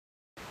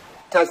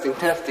Testing,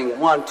 testing,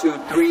 1, 2,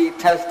 3,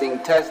 testing,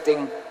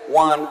 testing,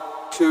 1,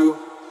 2,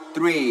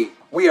 3.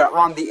 We are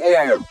on the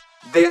air.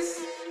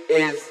 This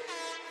is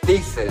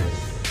Thesis.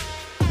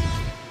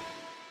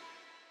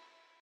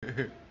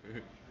 Hey,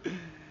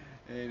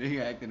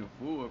 they acting a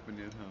fool up in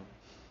this home.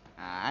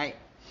 Alright.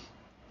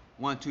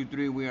 1, 2,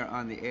 3, we are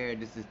on the air.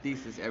 This is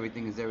Thesis.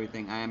 Everything is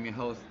everything. I am your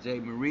host,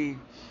 Jay Marie.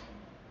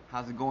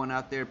 How's it going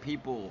out there,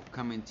 people?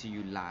 Coming to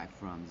you live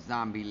from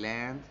Zombie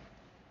Land.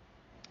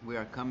 We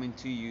are coming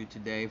to you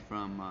today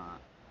from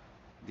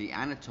the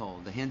Anatole,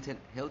 the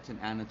Hilton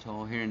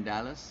Anatole here in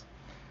Dallas.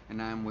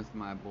 And I'm with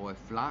my boy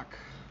Flock.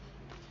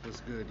 What's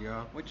good,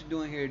 y'all? What you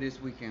doing here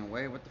this weekend,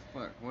 Wade? What the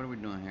fuck? What are we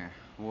doing here?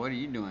 What are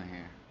you doing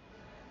here?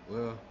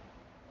 Well,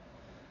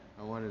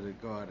 I wanted to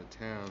go out of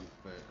town,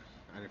 but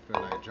I didn't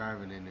feel like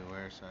driving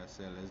anywhere, so I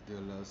said let's do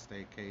a little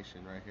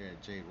staycation right here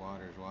at Jade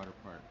Waters Water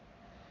Park,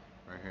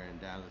 right here in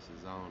Dallas'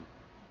 own.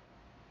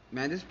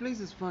 Man, this place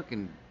is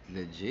fucking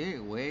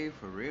legit, Wade,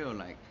 for real.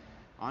 Like,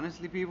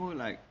 honestly, people,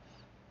 like,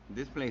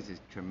 this place is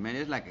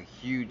tremendous. It's like a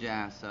huge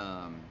ass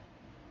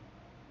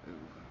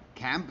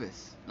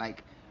campus.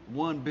 Like,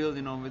 one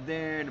building over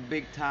there, the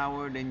big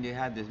tower. Then you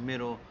have this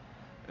middle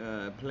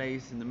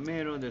place in the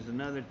middle. There's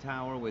another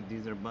tower with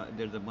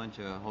there's a bunch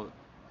of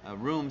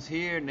rooms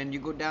here. And then you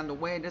go down the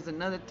way. There's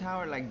another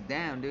tower. Like,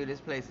 damn, dude,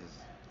 this place is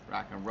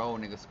rock and roll,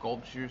 nigga.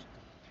 Sculptures,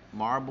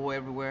 marble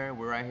everywhere.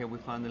 We're right here. We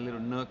found a little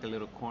nook, a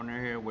little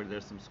corner here where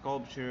there's some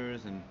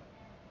sculptures, and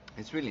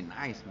it's really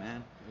nice,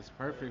 man. It's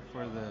perfect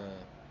for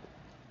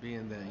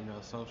being the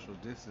social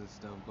distance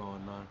stuff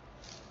going on,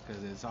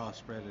 because it's all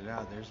spread it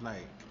out. There's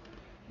like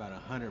about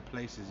 100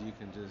 places you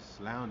can just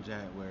lounge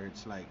at where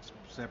it's like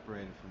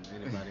separated from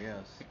anybody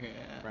else. Yeah.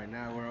 Right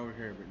now we're over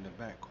here in the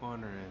back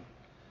corner, and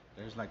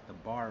there's like the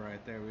bar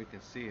right there. We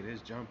can see it.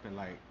 It's jumping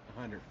like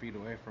 100 feet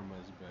away from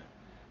us, but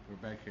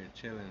we're back here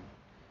chilling.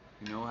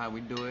 You know how we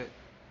do it?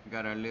 We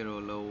got our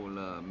little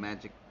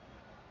magic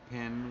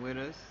pen with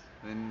us,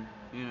 and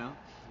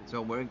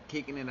so we're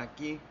kicking it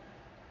aquí.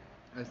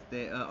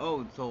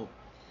 So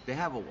they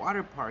have a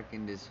water park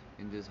in this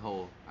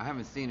hole. I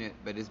haven't seen it,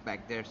 but it's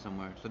back there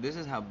somewhere. So this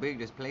is how big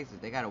this place is.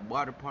 They got a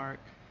water park,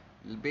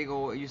 big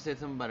old. You said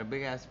something about a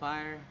big ass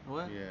fire.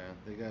 What? Yeah,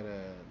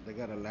 they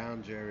got a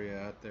lounge area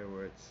out there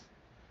where it's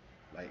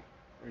like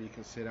where you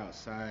can sit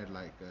outside,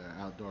 like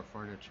outdoor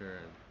furniture,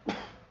 and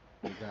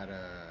we got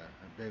a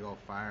big old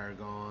fire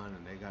going,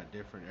 and they got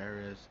different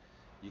areas.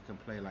 You can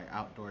play like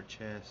outdoor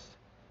chess.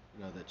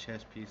 The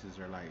chess pieces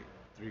are like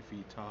 3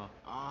 feet tall.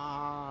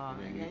 Oh,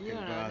 you can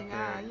go out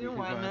there. You can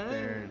go out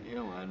there,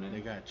 and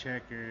they got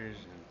checkers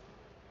and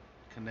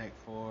Connect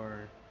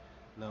Four,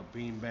 little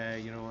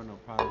beanbag. You don't want no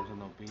problems with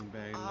no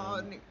beanbag.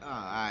 Oh, nigga. Oh,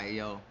 alright,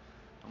 yo.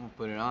 I'm gonna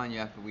put it on you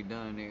after we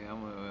done, nigga.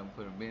 I'm gonna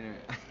put a beaner.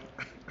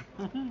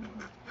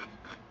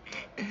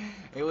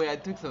 Hey, wait, I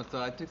took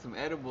some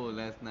edible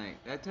last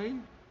night. Did I tell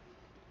you?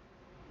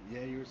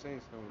 Yeah, you were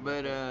saying something.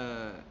 But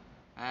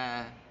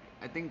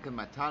I think 'cause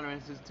my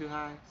tolerance is too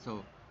high,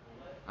 so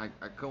I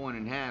cut one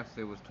in half,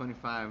 so it was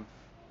 25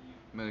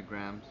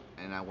 milligrams,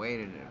 and I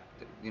waited,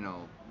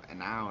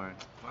 an hour.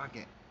 Fuck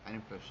it, I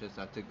didn't feel shit,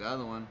 so I took the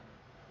other one.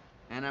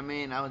 And I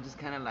mean, I was just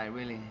kind of like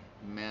really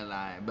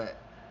mellow, but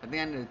I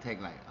think I need to take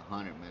like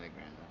 100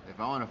 milligrams if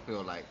I want to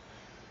feel like,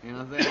 you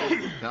know what I'm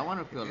saying? 'Cause I want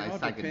to feel like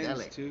psychedelic. It all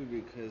depends too,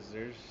 because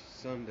there's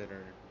some that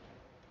are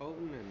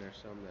potent and there's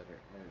some that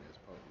aren't as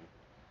potent.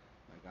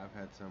 Like I've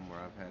had some where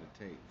I've had to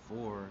take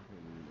 4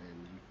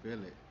 and you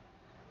feel it.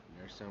 And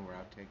there's some where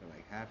I've taken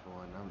like half of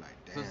one and I'm like,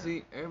 damn. So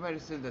see, everybody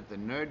says that the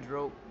Nerd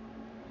Rope,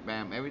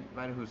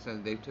 everybody who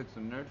says they took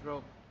some Nerd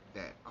Rope,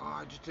 that,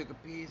 I just took a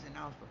piece and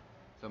I was,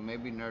 so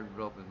maybe Nerd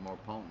Rope is more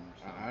potent.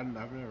 So. I've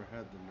never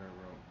had the Nerd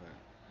Rope, but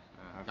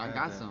I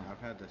got some.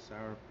 I've had the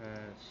Sour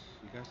Patch.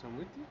 You got some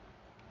with you?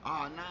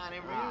 Oh, nah, I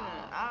didn't bring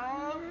that.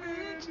 Oh,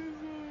 bitch.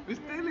 But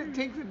still, it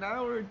takes an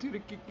hour or two to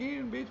kick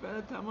in, bitch. By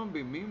the time I'm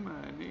be me,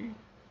 man, nigga.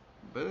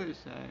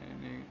 Bullshit,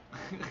 nigga.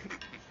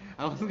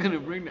 I was gonna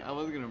bring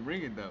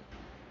it though,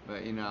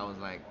 but I was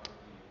like,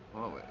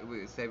 well,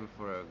 we save it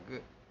for a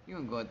good. You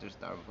can go out there and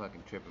start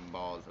fucking tripping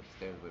balls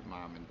upstairs with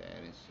mom and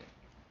dad and shit.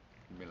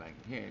 And be like,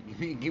 here,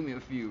 give me a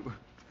few.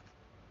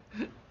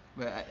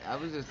 But I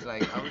was just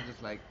like,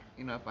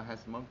 if I had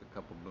smoked a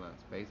couple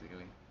blunts,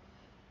 basically.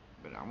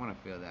 But I want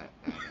to feel that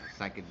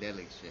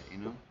psychedelic shit,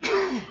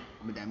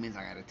 But that means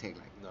I gotta take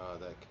like. No,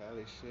 that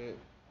Cali shit.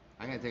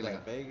 I gotta take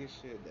that Vegas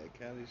shit, that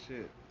Cali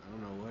shit. I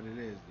don't know what it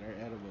is. Their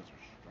edibles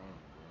are strong,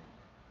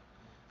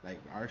 bro. Like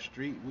our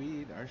street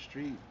weed,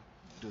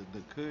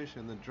 the Kush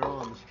and the Dro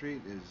on the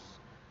street is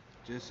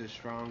just as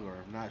strong,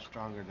 or not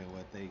stronger than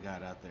what they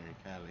got out there in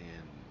Cali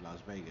and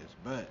Las Vegas.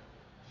 But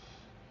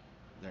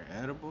their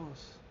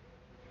edibles,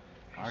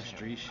 our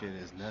street shit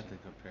is nothing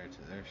compared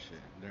to their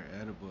shit. Their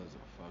edibles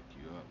will fuck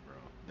you up,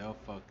 bro. They'll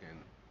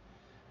fucking,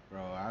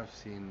 bro. I've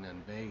seen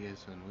in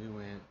Vegas when we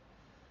went.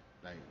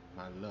 Like,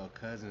 my little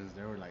cousins,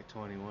 they were like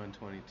 21,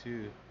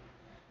 22,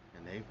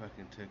 and they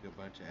fucking took a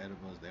bunch of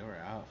edibles. They were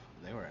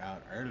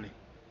out early.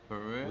 For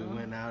real? We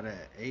went out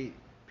at 8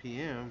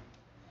 p.m.,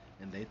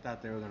 and they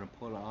thought they were going to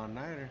pull an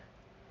all-nighter.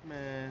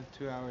 Man,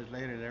 2 hours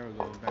later, they were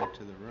going back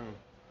to the room.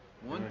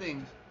 One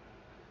thing,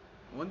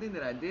 one thing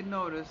that I did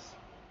notice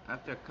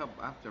after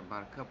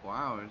about a couple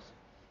hours,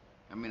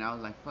 I mean, I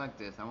was like, fuck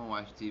this, I'm gonna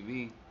watch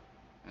TV.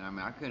 And I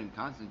mean, I couldn't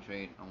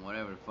concentrate on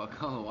whatever the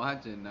fuck I was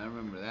watching. I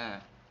remember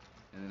that.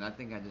 And then I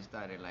think I just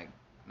started like,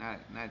 not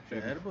The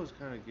tripping. edibles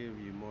kind of give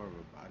you more of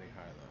a body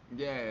high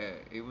though. Yeah,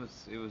 it was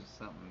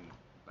something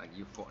like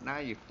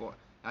not euphor.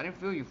 I didn't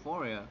feel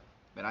euphoria,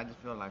 but I just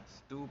feel like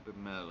stupid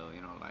mellow,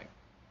 you know, like.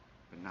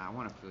 But now I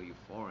want to feel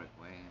euphoric,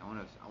 way. I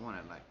want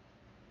to like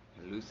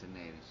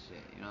hallucinate and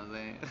shit. You know what I'm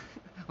saying?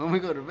 When we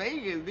go to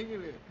Vegas,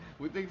 nigga,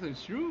 we take some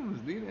shrooms,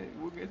 nigga.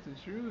 We'll get some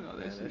shrooms, all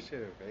that Man, that shit.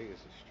 shit in Vegas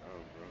is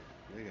strong, bro.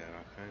 They got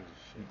all kinds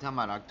of You shit. talking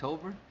about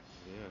October?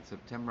 Yeah.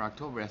 September,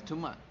 October. That's too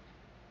much.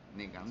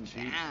 Nigga, I'm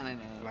Cheap. down in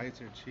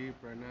Flights are cheap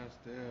right now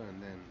still,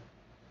 and then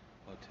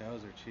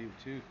hotels are cheap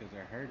too because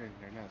they're hurting.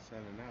 They're not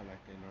selling out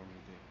like they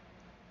normally do.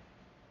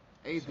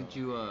 Hey, So- did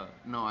you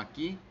no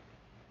aquí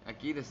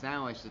the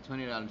sandwich, the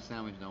 $20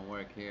 sandwich don't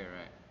work here,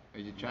 right?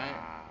 Did you try it?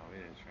 Nah, we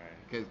didn't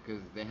try it.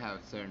 Cause they have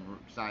certain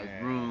size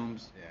Yeah,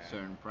 rooms, yeah.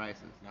 certain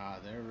prices. Nah,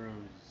 their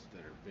rooms that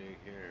are big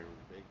here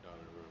are big dollar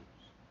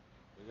rooms.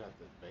 We got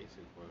the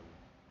basic one.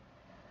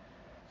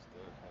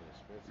 Still kind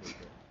of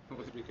expensive, but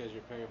it's because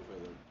you're paying for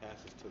the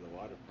passes to the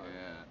water park.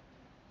 Yeah,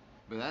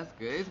 but that's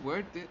good. It's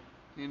worth it,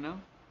 you know.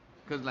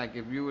 Cause like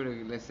if you were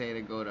to let's say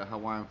to go to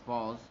Hawaiian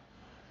Falls,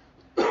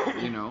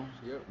 you know,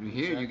 Yep,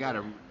 here you gotta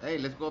exactly. hey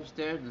let's go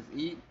upstairs, let's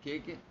eat,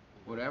 kick it,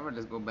 whatever.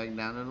 Let's go back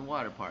down to the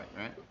water park,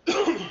 right?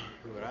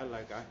 But I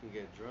can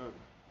get drunk,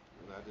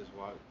 and I just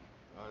walk.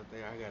 Only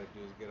thing I gotta do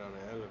is get on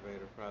the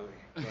elevator, probably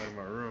go to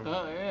my room.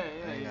 Oh yeah,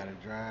 I ain't yeah. gotta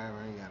drive.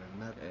 I ain't gotta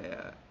nothing.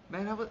 Yeah,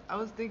 man, I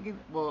was thinking.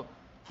 Well,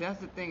 see, that's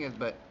the thing is,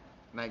 but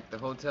like the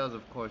hotels,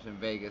 of course, in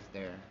Vegas,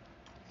 they're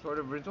sort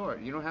of resort.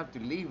 You don't have to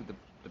leave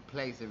the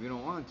place if you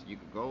don't want to. You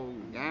can go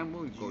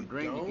gamble, you can go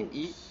drink, you can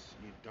eat.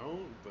 You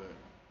don't, but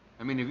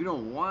I mean, if you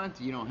don't want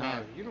to, you don't no,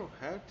 have. you don't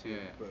have to. Yeah.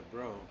 But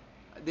bro,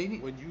 They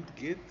need. when you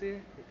get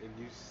there and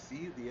you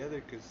see the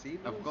other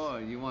casinos, Of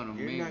course, you want to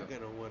you're mingle. not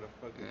gonna want to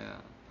fucking. Yeah.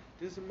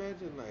 Just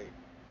imagine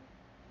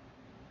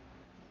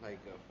like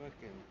a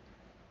fucking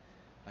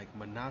like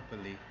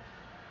Monopoly.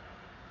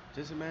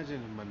 Just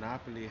imagine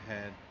Monopoly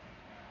had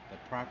the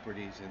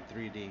properties in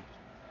 3D,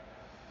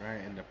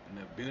 right? And the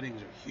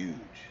buildings are huge,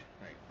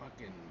 like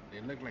fucking.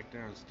 They look like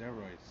they're on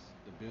steroids.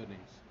 The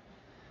buildings.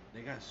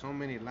 They got so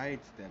many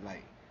lights that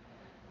like.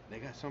 They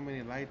got so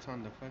many lights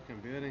on the fucking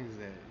buildings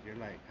that you're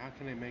like, how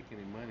can they make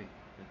any money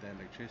with that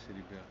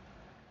electricity bill?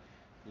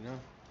 You know?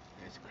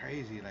 It's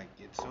crazy. Like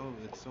it's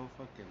so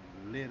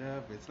fucking lit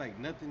up. It's like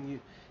nothing you.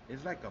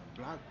 It's like a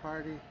block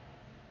party,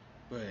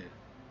 but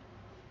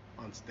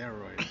on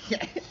steroids.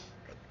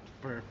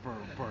 for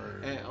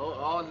And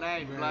all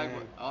night, like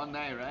Man. all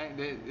night, right?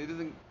 It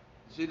doesn't.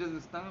 She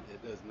doesn't stop.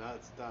 It does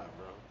not stop,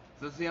 bro.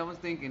 So see, I was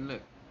thinking,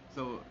 look.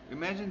 So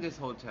imagine this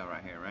hotel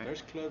right here, right?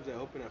 There's clubs that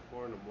open at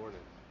 4 in the morning.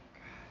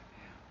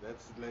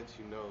 That's lets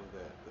you know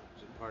that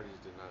the parties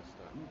did not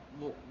stop.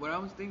 Well, what I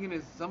was thinking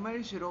is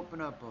somebody should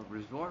open up a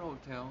resort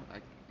hotel,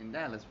 like in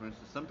Dallas, for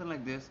instance, something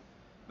like this.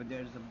 But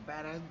there's a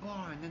badass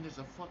bar, and then there's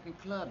a fucking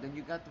club. Then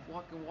you got the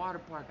fucking water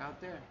park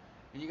out there,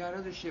 and you got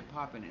other shit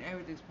popping, and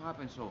everything's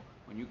popping. So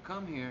when you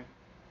come here,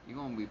 you're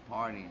gonna be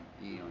partying.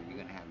 You know, you're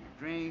gonna have your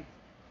drink,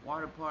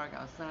 water park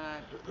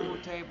outside, pool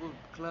table,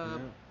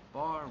 club, Yeah.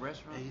 bar,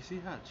 restaurant. Hey, you see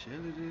how chill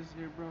it is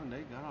here, bro? And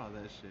they got all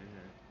that shit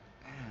here.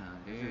 Damn,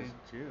 It's dude.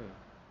 just chill.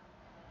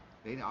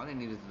 All they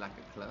need is like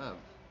a club,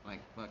 like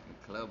fucking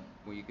club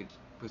where you could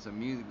put some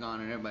music on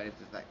and everybody's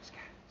just like.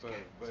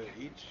 But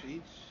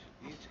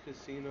each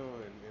casino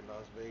in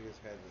Las Vegas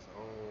has its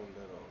own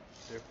little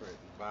different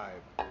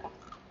vibe.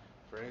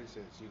 For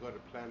instance, you go to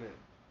Planet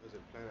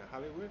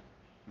Hollywood?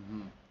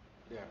 Mhm.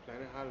 Yeah,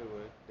 Planet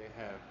Hollywood. They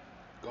have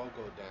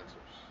go-go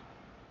dancers.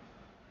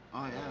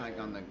 Oh yeah, like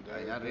on the And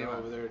allá they're arriba.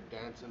 over there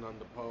dancing on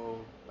the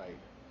pole. Like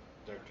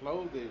they're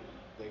clothed.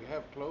 They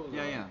have clothes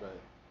Yeah, on, yeah. but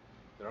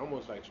they're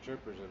almost like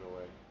strippers in a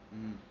way.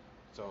 Mhm.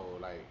 So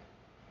like.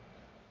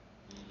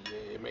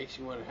 It makes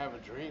you want to have a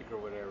drink or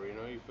whatever, you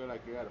know. You feel like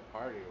you're at a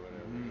party or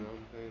whatever, you know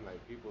what I'm saying? Like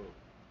people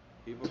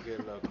get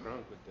a little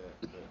crunk with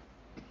that,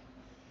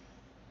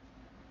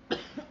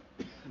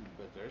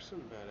 but there's some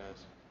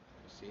badass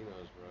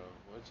casinos, bro.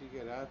 Once you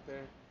get out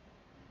there,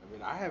 I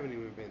mean, I haven't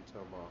even been to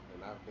them all,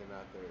 and I've been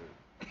out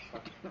there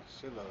fucking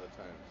shitload of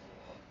times.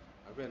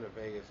 I've been to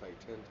Vegas like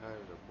 10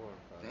 times or more,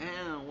 probably.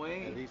 Damn,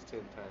 wait. At least 10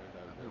 times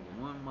I've been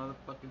there. One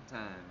motherfucking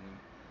time,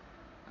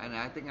 dude. And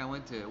I think I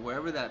went to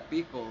wherever that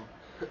Pico.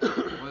 What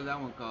is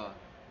that one called?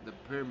 The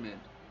Pyramid.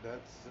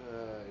 That's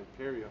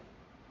Imperial.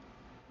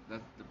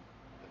 That's the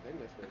I think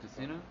that's what it's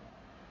casino. called.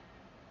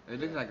 It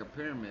looks like a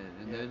pyramid,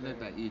 and Yeah, there I looked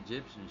think- like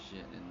Egyptian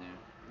shit in there.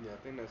 Yeah, I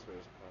think that's what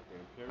it's called. The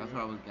Imperial. That's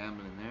why I was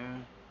gambling there.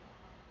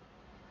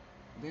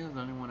 I think that was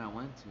the only one I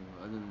went to.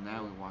 Other than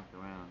that, we walked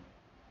around.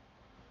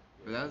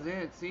 But that was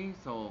it. See,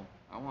 so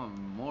I want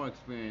more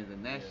experience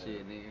than that Yeah.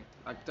 shit, nigga.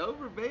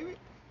 October, baby. Like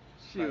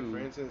Shoot. for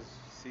instance,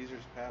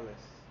 Caesar's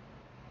Palace.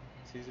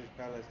 Caesar's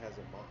Palace has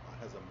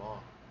a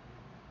mall,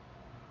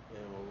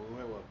 And when we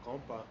went with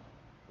compa,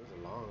 it was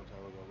a long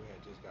time ago. We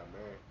had just got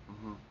married.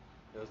 Mhm.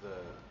 It was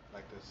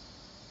this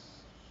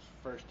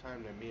first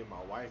time that me and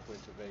my wife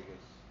went to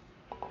Vegas,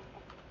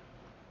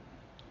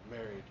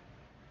 married,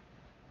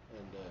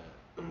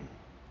 and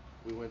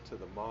we went to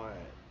the mall at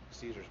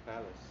Caesar's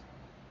Palace,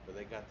 but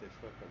they got this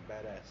fucking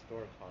badass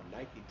store called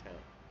Nike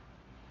Town.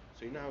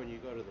 So you know how when you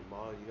go to the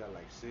mall, you got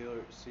like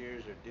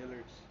Sears or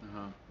Dillard's,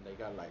 and they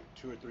got like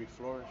 2 or 3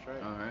 floors,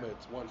 right? Alright. But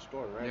it's one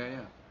store, right? Yeah,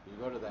 yeah. You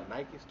go to that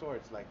Nike store,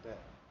 it's like that.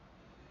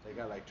 They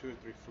got like 2 or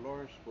 3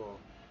 floors. Well,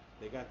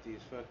 they got these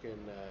fucking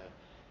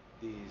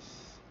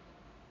these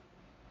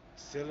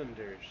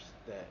cylinders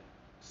that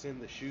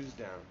send the shoes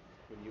down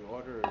when you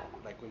order,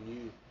 like when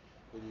you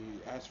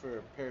ask for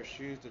a pair of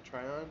shoes to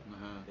try on,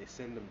 they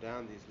send them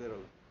down these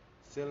little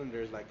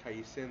cylinders, like how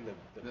you send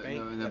the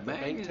bank the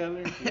bank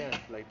tellers, yeah,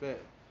 like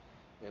that.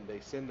 And they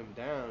send them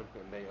down,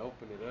 and they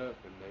open it up,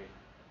 and they,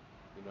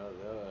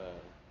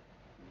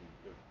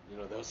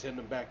 they'll send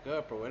them back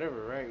up or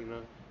whatever, right?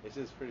 It's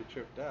just pretty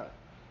tripped out.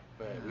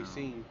 But we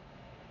seen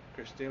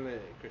Christina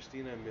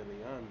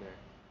Milian there.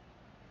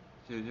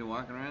 She was just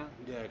walking around?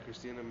 Yeah,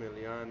 Christina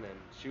Milian, and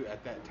she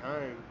at that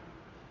time,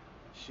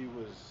 she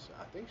was,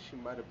 I think she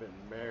might have been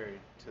married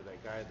to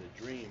that guy,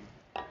 The Dream,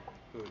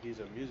 who he's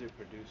a music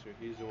producer.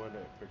 He's the one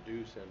that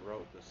produced and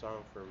wrote the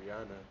song for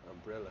Rihanna,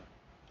 Umbrella.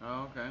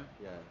 Oh, okay.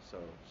 Yeah, so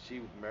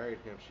she married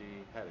him. She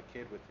had a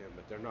kid with him,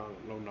 but they're no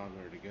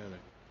longer together.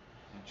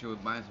 And she was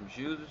buying some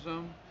shoes or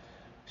something?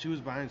 She was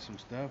buying some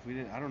stuff.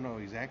 I don't know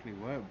exactly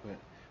what, but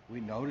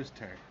we noticed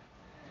her.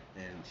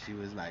 And she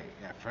was like,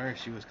 at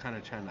first she was kind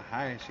of trying to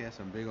hide. She had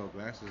some big old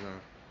glasses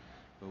on.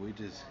 But we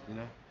just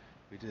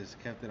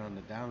kept it on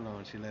the down low,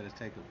 and she let us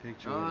take a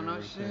picture with her. Oh,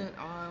 no shit.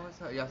 Oh,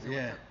 what's up? Y'all see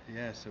what's up?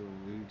 Yeah, so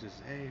we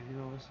just, hey,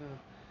 what's up?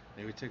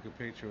 And we took a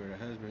picture with her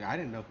husband. I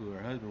didn't know who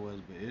her husband was,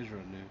 but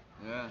Israel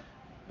knew. Yeah.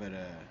 But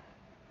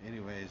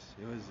anyways,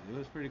 it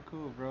was pretty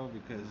cool, bro,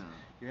 because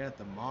you're at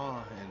the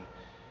mall and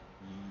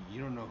you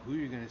don't know who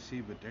you're gonna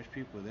see, but there's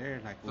people there.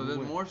 Like, so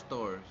there's more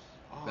stores.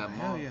 Oh that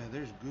hell mall. yeah,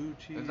 there's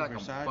Gucci, It's like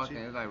Versace.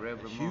 it's like Red a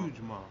Bull huge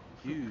mall,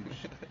 huge.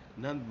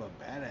 Nothing but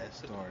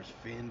badass stores,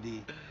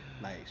 Fendi,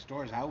 like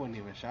stores I wouldn't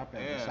even shop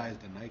at besides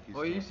the Nike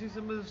store. Oh, you see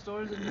some of the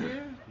stores in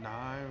here? Nah,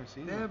 I haven't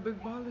seen They them. have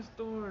big baller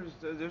stores.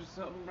 There's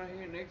something right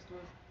here next to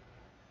us.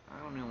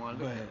 I don't even want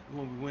to look at it. But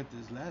when we went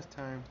this last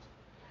time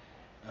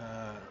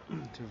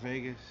to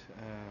Vegas,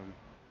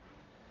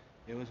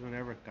 it was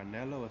whenever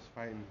Canelo was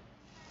fighting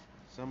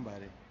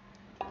somebody.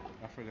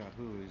 I forgot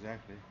who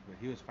exactly, but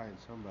he was fighting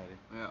somebody.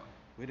 Yeah.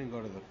 We didn't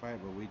go to the fight,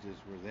 but we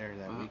just were there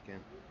that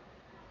weekend.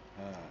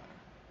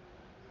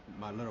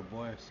 My little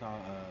boy saw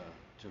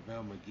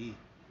JaVale McGee.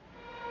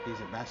 He's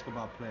a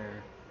basketball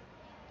player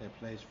that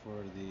plays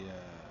for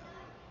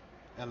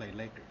the LA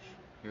Lakers.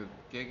 He was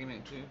kicking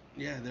it too?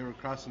 Yeah, they were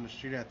crossing the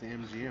street at the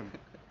MGM.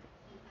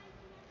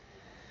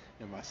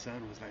 And my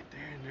son was like,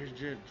 "Damn, there's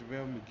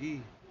JaVale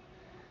McGee."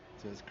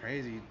 So it's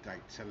crazy,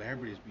 like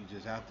celebrities be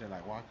just out there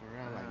like walking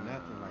around like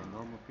nothing, like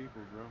normal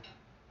people, bro.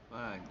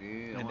 Fuck,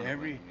 dude.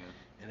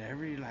 And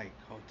every like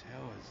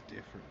hotel is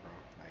different, bro.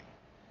 Like,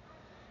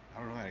 I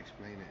don't know how to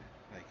explain it.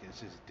 Like, it's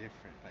just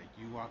different. Like,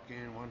 you walk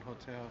in one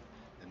hotel,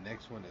 the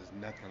next one is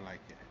nothing like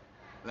it.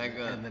 Like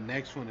and the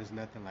next one is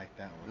nothing like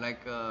that one.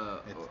 Like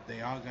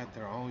they all got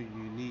their own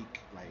unique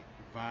like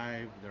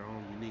vibe, their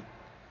own unique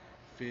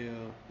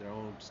feel, their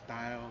own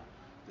style.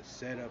 The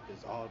setup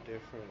is all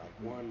different. Like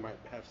one might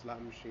have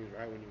slot machines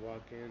right when you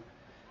walk in.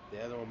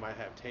 The other one might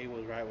have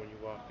tables right when you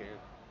walk in.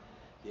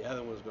 The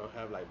other one's gonna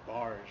have like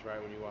bars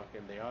right when you walk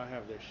in. They all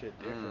have their shit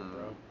different,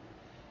 bro.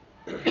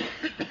 You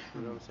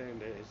know what I'm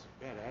saying? It's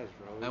badass,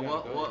 bro. And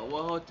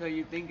what hotel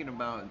you thinking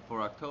about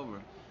for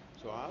October?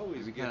 So I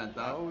always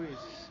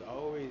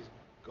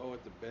go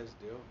with the best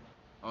deal.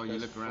 Oh, you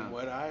look around. From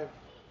what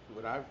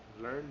I've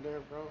learned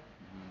there, bro,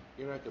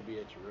 you're not gonna be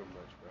at your room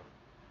much, bro.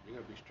 You're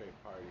gonna be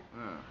straight party.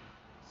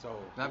 So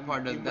that's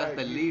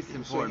the least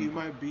important. So you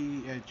might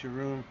be at your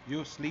room.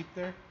 You'll sleep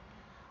there.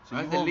 So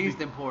that's the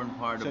least important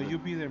part of it. So you'll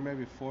be there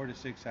maybe 4 to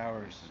 6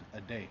 hours a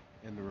day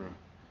in the room.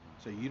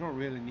 So you don't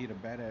really need a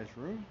badass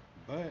room,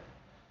 but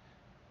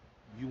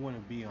you want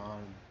to be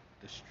on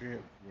the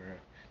strip where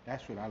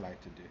that's what I like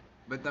to do.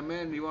 But the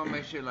man, you want to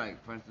make sure,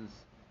 like, for instance,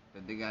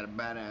 that they got a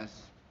badass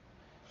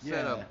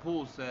setup,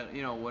 pool set,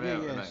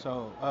 whatever. Yeah, like,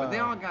 so but they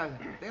all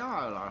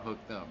are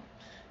hooked up.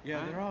 Yeah,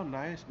 right? They're all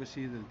nice, but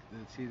see,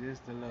 this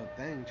the little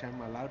thing,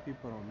 Chama. A lot of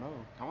people don't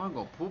know. I want to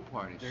go pool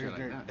party, shit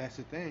like that. That's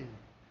the thing.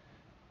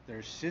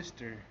 They're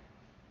sister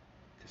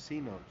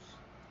casinos.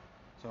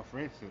 So, for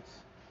instance,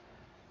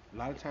 a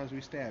lot of times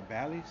we stay at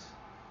Bally's.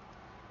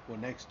 Well,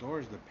 next door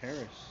is the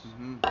Paris.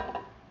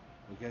 Well,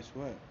 guess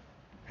what?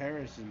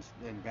 Paris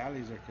and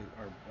Bally's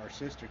are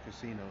sister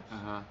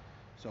casinos.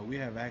 So we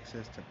have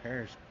access to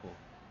Paris pool.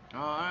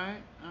 All right.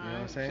 You know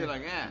what I'm saying? Shit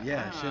like that.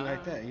 Yeah, shit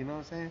like that. You know what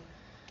I'm saying?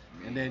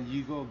 And then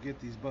you go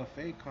get these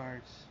buffet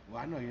cards. Well,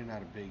 I know you're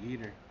not a big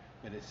eater,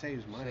 but it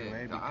saves money,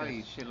 right? Because I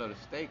eat shitload of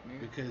steak, man.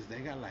 Because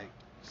they got like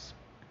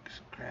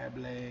crab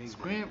legs.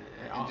 Scrimp.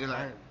 And And just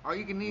like, all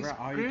you can eat bro,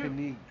 all you can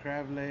eat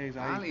crab legs.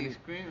 All you I'll can eat eat.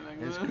 scrimp.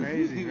 Like, It's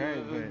crazy,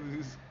 right?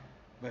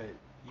 But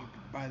you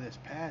could buy this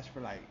pass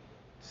for like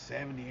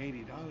 $70,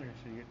 $80,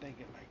 and you're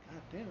thinking like,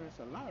 God damn, that's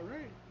a lot,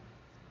 right?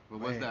 But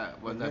what's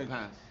that? What's but that look,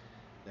 pass?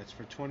 That's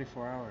for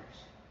 24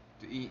 hours.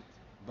 To eat.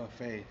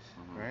 Buffets,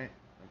 right?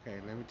 Okay,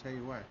 let me tell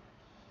you why.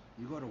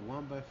 You go to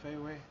one buffet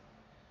way,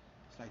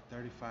 it's like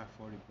 $35, $40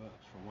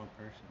 for one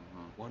person.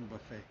 One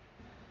buffet.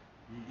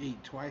 You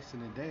eat twice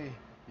in a day,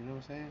 you know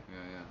what I'm saying?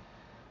 Yeah.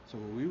 So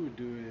what we would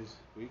do is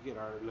we get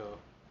our little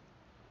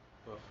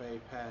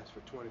buffet pass for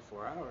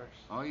 24 hours.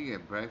 Oh, you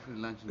get breakfast,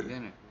 lunch, and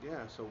dinner.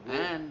 Yeah, so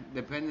and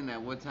depending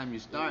on what time you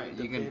start,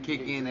 you can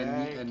kick in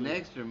an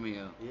extra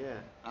meal.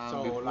 Yeah.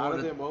 So a lot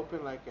of them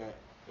open like at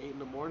 8 in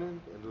the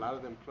morning, and a lot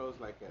of them close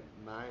like at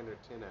 9 or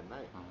 10 at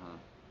night.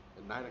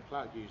 At 9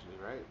 o'clock usually,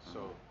 right?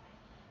 So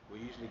we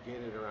usually get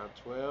it around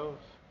 12.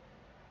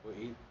 We'll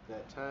eat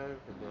that time,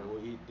 and then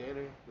we'll eat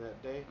dinner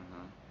that day.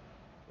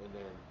 And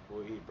then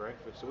we'll eat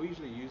breakfast. So we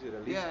usually use it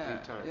at least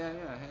 3 times. Yeah,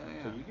 hell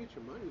yeah. So you get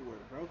your money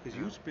worth, bro, because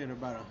you spend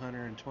about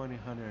 120,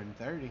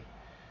 130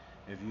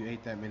 if you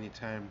ate that many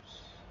times.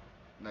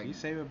 Like you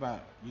save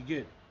about, you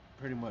get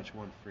pretty much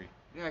one free.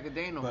 Yeah, because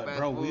there ain't no but fast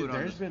bro, food on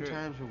there's the been strip.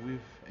 times where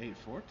we've ate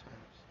 4 times.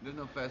 There's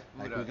no fast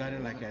food Like we got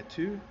it like at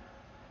 2.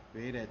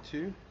 We ate at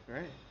 2,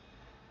 right?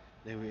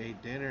 Then we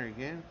ate dinner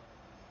again.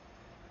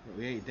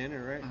 We ate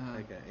dinner, right?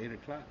 Like at 8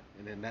 o'clock.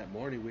 And then that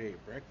morning we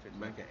ate breakfast,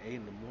 like at 8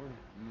 in the morning.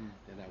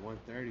 Then at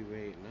 1:30 we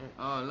ate lunch.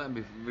 Oh,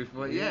 lunch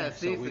before,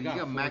 see, so you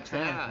got max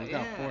out. We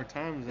got 4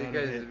 times out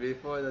because of it.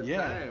 Before the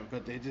time.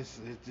 But it just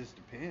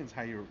depends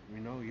how you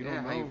don't know.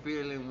 How you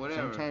feeling,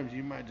 whatever. Sometimes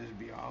you might just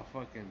be all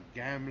fucking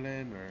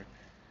gambling, or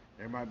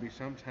there might be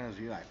sometimes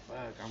you're like,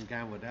 fuck, I'm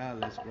gambled out,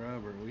 let's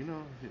grub, or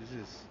it's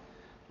just,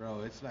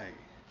 bro, it's like,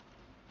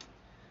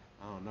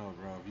 I don't know,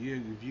 bro.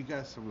 If you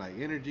got some like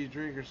energy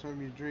drink or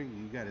something you drink,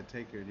 you gotta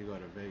take it and you go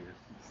to Vegas.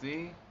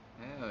 See?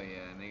 Hell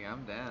yeah, nigga,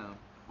 I'm down.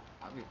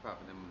 I'll be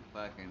popping them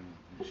fucking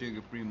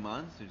sugar-free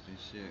monsters and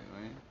shit,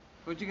 right?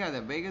 What you got,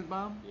 that Vegas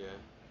bomb? Yeah.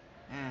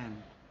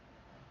 And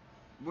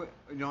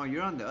no,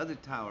 you're on the other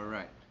tower,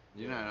 right?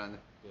 You're not on the.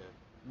 Yeah.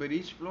 But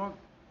each floor,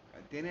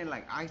 they need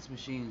like ice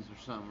machines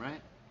or something,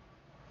 right?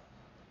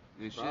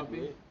 It should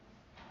be.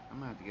 I'm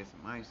gonna have to get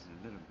some ice in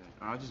a little bit,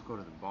 or I'll just go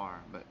to the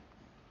bar, but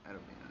that'll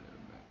be in a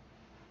little bit.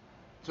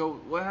 So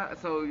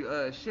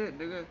what? Shit,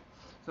 nigga.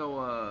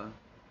 So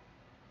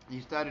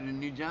you started a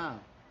new job.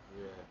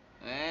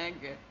 Yeah.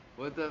 Okay.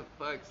 What the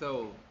fuck?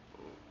 So,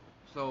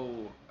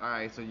 all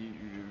right. So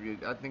you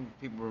I think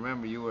people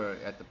remember you were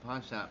at the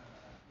pawn shop,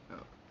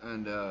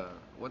 and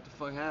what the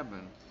fuck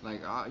happened?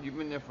 Like you've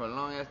been there for a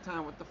long ass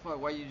time. What the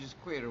fuck? Why you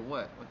just quit or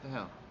what? What the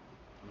hell?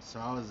 So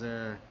I was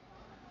there,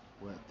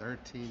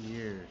 13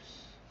 years,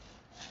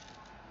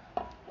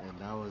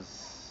 and I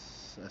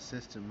was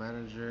assistant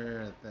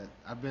manager at that.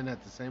 I've been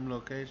at the same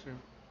location,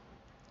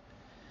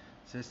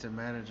 assistant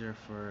manager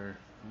for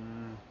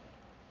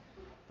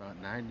about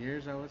 9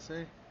 years, I would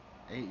say.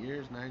 8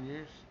 years, 9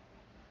 years.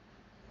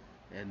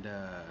 And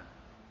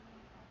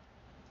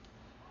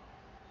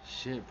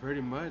shit,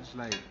 pretty much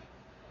like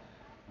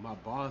my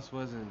boss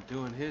wasn't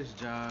doing his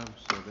job,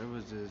 so there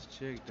was this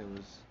chick that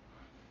was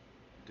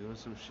doing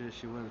some shit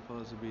she wasn't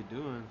supposed to be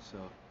doing. So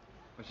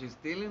was she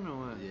stealing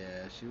or what?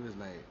 yeah, she was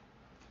like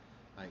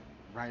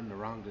writing the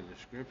wrong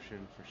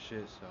description for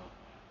shit. So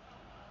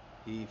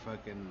he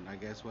fucking, I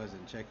guess,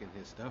 wasn't checking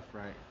his stuff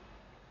right.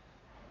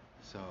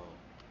 So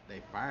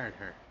they fired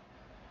her.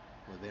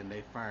 Well, then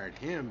they fired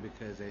him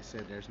because they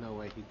said there's no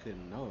way he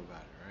couldn't know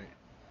about it, right?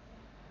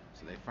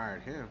 So they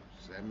fired him.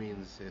 So that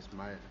means it's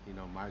my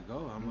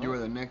go. You were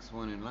the next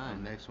one in line.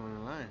 I'm the next one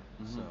in line.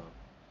 So,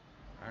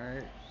 all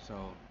right.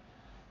 So,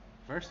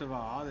 first of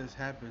all this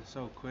happened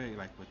so quick,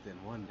 like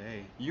within one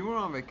day. You were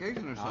on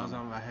vacation or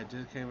something? I had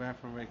just came back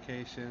from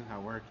vacation. I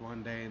worked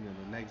one day, and then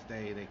the next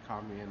day they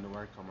called me in to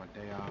work on my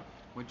day off.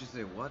 What'd you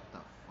say? What the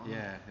fuck?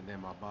 Yeah, and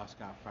then my boss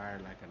got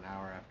fired like an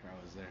hour after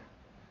I was there.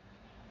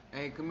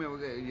 Hey, come here.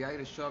 You got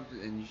to show up,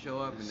 and you show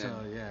up, and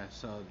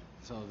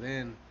so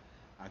then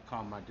I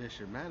called my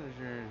district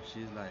manager, and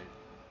she's like,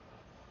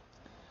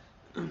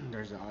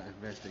 "There's an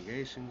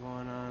investigation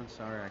going on.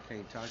 Sorry, I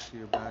can't talk to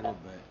you about it,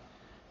 but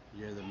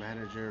you're the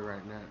manager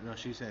right now." No,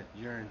 she said,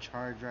 "You're in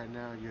charge right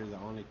now. You're the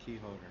only key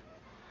holder."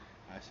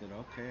 I said,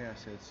 "Okay." I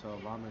said, "So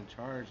if I'm in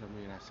charge,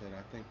 I said,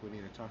 I think we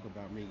need to talk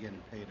about me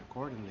getting paid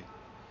accordingly."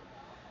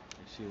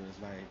 And she was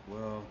like,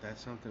 "Well,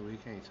 that's something we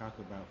can't talk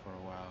about for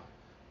a while,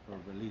 for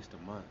at least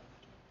a month."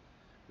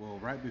 Well,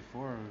 right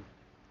before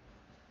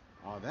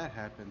all that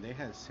happened, they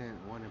had sent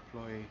one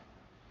employee.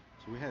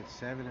 So we had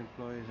 7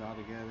 employees all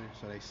together.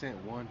 So they sent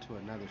one to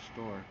another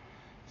store.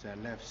 So I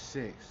left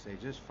 6. They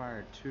just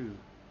fired 2.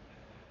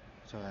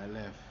 So I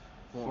left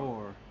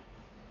 4.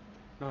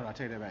 No, I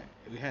take that back.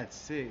 We had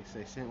 6.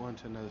 They sent one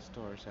to another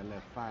store. So I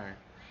left 5.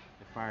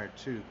 They fired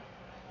 2.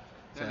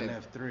 So I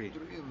left 3.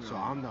 So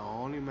I'm the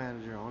only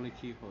manager, only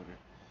key holder.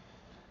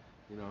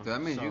 So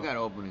that means you got to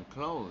open and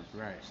close.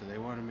 Right. So they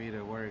wanted me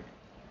to work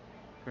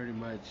pretty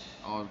much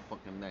All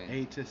fucking day.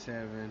 8 to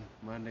 7,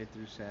 Monday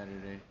through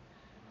Saturday.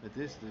 But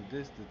this the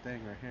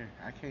thing right here.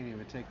 I can't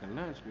even take a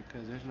lunch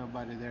because there's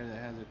nobody there that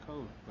has a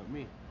code but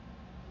me,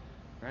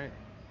 right?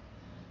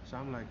 So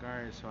I'm like, all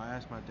right. So I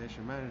asked my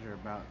district manager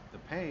about the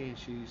pay, and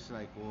she's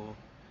like, well,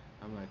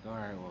 I'm like, all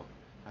right, well,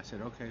 I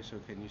said, okay, so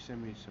can you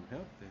send me some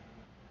help then?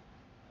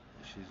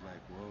 She's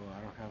like, well, I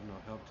don't have no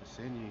help to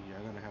send you. You're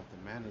gonna have to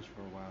manage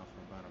for a while,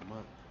 for about a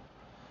month.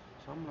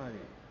 So I'm like,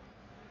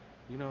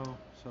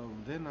 so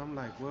then I'm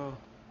like, well,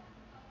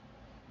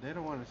 they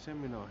don't want to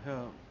send me no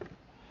help.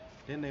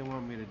 Then they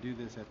want me to do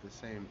this at the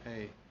same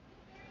pay.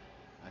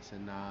 I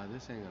said, nah,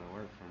 this ain't gonna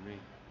work for me.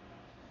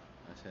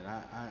 I said,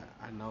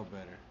 I know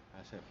better.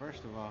 I said,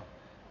 first of all,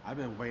 I've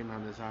been waiting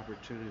on this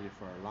opportunity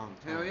for a long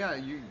time. Hell yeah,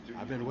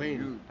 I've been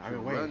waiting. I've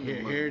been waiting.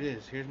 Here it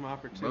is. Here's my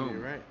opportunity,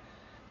 Boom. right?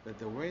 But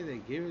the way they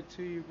give it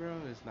to you, bro,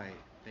 is like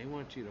they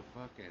want you to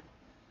fucking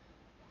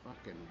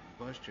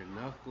bust your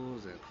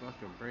knuckles and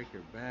fucking break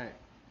your back.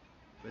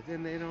 But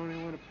then they don't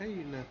even want to pay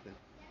you nothing.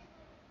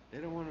 They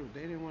didn't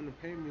want to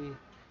pay me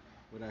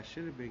what I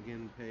should have been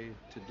getting paid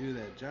to do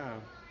that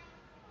job.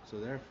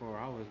 So therefore,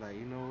 I was like,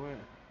 you know what?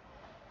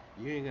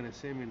 You ain't gonna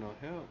send me no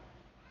help.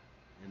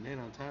 And then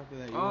on top of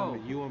that,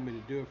 you want me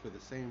to do it for the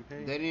same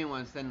pay? They didn't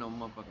want to send no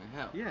motherfucking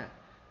help. Yeah.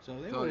 So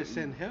they would have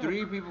sent help.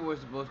 3 people were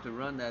supposed to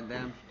run that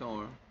damn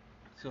store.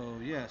 So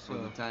yeah. So for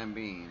the time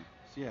being.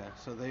 Yeah.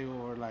 So they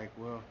were like,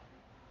 well,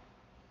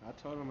 I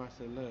told them, I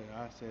said, look,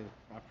 I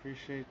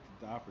appreciate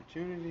the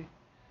opportunity.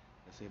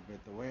 I said,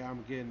 but the way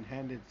I'm getting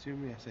handed to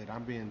me, I said,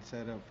 I'm being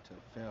set up to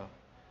fail.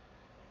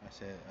 I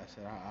said,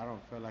 I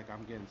don't feel like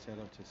I'm getting set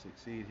up to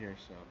succeed here,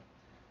 so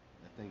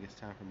I think it's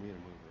time for me to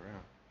move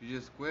around. You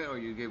just quit, or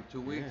you gave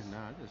 2 weeks? Yeah,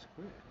 I just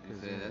quit.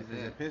 Because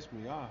it pissed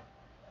me off.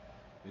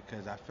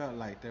 Because I felt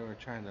like they were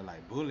trying to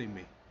like bully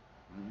me.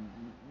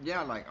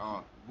 Yeah, like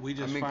we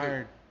just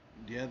fired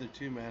the other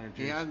 2 managers.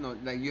 You have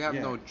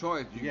no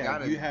choice. You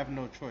have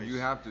no choice. You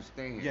have to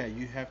stay here. Yeah,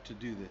 you have to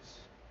do this.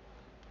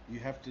 You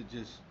have to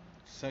just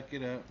suck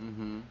it up.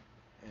 Mm-hmm.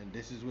 And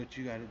this is what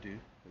you got to do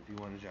if you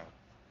want a job.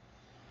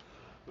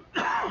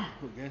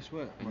 Well, guess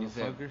what, and motherfuckers? You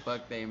said,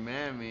 fuck they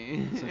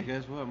mammy. So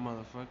guess what,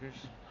 motherfuckers?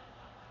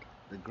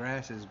 The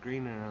grass is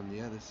greener on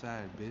the other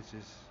side,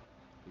 bitches.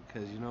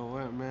 Because you know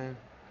what, man?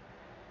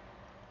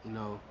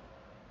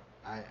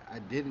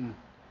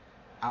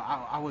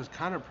 I was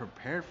kind of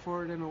prepared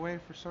for it in a way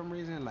for some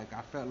reason. Like,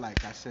 I felt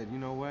like I said, you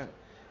know what?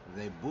 If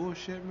they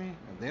bullshit me,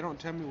 if they don't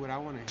tell me what I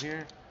want to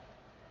hear,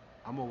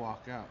 I'm going to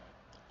walk out.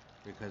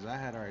 Because I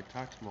had already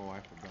talked to my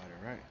wife about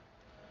it, right?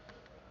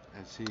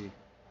 And see,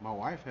 my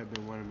wife had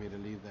been wanting me to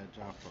leave that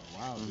job for a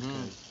while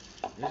because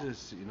there's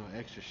just,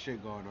 extra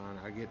shit going on.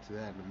 I'll get to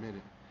that in a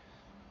minute.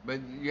 But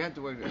you have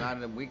to work a lot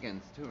of the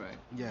weekends too, right?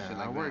 Yeah,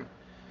 I work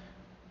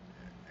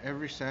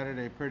every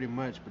Saturday pretty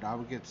much, but I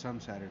would get some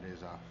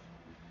Saturdays off.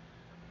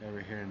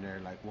 Every here and there,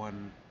 I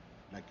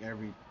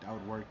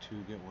would work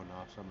 2, get 1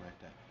 off, something like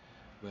that.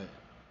 But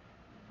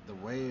the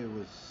way it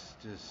was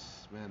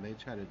just, man, they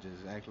try to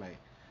just act like,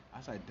 I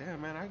was like,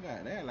 damn, man, I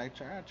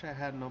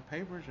had no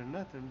papers or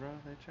nothing, bro.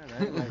 They try to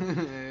act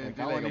like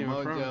I wasn't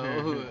even from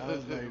here. I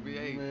was like, man, we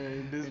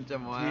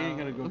ain't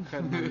gonna go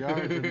cut no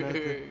yards or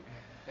nothing.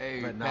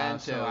 Hey, but nah,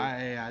 so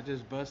I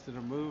just busted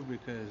a move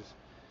because,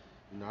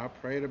 I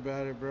prayed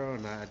about it, bro,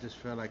 and I just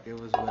felt like it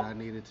was what I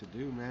needed to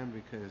do, man,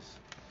 because,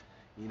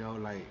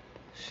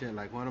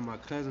 like one of my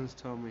cousins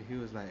told me, he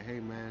was like,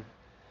 hey, man,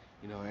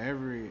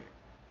 every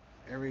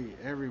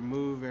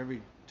move,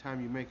 every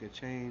time you make a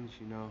change,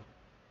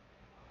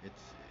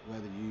 it's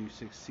whether you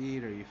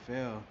succeed or you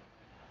fail,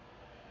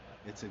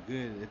 it's a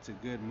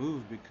good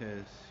move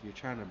because you're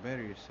trying to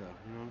better yourself,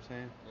 you know what I'm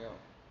saying? Yeah.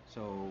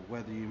 So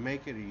whether you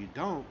make it or you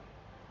don't,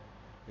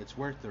 it's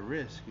worth the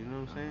risk, you know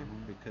what I'm saying?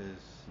 Because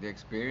the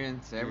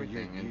experience,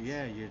 everything.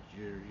 You're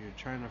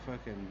trying to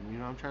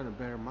fucking, I'm trying to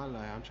better my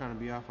life. I'm trying to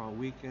be off on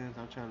weekends.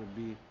 I'm trying to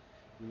be,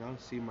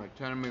 see my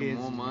trying to kids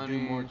make more money,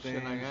 do more things.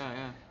 Shit like that,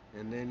 yeah.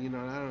 And then,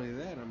 not only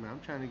that, I'm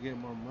trying to get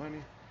more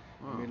money.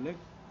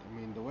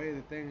 The way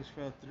that things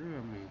fell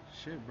through,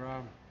 shit,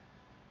 bro.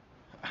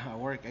 I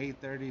work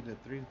 8:30 to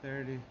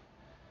 3:30.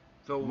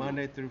 So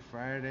Monday through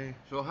Friday.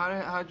 So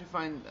how'd you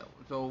find?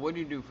 So what do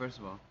you do first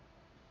of all?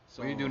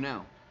 So what do you do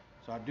now?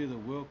 So I do the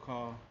will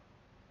call.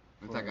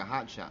 It's like a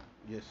hot shot.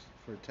 Yes,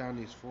 for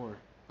Townies Ford.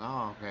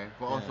 Oh, okay.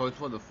 So it's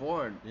for the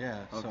Ford.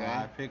 Yeah. Okay. So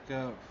I pick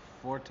up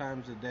 4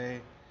 times a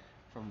day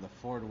from the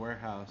Ford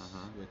warehouse,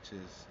 which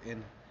is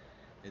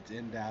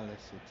in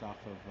Dallas. It's off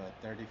of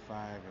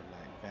 35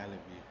 and Valley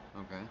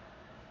View. Okay.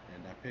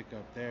 And I pick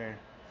up there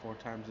 4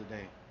 times a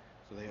day.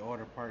 So they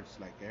order parts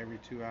every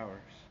 2 hours,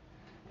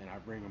 and I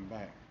bring them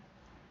back.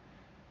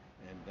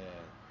 And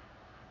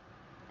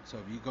so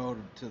if you go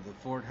to the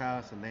Ford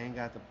house and they ain't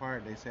got the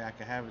part, they say I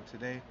can have it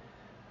today.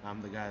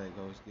 I'm the guy that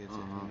goes gets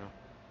it,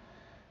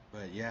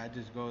 But yeah, I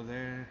just go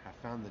there. I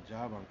found the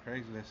job on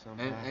Craigslist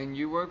somehow. And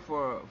you work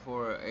for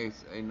a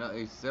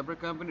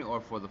separate company or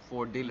for the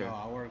Ford dealer? No,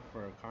 I work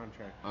for a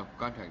contractor. A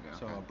contractor.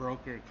 So okay. a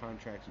broker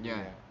contracts me out.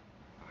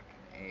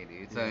 Hey,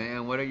 dude. So, Yeah.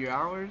 and what are your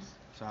hours?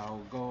 So I'll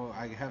go.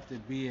 I have to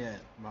be at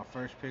my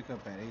first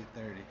pickup at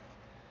 8:30,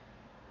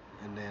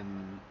 and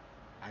then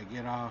I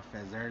get off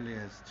as early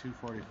as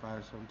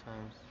 2:45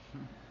 sometimes.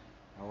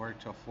 I work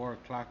till 4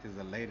 o'clock is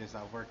the latest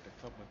I've worked a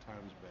couple of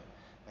times, but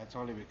that's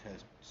only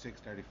because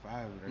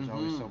 6:35 there's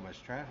always so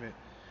much traffic.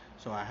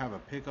 So I have a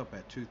pickup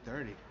at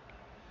 2:30.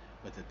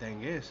 But the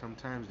thing is,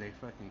 sometimes they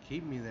fucking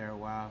keep me there a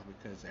while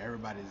because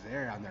everybody's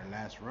there on their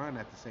last run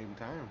at the same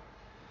time.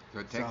 So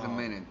it takes a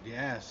minute.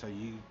 Yeah, so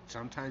you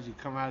sometimes you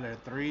come out there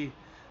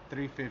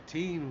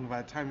 3:15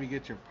 by the time you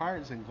get your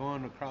parts and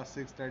going across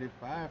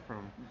 635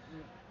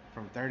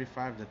 from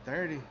 35 to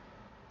 30.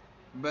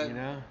 But You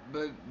know?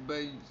 but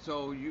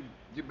so you're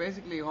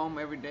basically home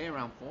every day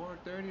around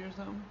 4:30 or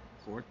something.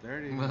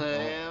 4:30.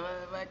 Yeah,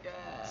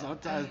 motherfucker.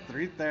 Sometimes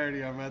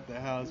 3:30 I'm at the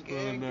house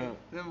pulling up.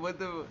 Then what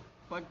the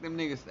fuck them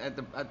niggas at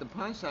the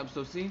pawn shop?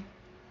 So see,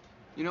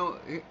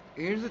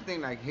 here's the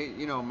thing. Like,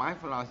 my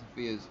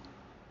philosophy is,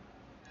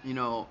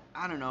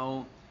 I don't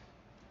know,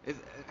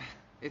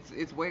 it's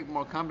it's way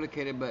more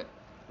complicated, but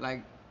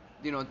like,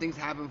 things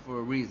happen for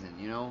a reason.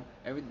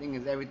 Everything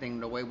is everything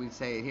the way we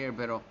say it here,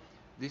 but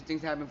these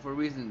things happen for a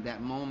reason.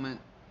 That moment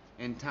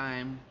in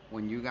time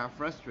when you got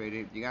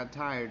frustrated, you got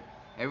tired,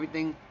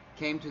 everything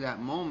came to that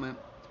moment.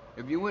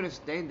 If you would have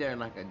stayed there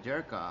like a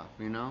jerk off,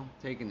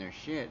 taking their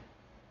shit,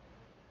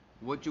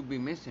 what you be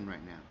missing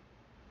right now?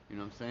 You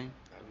know what I'm saying?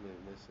 I've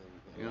been missing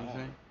a You know what I'm lot.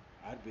 saying?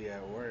 I'd be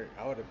at work.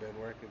 I would have been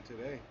working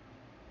today.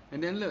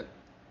 And then look,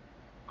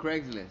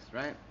 Craigslist,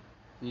 right?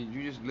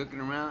 You just looking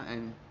around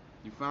and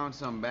you found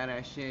some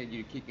badass shit.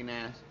 You're kicking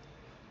ass.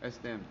 That's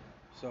them.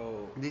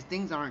 So These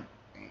things aren't.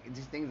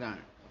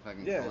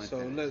 Fucking yeah, so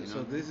coincidence,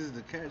 look, so this is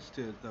the catch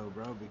to it though,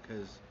 bro,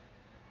 because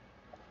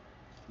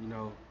you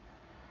know,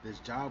 this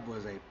job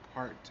was a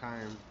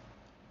part-time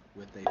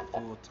with a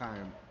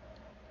full-time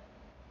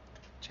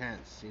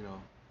chance,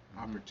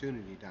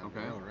 opportunity down the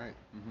Okay. road, right?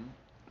 Mhm.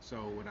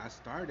 So when I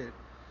started,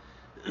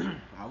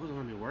 I was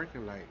only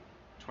working like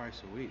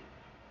twice a week.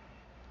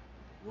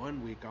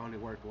 1 week I only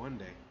worked one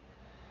day,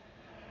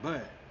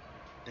 but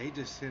they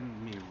just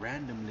send me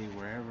randomly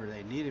wherever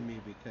they needed me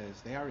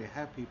because they already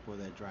have people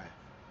that drive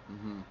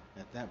Mhm.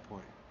 at that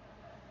point.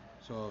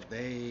 So if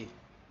they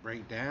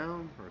break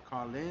down or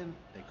call in,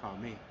 they call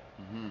me.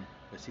 Mhm.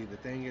 But see, the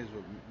thing is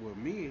with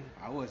me,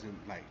 I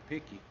wasn't like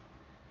picky.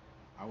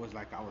 I was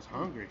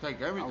hungry.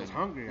 Take I everything. was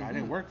hungry. I Mhm.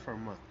 didn't work for a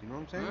month. You know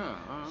what I'm saying?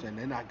 Yeah. So and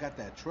then I got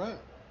that truck.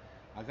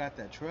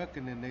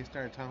 And then they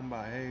started talking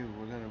about, hey,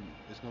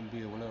 it's gonna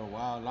be a little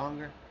while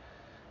longer.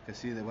 Cause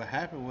see, that what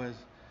happened was,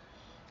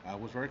 I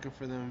was working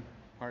for them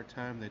part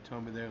time. They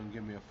told me they were gonna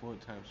give me a full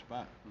time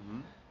spot,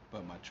 Mhm.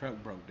 but my truck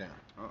broke down.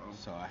 Uh-oh.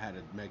 So I had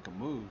to make a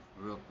move.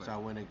 Real quick. So I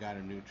went and got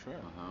a new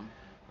truck. Uh-huh.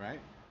 Right?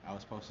 I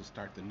was supposed to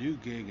start the new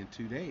gig in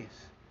 2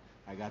 days.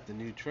 I got the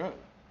new truck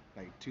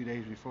like 2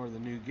 days before the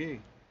new gig.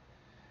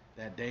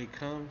 That day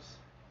comes,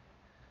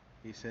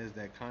 he says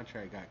that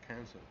contract got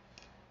canceled.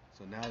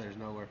 So now there's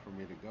nowhere for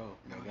me to go.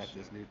 And I got shit.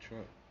 this new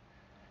truck.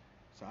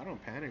 So I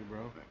don't panic,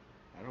 bro.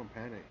 I don't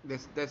panic.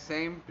 The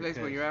same place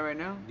where Because- you're at right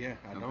now? Yeah,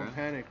 I don't Okay.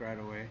 panic right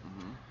away.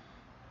 Mhm.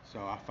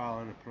 So I file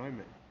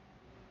unemployment.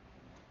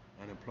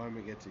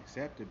 Unemployment gets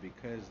accepted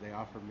because they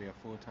offered me a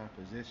full-time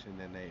position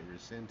and they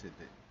rescinded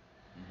it.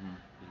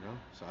 Mhm.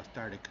 So I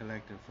started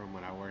collecting from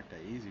when I worked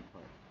at Easy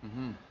Park.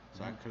 Mhm.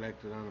 So I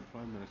collected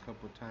unemployment a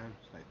couple times,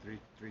 like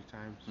three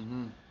times.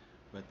 Mhm.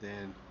 But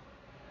then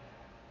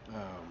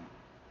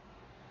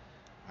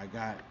I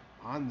got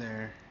on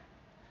there,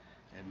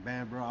 and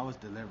man, bro, I was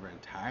delivering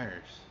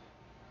tires.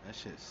 That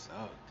shit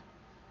sucked.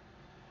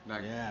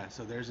 Like, Yeah,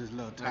 so there's this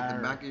little like tire.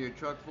 the back of your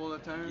truck full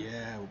of tires?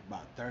 Yeah,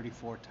 about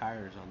 34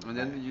 tires on the And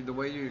back. then the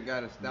way you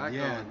got to stack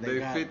Yeah, them, they they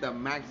got- fit the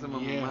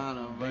maximum yeah, amount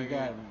of. they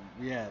got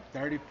fucking-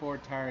 34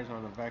 tires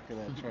on the back of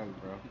that truck,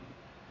 bro.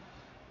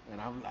 And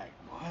I'm like,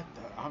 what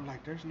the? I'm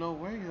like, there's no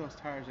way those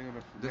tires are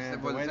gonna.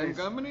 Man, Was way the same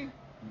they- company?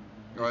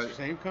 the Or-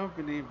 same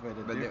company, but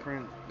a But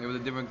different, It was a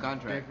different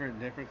contract.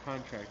 different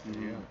contractor.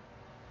 Mhm.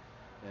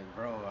 Yeah. And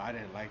bro, I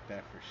didn't like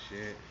that for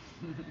shit.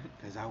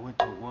 Cause I went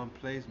to one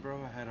place,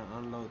 bro. I had to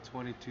unload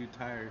 22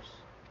 tires.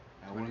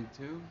 At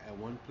 22? At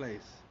one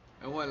place.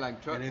 And what,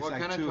 like truck? And it's What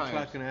like kind 2 of tires?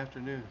 o'clock in the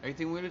afternoon.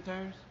 18-wheeler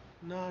tires?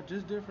 No,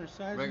 just different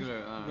sizes.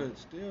 Regular, But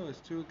still, it's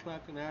 2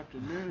 o'clock in the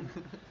afternoon.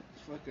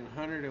 It's fucking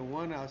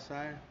 101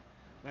 outside.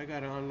 I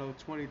gotta unload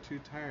 22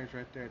 tires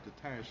right there at the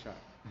tire shop.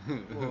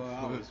 Boy,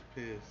 I was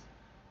pissed.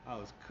 I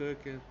was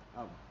cooking.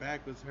 My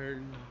back was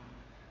hurting.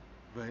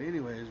 But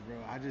anyways, bro,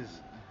 I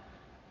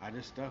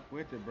just stuck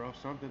with it, bro.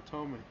 Something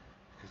told me,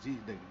 cause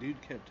the dude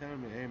kept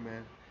telling me, hey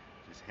man,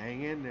 just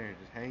hang in there,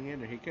 just hang in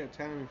there. He kept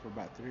telling me for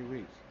about 3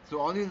 weeks. So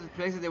all these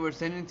places they were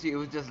sending to you, it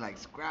was just like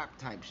scrap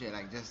type shit,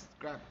 like just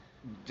scrap,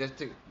 just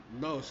to.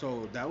 No,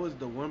 so that was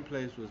the one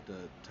place, was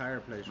the tire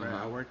place, right?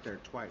 Uh-huh. I worked there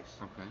twice.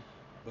 Okay.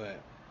 But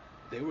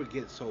they would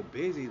get so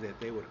busy that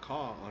they would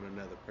call on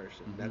another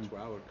person. Mhm. That's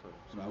where I would come.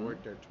 So I Mhm.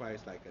 worked there twice,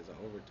 like as an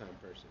overtime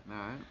person. All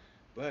right.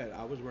 But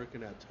I was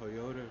working at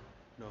Toyota,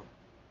 no,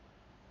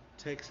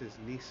 Texas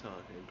Nissan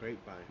in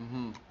Grapevine.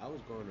 Mhm. I was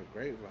going to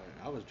Grapevine.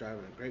 I was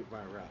driving a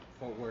Grapevine route,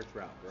 Fort Worth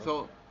route,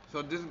 bro.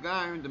 So this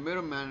guy, the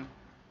middleman,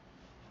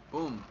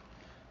 boom.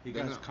 he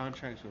they're got gonna-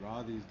 contracts with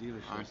all these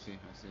dealerships. I see.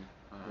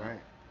 Right.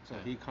 So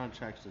Okay. he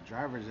contracts the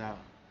drivers out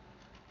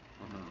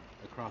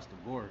across the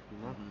board, you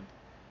know. Mhm.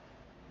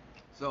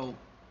 So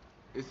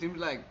it seems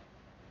like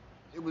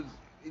it was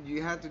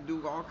you had to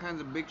do all kinds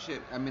of big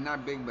shit. I mean,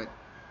 not big, but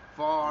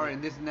far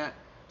and this and that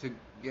to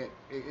get.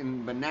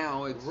 But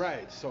now it's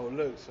Right. So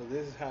look. So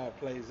this is how it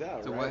plays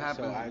out. So right. what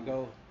happens- So I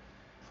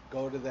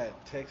go to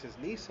that Texas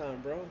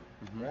Nissan, bro.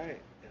 Mhm.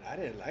 Right. And I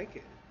didn't like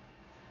it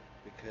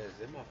because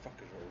them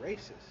motherfuckers were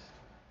racist.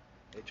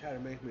 They try to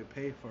make me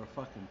pay for a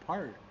fucking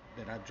part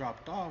that I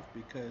dropped off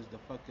because the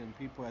fucking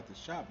people at the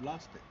shop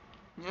lost it.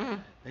 Yeah.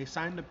 They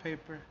signed the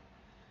paper.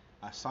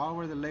 I saw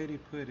where the lady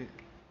put it.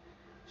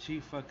 She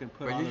fucking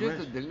put But all you're the just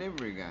rest. a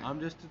delivery guy. I'm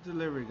just a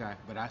delivery guy,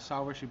 but I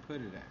saw where she put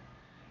it at.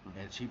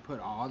 And she put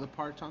all the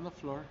parts on the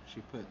floor.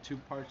 She put 2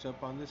 parts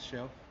up on this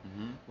shelf.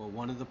 Mhm. Well,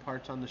 one of the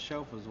parts on the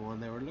shelf was the one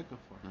they were looking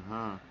for.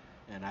 Uh-huh.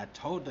 And I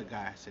told the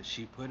guy, I said,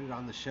 she put it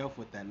on the shelf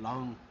with that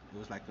long, it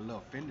was like a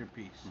little fender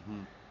piece.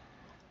 Mhm.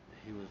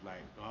 He was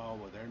like, oh,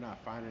 well, they're not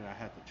finding it. I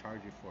have to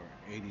charge you for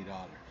it,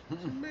 $80. I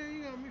said, man,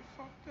 you got me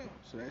fucked up.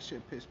 So that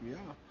shit pissed me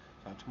off.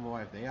 So I told my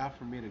wife, they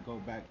offer me to go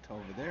back to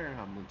over there,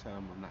 I'm going to tell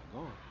them I'm not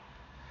going.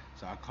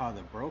 So I called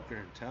the broker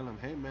and tell him,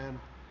 hey, man,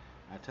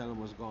 I tell him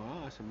what's going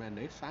on. I said, man,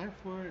 they signed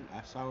for it.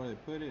 I saw where they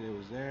put it. It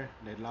was there.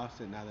 They lost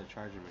it. Now they're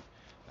charging me.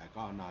 Like,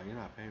 oh, no, you're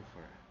not paying for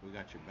it. We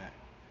got your back.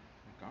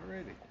 Like,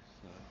 already.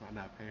 So I'm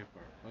not paying for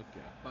it. Fuck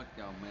y'all. Fuck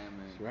y'all, man.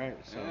 That's right.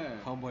 So Yeah.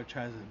 homeboy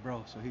tries to,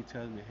 bro. So he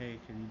tells me, hey,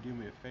 can you do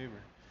me a favor?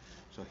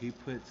 So he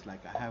puts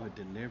like I have a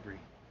delivery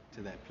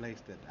to that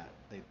place that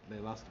they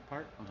lost the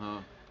part. Uh-huh.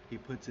 He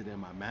puts it in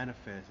my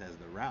manifest as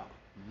the route.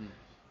 Mhm.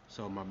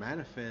 So my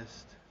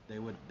manifest, they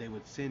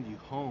would send you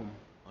home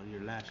on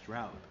your last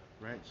route,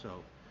 right?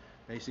 So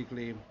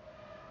basically,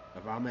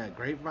 if I'm at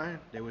Grapevine,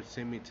 they would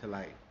send me to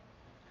like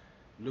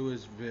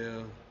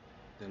Louisville,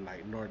 then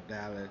like North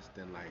Dallas,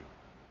 then like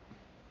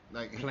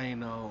Like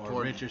Plano or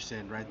Toward-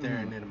 Richardson right there,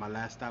 Mhm. and then my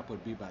last stop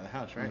would be by the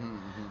house, right? Mhm,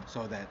 mhm.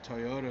 So that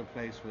Toyota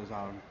place was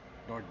on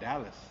North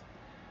Dallas.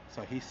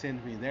 So he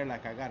sends me there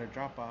like I got a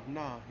drop off.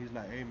 No, he's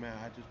like, hey man,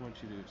 I just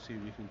want you to see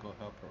if you can go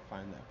help her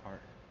find that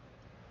part.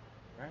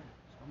 Right?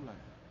 So I'm like,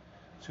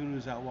 as soon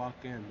as I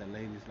walk in, the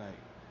lady's like,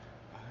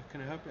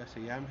 can I help you? I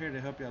said, yeah, I'm here to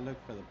help y'all look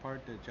for the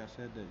part that y'all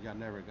said that y'all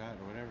never got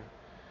or whatever.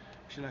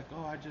 She's like,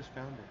 oh, I just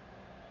found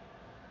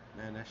it.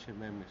 Man, that shit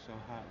made me so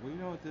hot. Well, you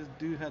know what this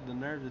dude had the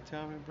nerve to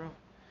tell me, bro?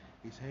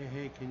 He said,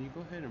 hey, can you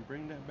go ahead and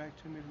bring that back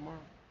to me tomorrow?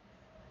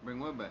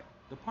 Bring what back?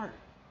 The part.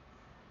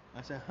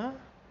 I said, huh?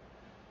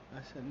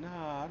 I said,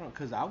 nah, I don't,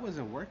 because I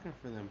wasn't working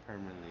for them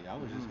permanently. I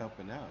was just Mhm.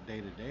 helping out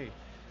day to day.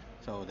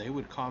 So they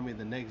would call me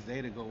the next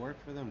day to go work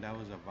for them. That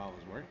was if I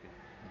was working.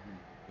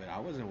 But I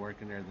wasn't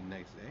working there the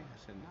next day. I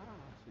said, nah.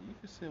 I said, you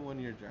can send one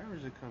of your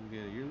drivers to come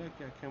get it. You're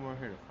lucky I came over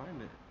here to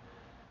find it.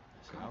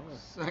 I said, I was,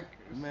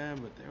 Suckers. man,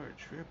 but they were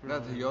tripping.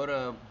 That's on me.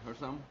 Toyota or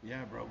something?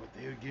 Yeah, bro, but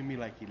they would give me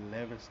like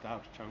 11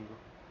 stops, Chungo.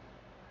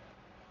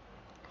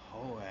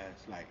 Whole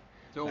ass,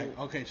 So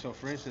okay, so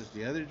for instance,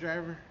 the other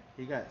driver,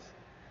 he got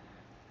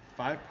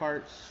 5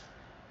 parts,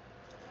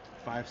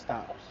 5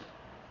 stops,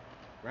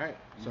 right?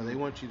 So they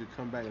want you to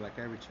come back like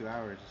every 2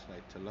 hours,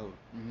 like to load.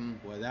 Mhm.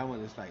 Well, that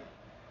one is like,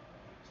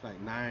 it's like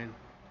 9,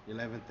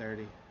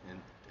 11:30, and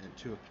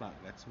 2 o'clock.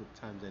 That's what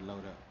times they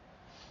load up.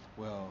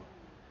 Well,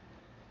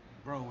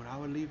 bro, when I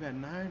would leave at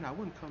 9, I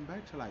wouldn't come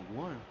back till like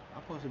 1.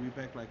 I'm supposed to be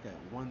back like at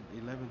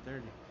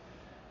 11:30.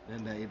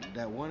 Then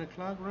that 1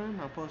 o'clock run,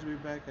 I'm supposed to be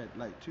back at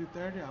like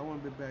 2:30. I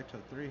wouldn't be back till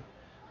 3.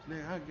 So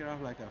nigga, I'd get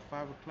off like at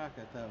 5 o'clock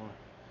at that one.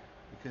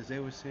 Because they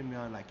would send me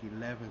on like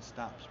 11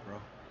 stops, bro.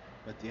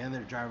 But the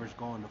other drivers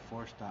going to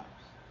 4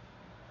 stops.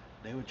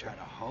 They would try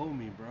to hold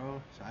me,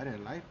 bro. So I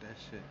didn't like that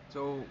shit.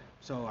 So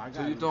So I got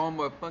so you told him,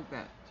 but fuck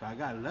that. so I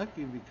got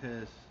lucky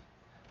because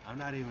I'm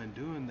not even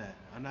doing that.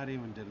 I'm not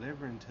even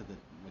delivering to the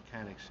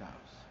mechanic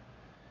shops.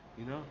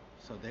 You know?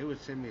 So they would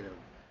send me to,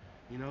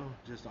 you know,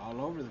 just all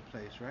over the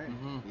place, right?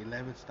 Mhm.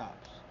 11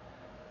 stops.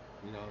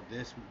 You know,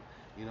 this,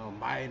 you know,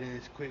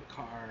 Midas, Quick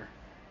Car,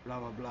 blah,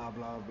 blah, blah,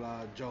 blah,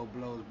 blah, Joe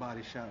Blow's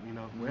Body Shop, you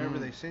know, wherever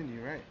Mhm. they send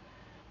you, right?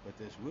 But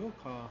this will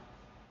call,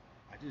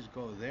 I just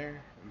go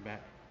there and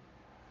back.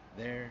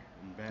 There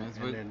and back. That's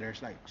And what- then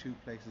there's like 2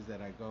 places that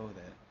I go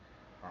that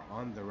are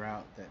on the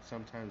route that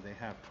sometimes they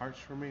have parts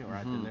for me or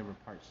I Mhm. deliver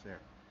parts there.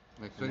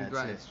 Like And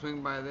that's it.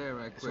 swing by there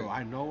right quick. So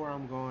I know where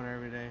I'm going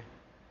every day.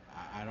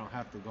 I don't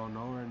have to go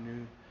nowhere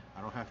new.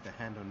 I don't have to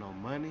handle no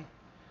money.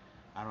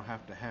 I don't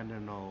have to handle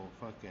no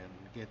fucking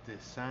get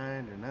this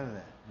signed or none of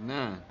that.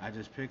 Nah. I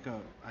just pick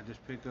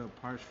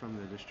up parts from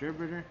the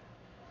distributor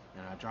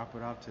and I drop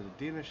it off to the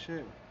dealership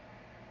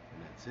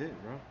and that's it,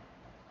 bro.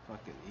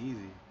 Fucking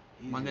easy.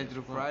 Monday as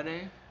through fuck.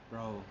 Friday?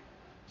 Bro,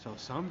 so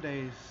some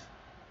days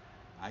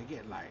I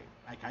get like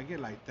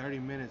 30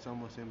 minutes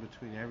almost in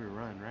between every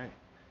run, right?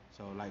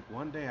 So like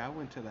one day I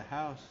went to the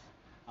house.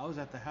 I was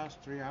at the house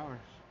 3 hours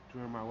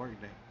during my work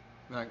day.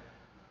 Like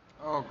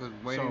Oh, cause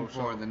waiting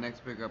for the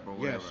next pickup or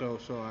whatever. Yeah,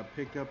 so I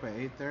picked up at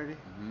 8:30.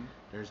 Mhm.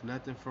 There's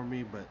nothing for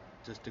me but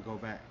just to go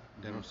back.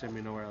 They don't send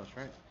me nowhere else,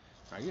 right?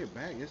 So I get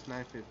back. It's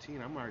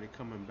 9:15. I'm already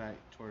going back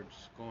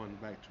towards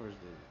the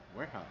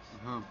warehouse.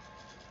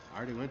 I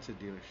already went to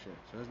the dealership,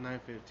 so it's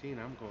 9:15.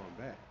 I'm going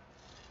back,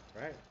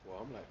 right? Well,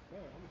 I'm like, fuck,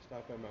 I'm gonna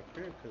stop at my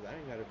crib because I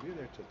ain't gotta be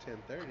there till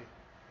 10:30.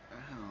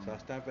 So I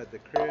stop at the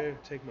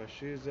crib, take my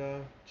shoes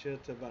off, chill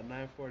till about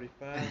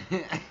 9:45,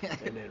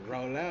 and then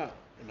roll out.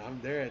 And I'm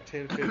there at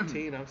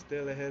 10:15. I'm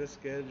still ahead of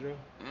schedule.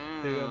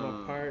 Pick up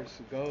my parts,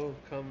 go,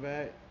 come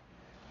back,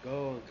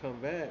 go and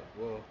come back.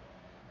 Well,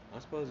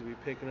 I'm supposed to be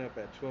picking up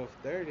at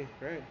 12:30,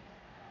 right?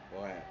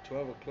 Well, at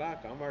 12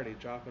 o'clock, I'm already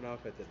dropping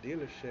off at the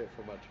dealership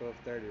for my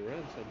 12:30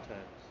 run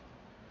sometimes.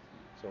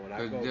 So when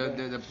I go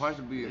back, the parts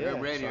will be yeah,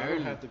 ready so I early.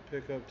 don't have to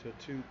pick up till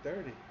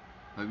 2:30.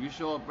 If you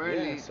show up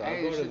early, Yeah, so hey,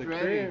 I go to the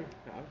ready. crib.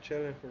 I'm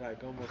chilling for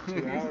like almost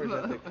 2 hours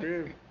at the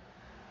crib.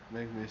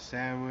 Make me a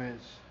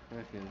sandwich,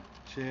 fucking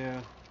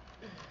chill,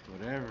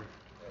 whatever.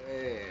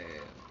 Hey.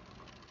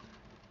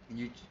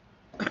 You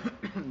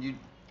you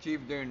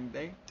chief during the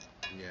day?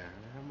 Yeah,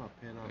 I have my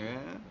pen on me. Yeah.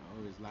 I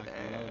always lock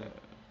it loaded.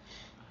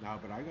 Nah,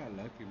 but I got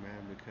lucky,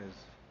 man, because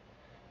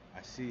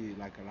I see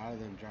like a lot of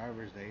them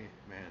drivers, they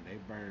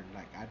burn,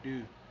 like I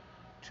do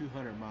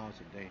 200 miles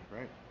a day,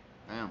 right?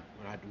 Damn.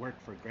 When I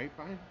worked for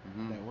Grapevine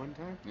that one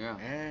time, Yeah.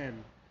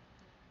 and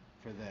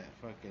for that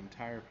fucking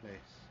tire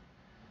place.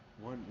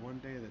 One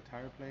day the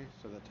tire place.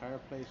 So the tire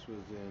place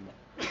was in.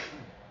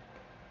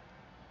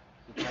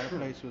 The tire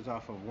place was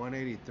off of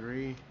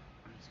 183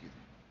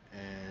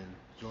 and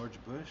George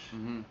Bush.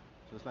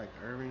 So it's like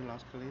Irving,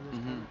 Las Colinas.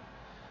 Kind of.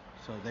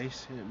 So they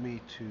sent me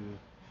to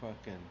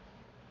fucking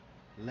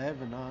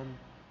Lebanon,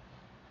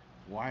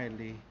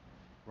 Wiley,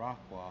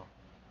 Rockwall,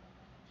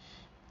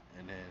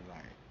 and then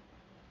like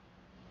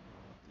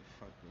what the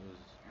fuck it was.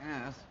 Yeah,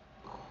 that's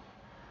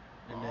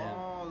And then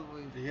all the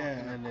way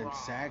and then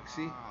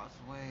Saxy.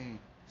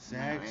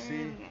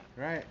 Saxy,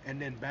 right?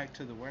 And then back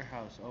to the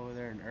warehouse over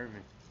there in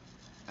Irving.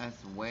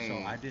 That's way. So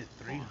I did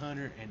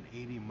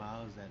 380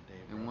 miles that day,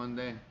 bro. In one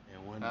day.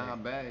 In one day. I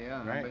bet,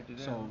 yeah. Right? I bet you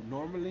did. So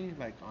normally,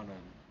 like on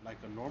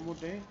a normal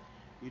day,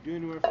 you do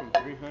anywhere from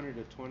 300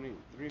 to 320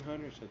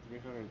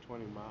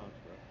 miles,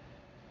 bro.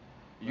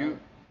 You. Right?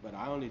 But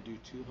I only do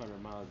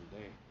 200 miles a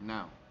day.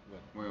 Now.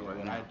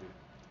 What I do.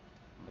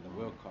 For the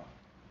will call.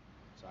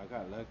 So I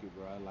got lucky,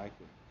 bro. I like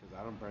it. Because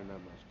I don't burn that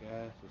much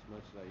gas as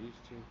much as I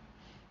used to.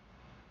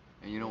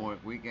 And you don't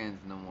work weekends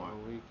no more.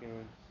 On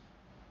weekends.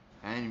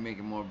 And you're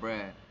making more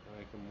bread. I'm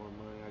making more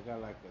money. I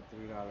got like a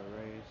 $3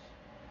 raise.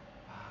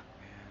 Fuck,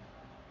 man.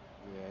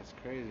 Yeah, it's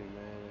crazy,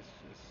 man.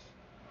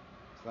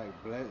 It's like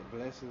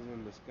blessings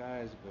in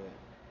disguise, but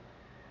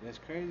it's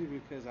crazy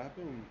because I've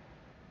been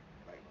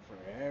like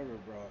forever,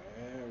 bro.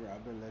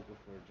 I've been looking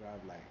for a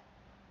job like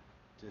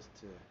just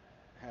to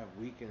have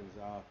weekends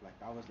off. Like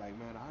I was like,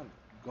 man, I'd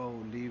go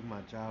leave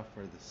my job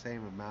for the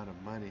same amount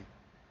of money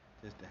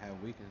just to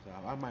have weekends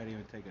off. I might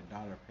even take $1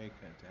 pay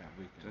cut to have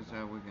weekends Just off.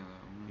 have weekends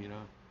off. You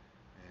know?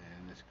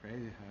 And it's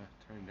crazy how it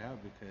turned out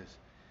because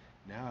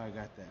now I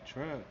got that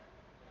truck.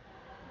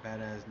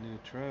 Badass new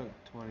truck,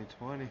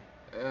 2020.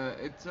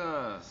 It's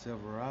a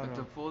Silverado. It's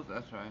a full.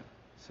 That's right.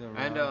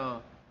 Silverado.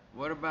 And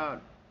what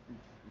about?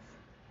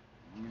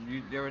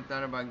 You ever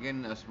thought about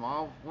getting a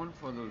small one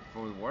for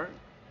work,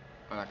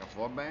 or like a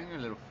 4-banger, a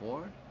little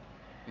Ford?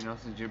 You know,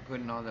 since you're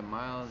putting all the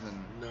miles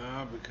and.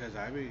 No, because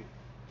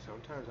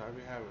sometimes I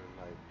be having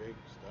like big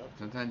stuff.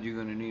 Sometimes you're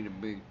gonna need a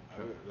big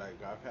truck.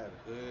 Like I've had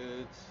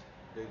hoods,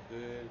 big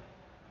hood,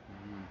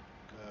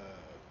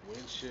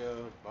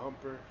 windshield,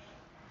 bumpers,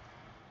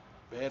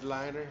 bed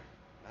liner.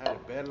 I had a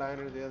bed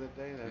liner the other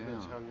day. That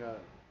bitch hung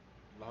out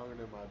longer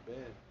than my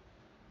bed.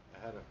 I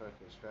had to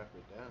fucking strap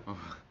it down.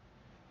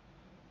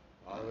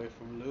 All the way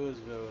from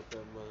Louisville with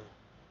that mother.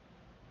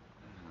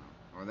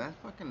 Well, that's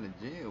fucking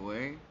legit,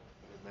 way.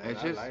 Man,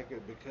 I like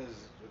it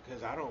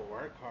because I don't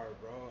work hard,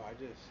 bro.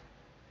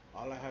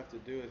 All I have to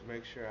do is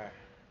make sure I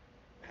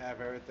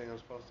have everything I'm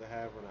supposed to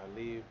have when I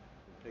leave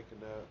from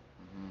picking up,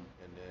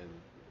 and then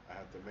I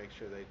have to make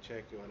sure they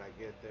check it when I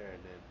get there,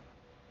 and then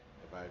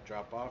if I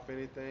drop off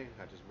anything,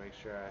 I just make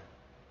sure I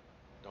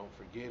don't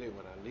forget it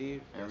when I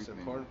leave. That's the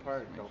important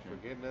part. Don't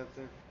forget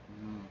nothing.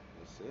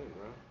 That's it,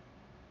 bro.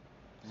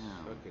 It's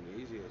fucking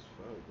easy as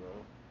fuck, bro.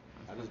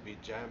 I just be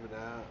jamming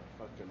out,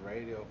 fucking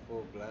radio,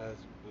 full blast,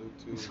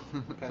 Bluetooth,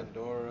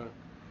 Pandora,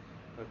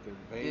 fucking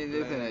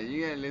vape.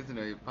 You gotta listen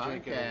to your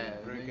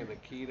podcast. Drinking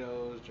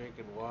taquitos,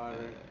 drinking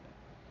water.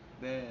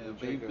 Damn,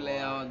 you play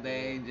all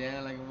day,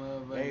 jam like a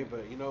motherfucker. Hey,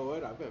 but you know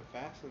what? I've been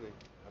fastening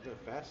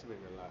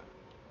a lot.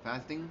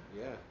 Fasting?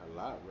 Yeah, a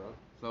lot, bro.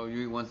 So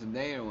you eat once a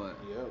day or what?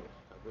 Yep.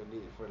 I've been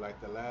eating for like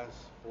the last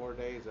 4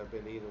 days. I've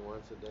been eating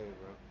once a day,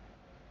 bro.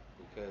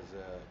 Because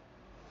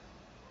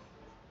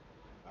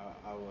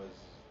I was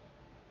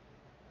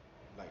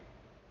like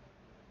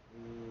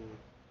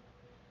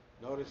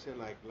noticing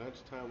like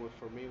lunchtime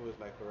for me was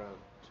like around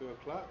 2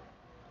 o'clock.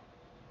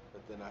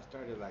 But then I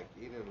started like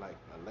eating like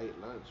a late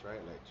lunch,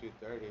 right? Like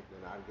 2:30.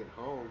 Then I'd get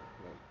home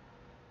like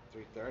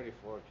 3:30,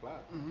 4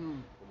 o'clock.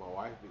 Mm-hmm. When my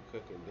wife be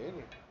cooking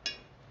dinner,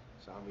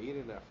 so I'm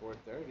eating at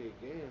 4:30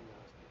 again. I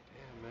was like,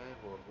 damn man,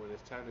 well when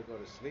it's time to go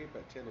to sleep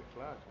at 10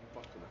 o'clock, I'm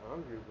fucking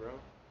hungry, bro.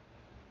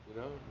 You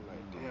know, I'm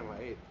like damn,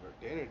 I ate for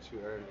dinner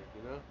too early.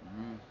 You know,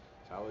 Mm-hmm.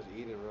 so I was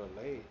eating real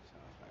late. So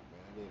I was like,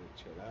 man, I need to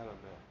chill out on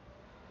that.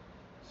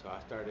 So I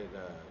started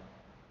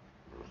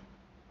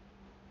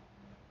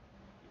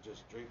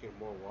just drinking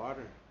more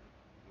water,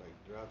 like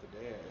throughout the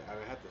day.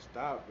 I had to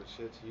stop and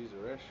shit to use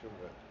the restroom,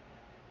 but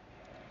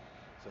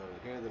so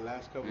here in the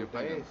last couple You're of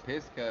fucking days,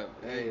 piss cup.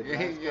 hey, the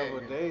last couple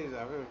of days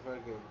I've been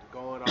fucking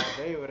going all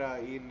day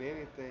without eating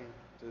anything.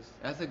 Just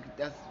That's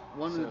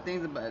one of the so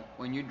things about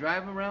when you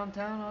drive around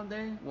town all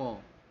day. Well,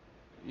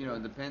 you know,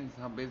 it depends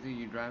how busy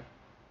you drive,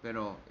 but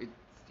it's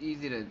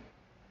easy to.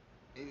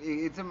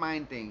 It's a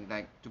mind thing,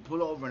 like to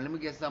pull over and let me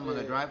get something on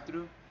the yeah,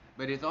 drive-through.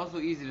 But it's also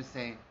easy to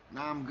say,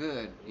 "Nah, I'm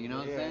good." You know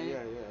what I'm yeah, saying? yeah,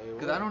 yeah. It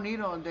Because I was. don't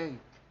eat all day.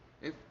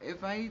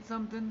 If I eat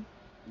something,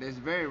 it's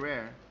very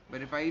rare.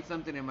 But if I eat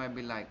something, it might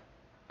be like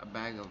a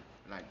bag of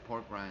like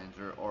pork rinds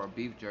or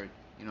beef jerky.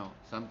 You know,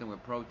 something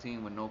with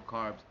protein with no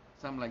carbs,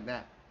 something like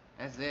that.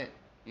 That's it.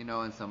 You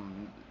know, and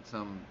some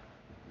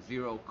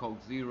zero Coke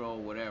Zero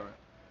whatever.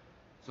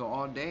 So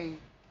all day,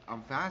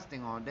 I'm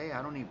fasting all day.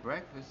 I don't eat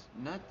breakfast,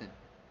 nothing.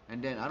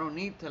 And then I don't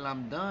eat till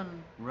I'm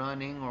done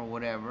running or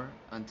whatever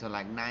until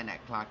like 9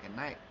 o'clock at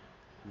night.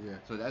 Yeah.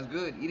 So that's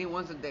good. Eating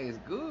once a day is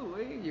good.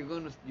 Way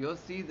you'll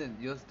see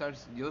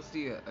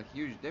a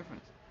huge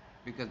difference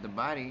because the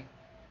body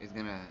is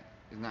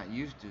not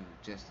used to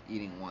just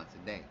eating once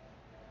a day.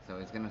 So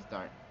it's gonna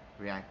start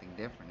reacting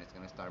different. It's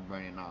gonna start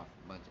burning off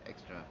a bunch of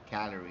extra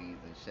calories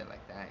and shit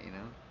like that. You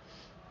know.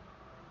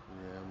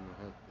 Yeah, I'm gonna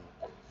have to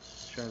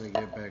trying to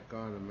get back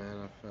on it, man.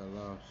 I fell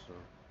off, so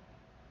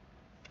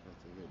have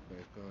to get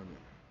back on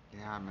it.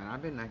 Yeah, man.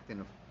 I've been acting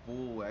a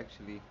fool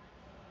actually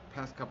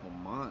past couple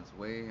months.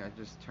 Way I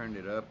just turned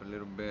it up a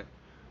little bit.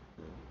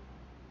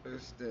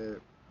 It's the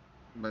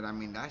But I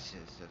mean, that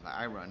shit's just like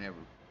I run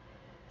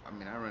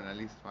at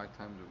least 5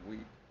 times a week,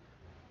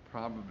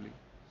 probably.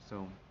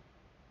 So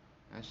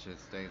that shit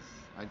stays.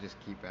 I just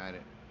keep at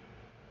it.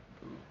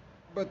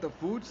 But the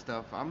food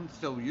stuff, I'm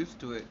so used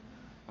to it.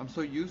 I'm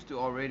so used to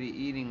already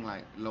eating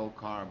like low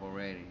carb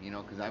already, you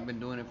know, because I've been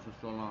doing it for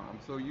so long. I'm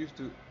so used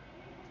to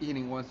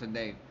eating once a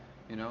day,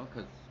 you know,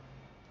 because,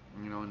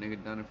 you know,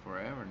 nigga done it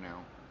forever now.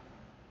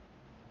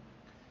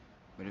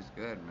 But it's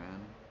good, man.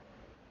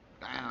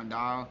 Damn,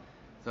 dog.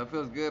 So it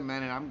feels good,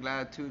 man, and I'm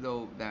glad too,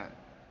 though, that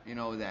you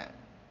know that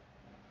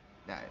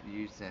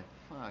you said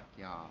fuck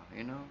y'all,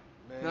 you know.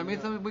 'Cause I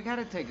Man, mean, we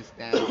gotta take a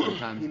stand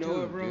sometimes you know too,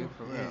 what, bro? dude,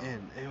 for real.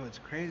 And what's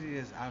crazy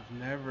is I'm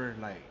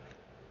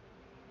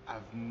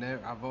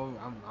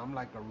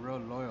like a real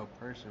loyal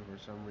person for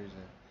some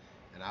reason,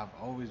 and I've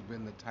always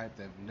been the type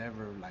that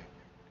never like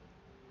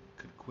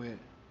could quit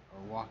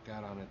or walk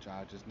out on a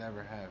job. Just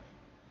never have.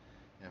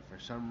 And for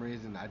some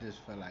reason, I just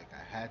felt like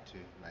I had to.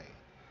 Like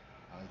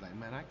I was like,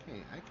 man, I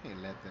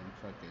can't let them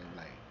fucking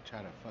like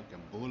try to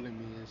fucking bully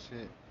me and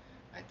shit.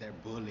 Like they're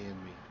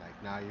bullying me.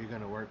 Like, nah, you're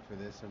gonna work for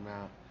this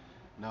amount.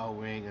 No,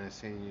 we ain't gonna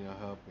send you no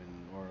help,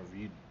 and or if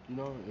you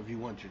know, if you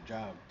want your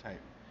job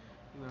type.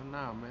 You know,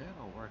 nah, man, it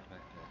don't work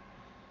like that.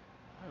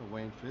 I've been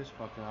waiting for this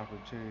fucking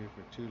opportunity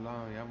for too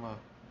long. Y'all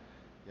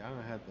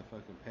gonna have to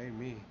fucking pay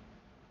me,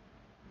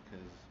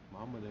 because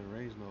mama didn't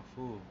raise no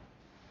fool.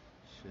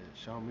 Shit,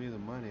 show me the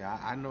money.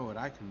 I know what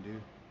I can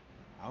do.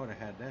 I would have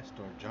had that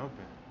store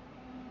jumping.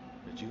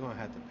 But you're gonna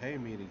have to pay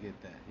me to get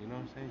that. You know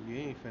what I'm saying? You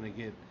ain't finna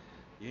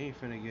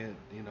get,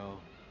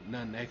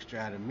 nothing extra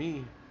out of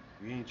me.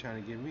 You ain't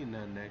trying to give me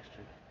nothing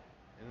extra.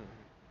 You know,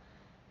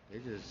 they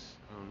just,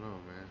 I don't know,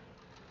 man.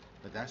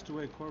 But that's the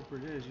way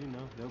corporate is, you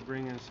know. They'll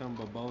bring in some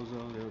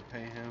babozo, they'll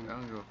pay him I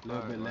don't give a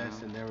little fuck, bit less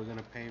man. than they were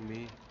gonna pay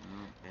me,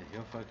 Mm. and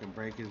he'll fucking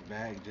break his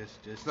back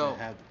just So, to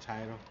have the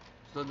title.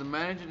 so the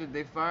manager that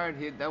they fired,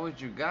 that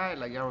was your guy.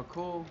 Like y'all were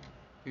cool.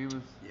 He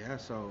was. Yeah,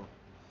 so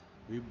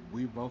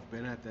we both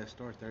been at that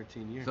store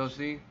 13 years. So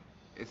see,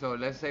 so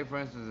let's say for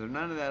instance, if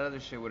none of that other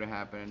shit would have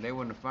happened and they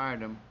wouldn't have fired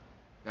him,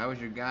 that was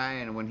your guy,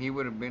 and when he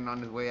would have been on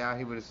his way out,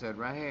 he would have said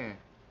right here.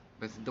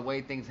 But the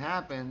way things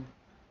happened,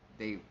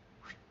 they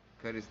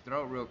cut his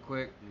throat real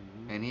quick,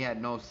 and he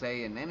had no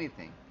say in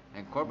anything.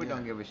 And corporate Yeah.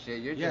 don't give a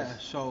shit. You're Yeah,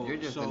 just so you're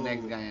just so the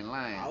next guy in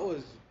line. I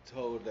was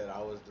told that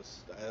I was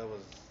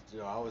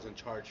in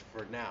charge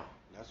for now.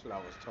 That's what I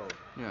was told.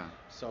 Yeah.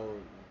 So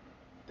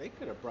they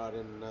could have brought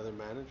in another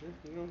manager.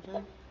 You know what I'm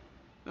saying?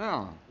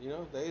 No. You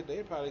know,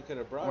 they probably could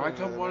have brought Why in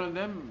took another one man. of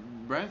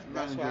them Brent's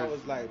That's why I managers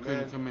was like,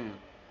 couldn't man. come in?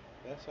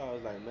 That's why I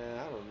was like, man,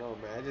 I don't know,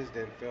 man. It just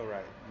didn't feel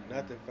right.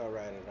 Nothing felt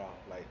right at all.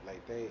 Like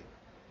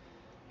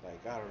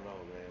I don't know,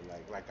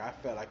 man. Like I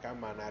felt like I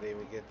might not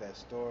even get that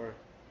store.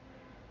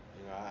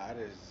 You know, I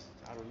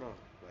don't know.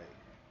 Like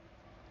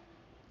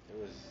it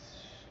was,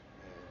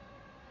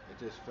 man. It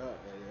just felt,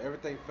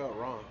 everything felt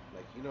wrong.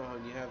 Like you know how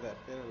you have that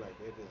feeling, like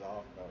it just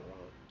all felt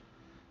wrong.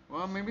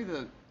 Well, maybe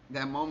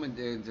that moment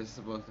there is just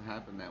supposed to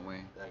happen that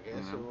way. I guess you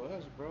it know?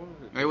 was, bro.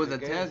 It was The a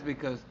game- test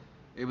because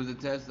it was a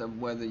test of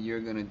whether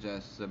you're gonna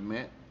just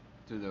submit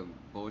to the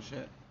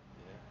bullshit,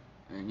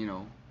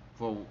 and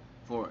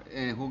for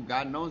and who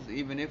God knows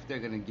even if they're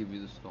gonna give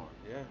you the store,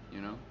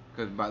 Yeah.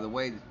 because by the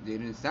way they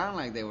didn't sound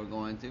like they were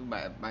going to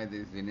by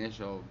these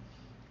initial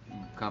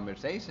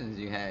conversations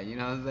you had, you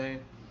know what I'm saying?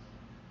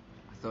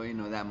 So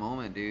that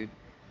moment, dude.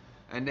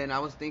 And then I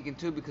was thinking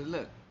too because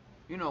look,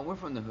 we're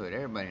from the hood,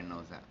 everybody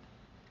knows that.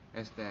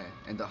 That's that,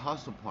 and the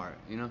hustle part,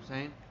 you know what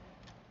I'm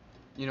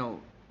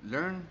saying?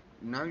 Learn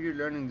now. You're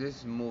learning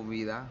this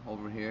movida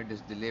over here,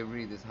 this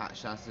delivery, this hot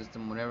shot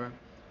system, whatever.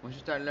 Once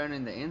you start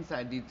learning the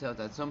inside details,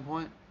 at some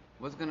point,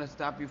 what's gonna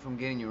stop you from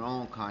getting your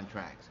own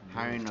contracts,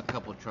 hiring a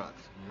couple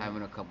trucks,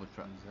 having a couple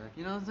trucks?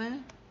 Exactly. You know what I'm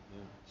saying?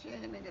 Yeah.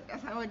 Shit, nigga,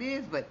 that's how it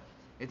is. But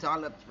it's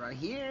all up right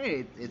here.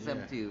 It's Yeah.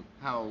 up to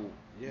how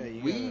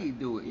You we gotta-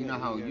 do it. You yeah, know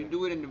how you you gotta-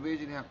 do it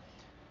individually. How,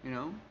 you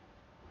know,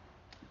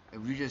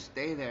 if you just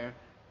stay there,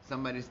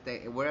 somebody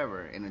stay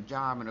wherever in a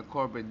job, in a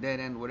corporate dead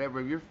end,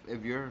 whatever.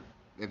 If you're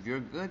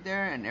good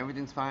there and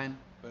everything's fine,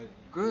 But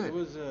good. it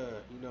was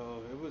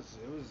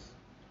it was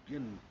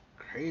getting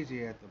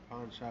crazy at the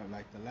pawn shop.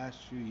 Like the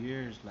last few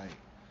years, like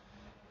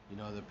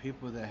the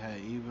people that had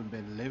even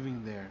been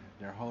living there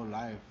their whole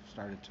life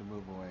started to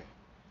move away.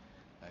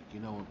 Like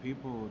when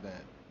people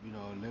that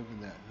live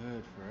in that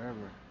hood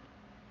forever,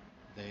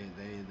 they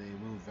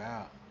move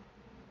out.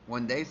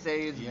 When they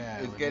say it's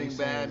When getting they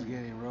say bad, it's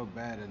getting real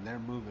bad, and they're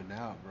moving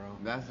out, bro.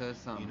 that says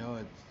something.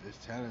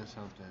 It's telling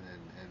something,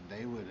 and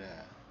they would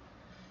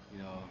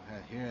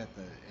here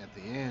at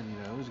the end,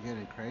 it was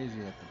getting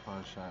crazy at the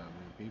pawn shop. I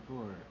mean, people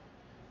were,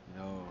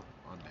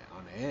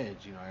 on the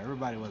edge.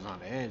 Everybody was on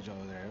the edge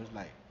over there. It was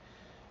like,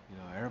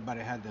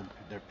 everybody had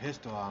their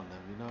pistol on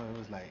them. It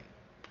was like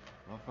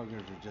motherfuckers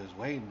were just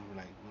waiting,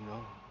 like,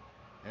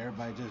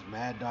 everybody just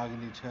mad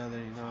dogging each other.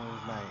 It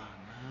was like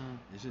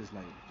it's just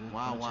like just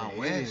Wow, bunch wow, of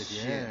West idiots.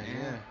 shit, Yeah,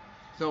 man. yeah.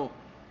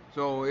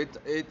 So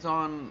it's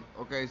on.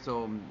 Okay,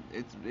 so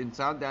it's in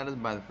South Dallas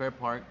by the Fair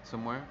Park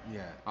somewhere.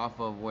 Yeah. Off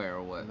of where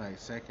or what? Like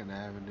Second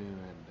Avenue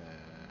and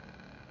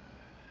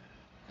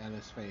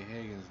Ellis Faye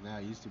Higgins now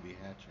used to be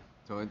Hatcher.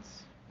 So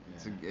it's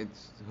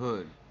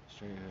hood.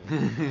 Straight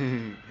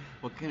hood.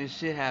 What kind of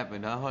shit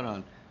happened? Hold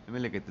on. Let me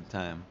look at the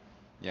time.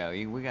 Yeah,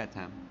 we got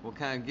time. What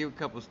kind of give a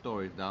couple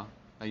stories, dog?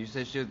 Like you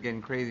said, shit was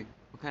getting crazy.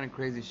 What kind of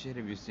crazy shit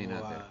have you seen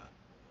out there?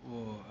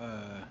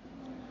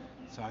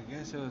 So I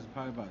guess it was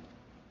probably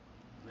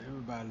maybe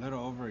about a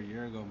little over a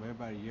year ago, maybe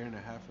about a year and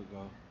a half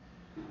ago.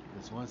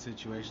 This one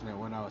situation that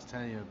when I was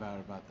telling you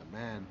about the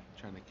man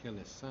trying to kill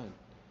his son.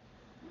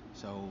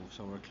 So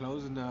we're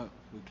closing up.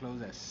 We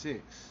close at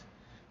 6.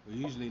 We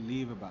usually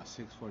leave about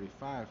 6:45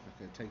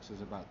 because it takes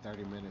us about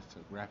 30 minutes to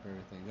wrap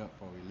everything up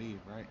before we leave,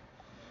 right?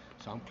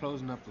 So I'm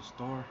closing up the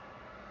store,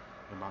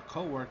 and my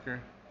coworker,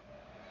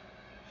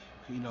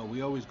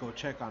 we always go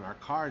check on our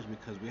cars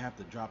because we have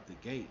to drop the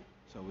gate,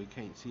 so we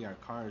can't see our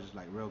cars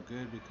like real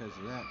good because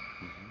of that.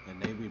 Mm-hmm.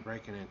 And they be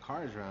breaking in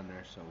cars around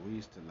there, so we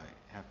used to like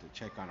have to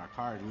check on our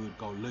cars. We would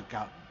go look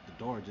out the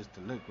door just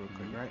to look real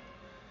quick, right?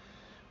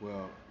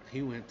 Well,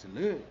 he went to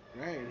look,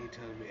 right, and he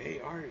tells me, "Hey,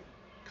 Art,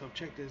 come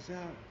check this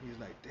out." He's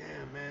like,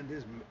 "Damn, man,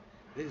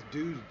 this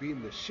dude's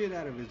beating the shit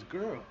out of his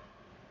girl."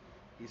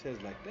 He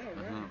says like that,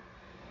 right?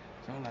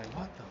 So I'm like,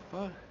 "What the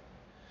fuck?"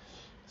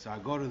 So I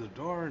go to the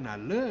door and I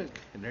look,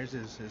 and there's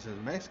this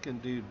Mexican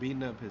dude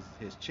beating up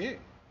his chick.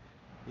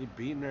 He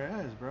beating her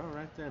ass, bro,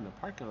 right there in the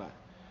parking lot.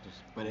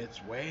 But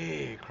it's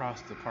way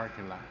across the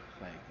parking lot,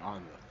 like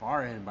on the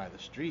far end by the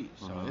street.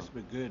 So it's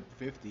a good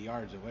 50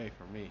 yards away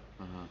from me.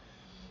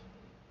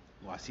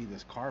 Well, I see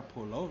this car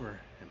pull over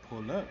and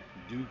pull up.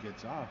 The dude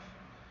gets off.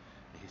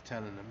 And he's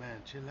telling the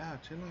man, chill out,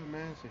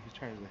 man. So he's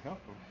trying to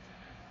help him.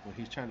 Well,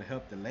 he's trying to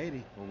help the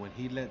lady. But when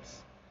he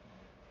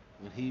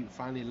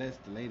finally lets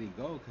the lady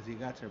go, because he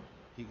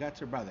got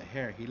her by the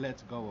hair. He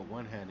lets go with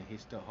one hand and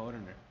he's still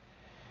holding her.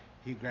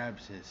 He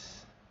grabs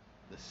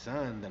the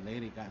son the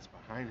lady got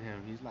behind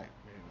him. He's like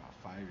maybe about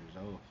 5 years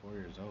old, 4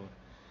 years old.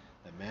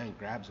 The man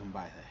grabs him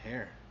by the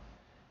hair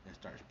and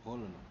starts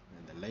pulling him.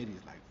 And the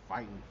lady's like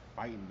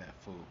fighting that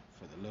fool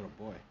for the little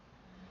boy.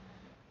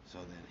 So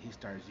then he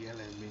starts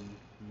yelling,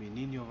 mi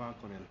niño va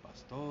con el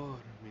pastor,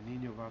 mi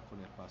niño va con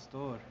el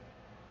pastor.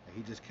 And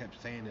he just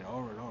kept saying it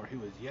over and over. He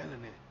was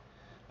yelling it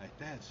like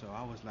that. So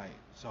I was like,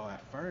 so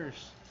at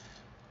first,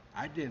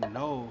 I didn't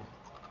know.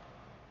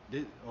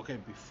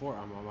 Before,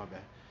 my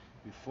bad.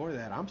 Before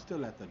that, I'm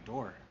still at the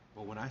door.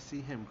 But when I see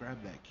him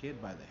grab that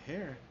kid by the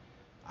hair,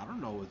 I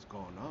don't know what's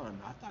going on.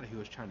 I thought he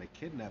was trying to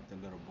kidnap the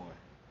little boy.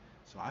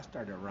 So I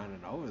started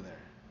running over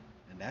there.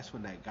 And that's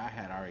when that guy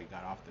had already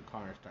got off the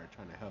car and started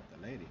trying to help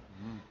the lady.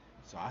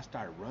 So I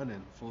started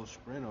running full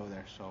sprint over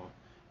there. So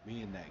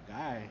me and that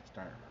guy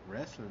start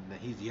wrestling. That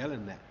he's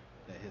yelling that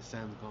his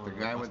son's going to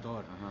the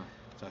pastor.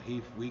 So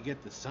we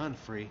get the son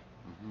free.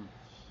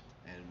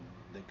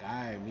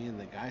 And me and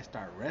the guy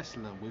start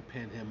wrestling. We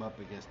pin him up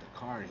against the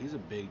car. And he's a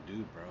big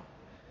dude, bro.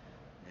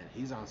 And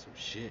he's on some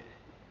shit.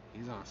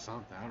 He's on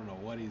something. I don't know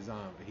what he's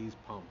on, but he's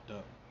pumped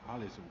up.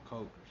 Probably some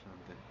coke or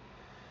something.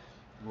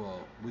 Well,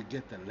 we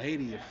get the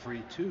lady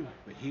free too,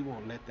 but he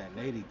won't let that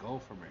lady go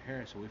from her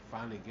hair, so we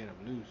finally get him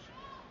loose.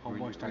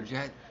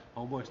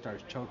 Homeboy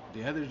starts choking.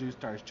 The other dude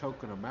starts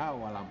choking him out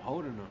while I'm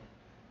holding him.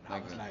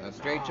 And Like I was a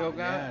straight nah, choke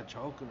out? Yeah,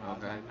 choking him. I was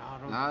Okay. like, no,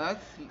 don't. No,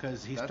 that's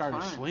Because he that's started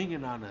fine.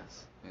 swinging on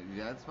us.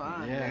 That's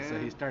fine. Yeah, man. so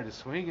he started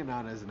swinging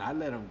on us, and I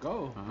let him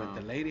go. But Uh-huh.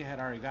 the lady had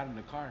already got in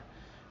the car.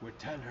 We're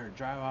telling her,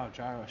 drive off,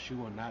 drive off. She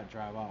will not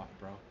drive off,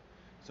 bro.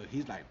 So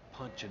he's like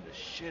punching the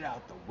shit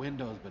out the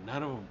windows, but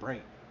none of them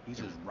break. He's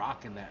just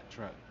rocking that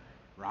truck.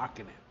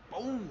 Rocking it.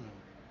 Boom.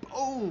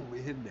 Boom.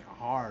 Hitting it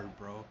hard,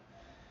 bro.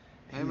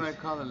 Anybody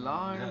call the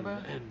law or and,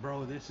 anybody? and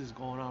bro, this is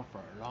going on for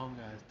a long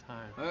ass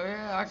time. Oh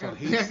yeah, I So can.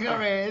 he's-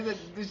 Already.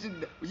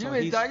 You've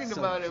been talking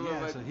about it for yeah,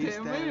 about so he's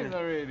 10 standing- minutes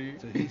already.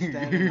 So he's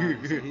standing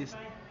on. So he's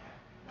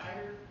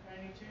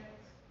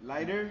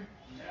Lighter?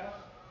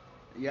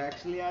 Yeah,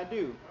 actually I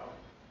do.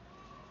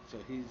 so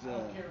he's I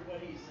don't care what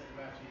he said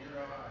about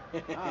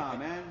you, you're alright. Ah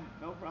man,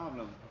 no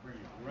problem. I'll bring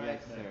it right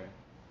Yes, back. sir.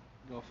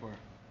 go for it.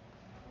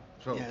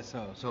 So, Yeah,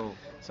 so,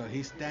 So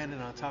he's standing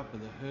on top of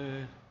the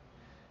hood,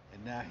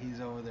 and now he's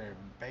over there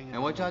banging.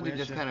 and what on y'all the do?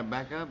 Just windshield. kind of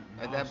back up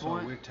at No, that so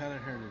point? we're telling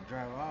her to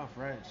drive off,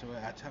 right? So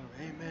I tell him,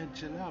 hey man,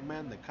 chill out,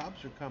 man. The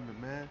cops are coming,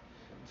 man.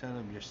 Tell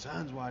him your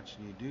son's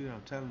watching you, dude.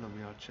 I'm telling him,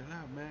 chill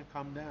out, man.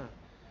 Calm down.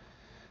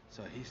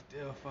 So he's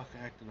still fucking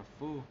acting a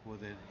fool. Well,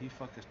 then he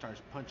fucking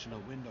starts punching a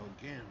window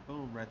again.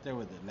 Boom, right there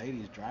where the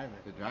lady's driving.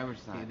 The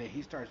driver's side. And then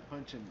he starts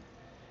punching,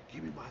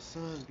 give me my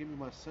son, give me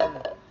my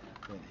son.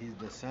 But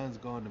the son's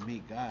going to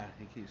meet God.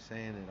 He keeps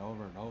saying it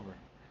over and over.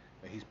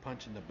 But he's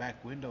punching the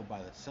back window by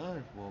the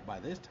son. Well, by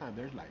this time,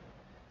 there's like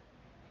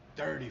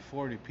 30,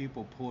 40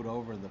 people pulled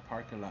over in the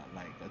parking lot.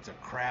 Like, it's a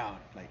crowd.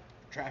 Like,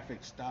 traffic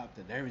stopped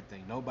and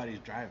everything. Nobody's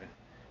driving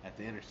at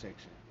the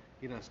intersection.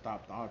 He done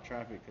stopped all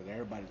traffic because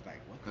everybody's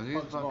like, what Cause the he's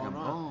fuck's fucking going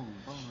on?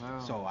 boom,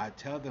 boom. So I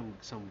tell them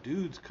some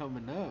dudes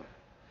coming up.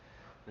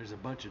 There's a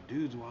bunch of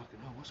dudes walking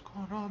up. What's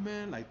going on,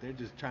 man? Like they're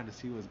just trying to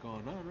see what's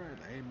going on, right?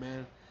 Like, hey,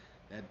 man,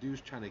 that dude's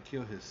trying to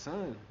kill his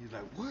son. He's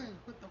like, what?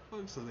 What the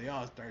fuck? So they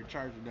all start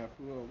charging that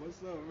fool. What's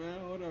up, man?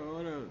 Hold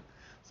on.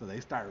 So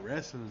they start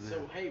wrestling.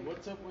 So, hey,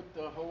 what's up with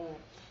the whole...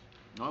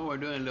 No, we're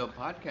doing a little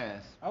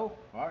podcast. Oh,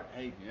 alright,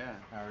 hey, Yeah.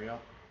 how are y'all?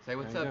 Say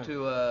what's How you up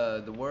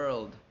to the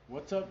world.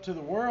 What's up to the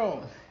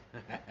world?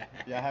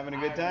 Y'all having a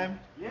good time?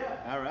 Yeah,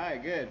 All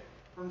right, good.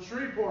 from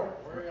Shreveport.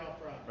 Where are y'all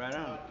from? Right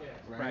on.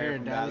 Podcast. Right here in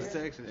from Dallas,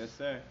 Dallas. Texas. Yes,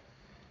 sir.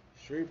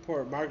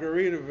 Shreveport,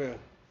 Margaritaville.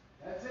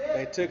 That's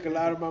They it. took a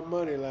lot of my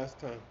money last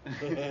time.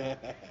 5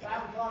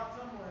 o'clock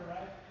somewhere,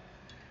 right?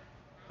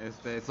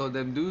 So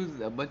them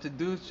dudes, a bunch of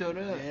dudes showed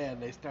up. Yeah,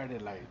 and they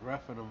started like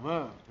roughing him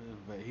up,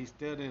 but he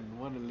still didn't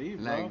want to leave,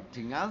 bro. Like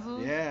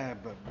chingazos? Yeah,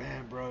 but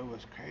man, bro, it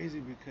was crazy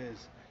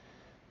because,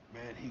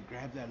 man, he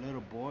grabbed that little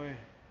boy,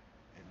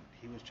 and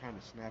he was trying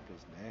to snap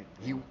his neck.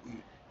 Bro.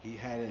 He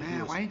had it.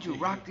 Man, why didn't you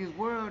rock this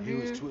world, He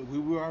was. dude? We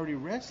were already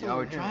wrestling. Y'all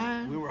were with him.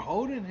 trying? We were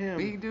holding him.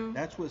 Big dude?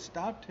 That's what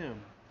stopped him.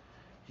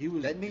 He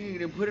was. That nigga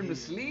didn't put him to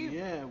sleep?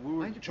 Yeah, we were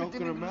Why'd you put choking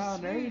that him nigga to out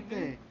and sleep,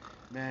 everything.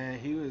 Man,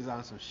 he was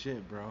on some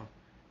shit, bro.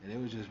 And it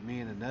was just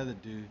me and another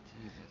dude.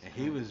 And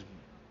he was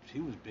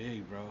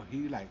big, bro.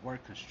 He like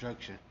worked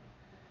construction.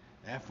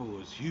 That fool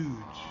was huge.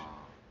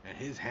 And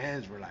his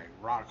hands were like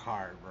rock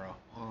hard, bro.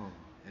 Oh.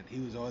 And he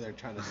was over there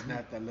trying to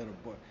snap that little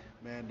boy.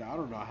 Man, I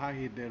don't know how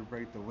he didn't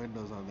break the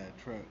windows on that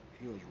truck.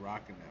 He was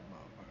rocking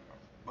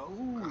that motherfucker.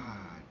 Boom. God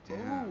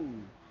damn.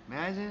 Boom.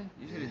 Imagine,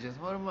 you should have Yeah. just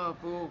hold him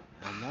up, fool.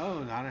 I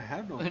know, I didn't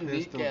have no pistol,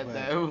 Kneecap but,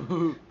 that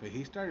fool. but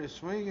he started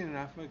swinging and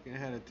I fucking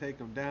had to take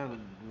him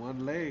down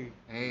one leg.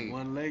 Hey,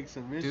 One leg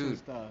submission dude.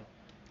 style.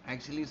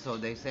 Actually, so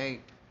they say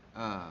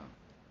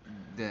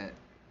that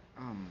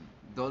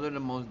those are the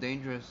most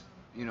dangerous.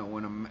 You know,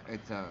 when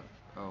it's a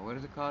what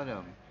is it called?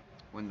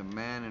 When the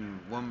man and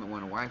woman,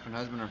 when a wife and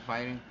husband are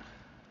fighting,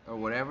 or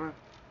whatever.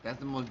 That's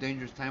the most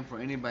dangerous time for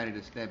anybody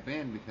to step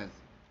in because,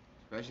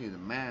 especially the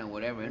man,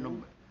 whatever. ain't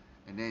no-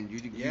 And then you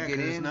Yeah, get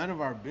because in. it's none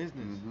of our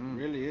business. Mhm.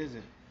 It really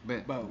isn't.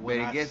 but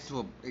when it I gets s-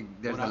 to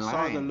there's when a I line.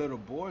 saw the little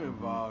boy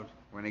involved,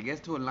 When it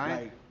gets to a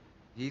line, like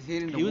he's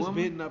hitting the he was woman.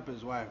 beating up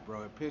his wife,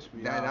 bro. It pissed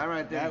me That off.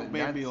 right there, That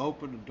made me that's-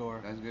 open the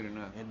door. That's good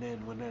enough. And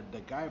then when the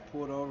guy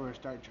pulled over and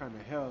started trying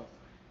to help,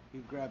 he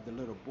grabbed the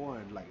little boy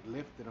and like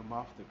lifted him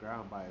off the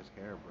ground by his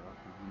hair, bro.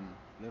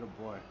 Mhm. Little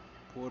boy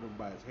pulled him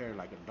by his hair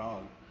like a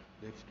dog,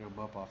 lifted him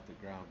up off the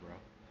ground, bro.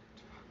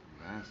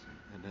 Bastard.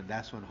 And then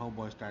that's when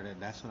homeboy started.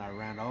 That's when I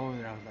ran over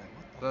there. I was like,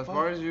 what the So as fuck?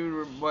 far as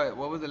you, what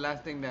was the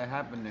last thing that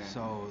happened there?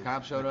 So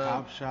Cops showed the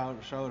up,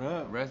 Cops showed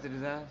up. arrested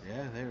his ass.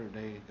 Yeah,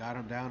 they got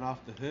him down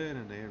off the hood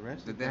and they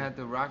arrested Did they him. have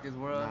to rock his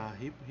world? Nah,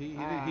 he He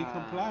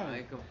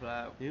complied.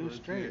 complied. He was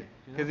straight,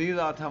 you know? Cause he's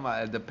all talking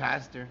about the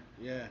pastor.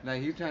 Yeah.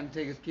 Like he's trying to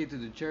take his kid to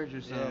the church or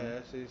Yeah, something.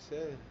 that's what he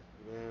said.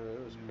 Man,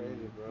 it was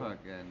crazy, bro.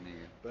 Fuck that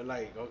nigga. But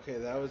like, okay,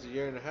 that was a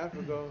year and a half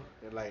ago,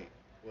 and like,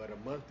 what, a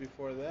month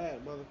before that,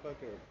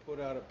 motherfucker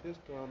pulled out a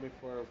pistol on me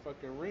for a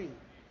fucking ring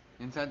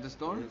Inside the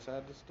store?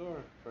 inside the store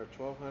for a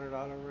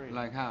 $1,200 ring.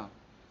 Like how?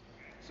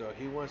 So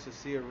he wants to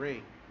see a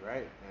ring,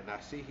 right? And I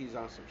see he's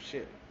on some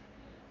shit.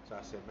 So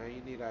I said, man,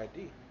 you need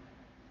ID.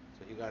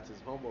 So he got his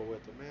homo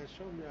with him, man,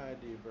 show me your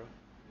ID, bro.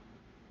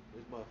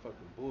 This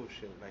motherfucking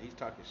bullshit. Like, he's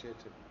talking shit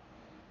to me.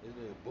 This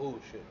nigga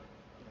bullshit.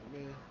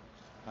 like, man,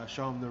 I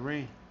show him the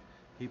ring.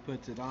 He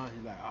puts it on.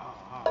 He's like,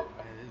 oh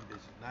man, this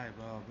bitch is nice,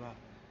 blah blah.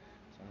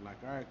 So I'm like,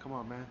 all right, come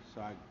on, man.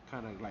 So I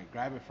kind of like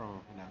grab it from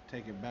him and I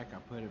take it back. I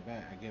put it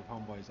back. I give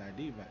homeboy's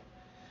ID back.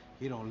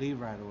 He don't leave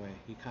right away.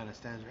 He kind of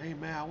stands there. Hey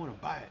man, I want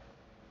to buy it.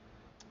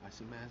 I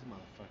said, man, this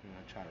motherfucker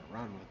gonna try to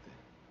run with it.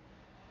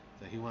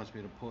 So he wants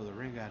me to pull the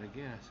ring out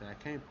again. I said, I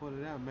can't pull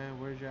it out, man.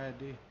 Where's your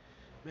ID?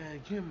 Man,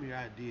 give me your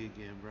ID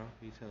again, bro.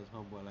 He tells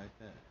homeboy like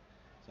that.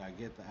 So I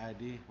get the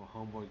ID. When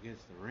homeboy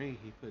gets the ring,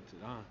 he puts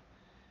it on.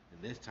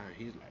 And this time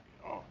he's like,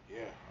 oh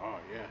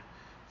yeah.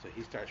 So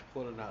he starts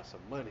pulling out some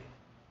money.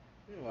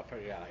 You know, I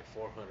figured got like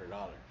 $400.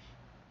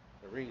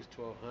 The ring's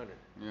 $1,200.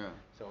 Yeah.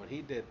 So when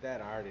he did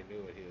that, I already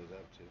knew what he was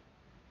up to.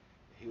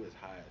 He was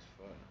high as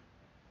fuck.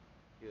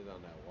 He was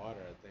on that water,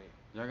 I think.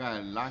 Y'all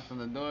got locks on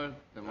the door?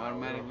 The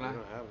automatic lock? We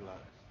don't have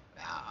locks.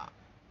 Ah,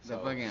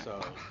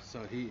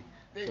 So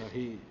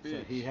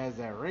he has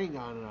that ring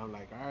on, and I'm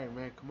like, all right,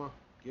 man, come on,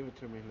 give it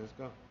to me, let's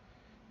go.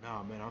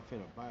 No, man, I'm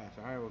finna buy it. I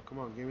said, all right, well, come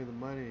on, give me the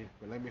money,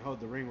 but let me hold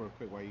the ring real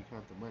quick while you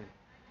count the money.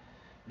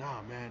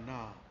 Nah, man,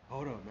 nah,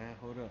 hold up, man,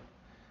 hold up.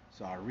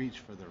 So I reach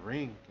for the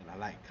ring, and I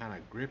like kind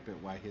of grip it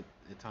while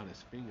it's on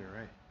his finger,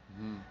 right?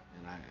 Mm-hmm.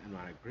 And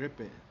when I grip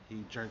it,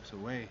 he jerks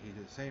away. He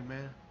says, "Hey,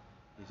 man,"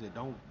 he said,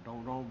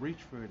 "Don't reach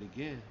for it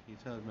again." He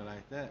tells me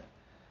like that.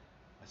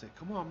 I said,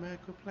 "Come on, man,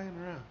 quit playing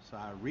around." So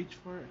I reach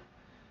for it.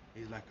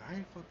 He's like, "I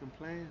ain't fucking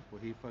playing."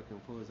 Well, he fucking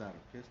pulls out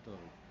a pistol.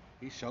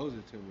 He shows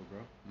it to me, bro.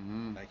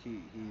 Mm-hmm. Like he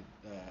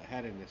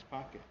had it in his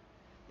pocket.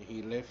 And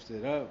he lifts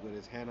it up with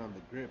his hand on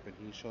the grip, and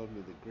he showed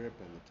me the grip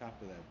and the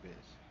top of that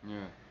bitch.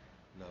 Yeah.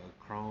 The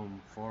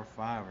chrome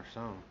 4.5 or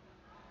something.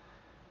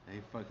 And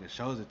he fucking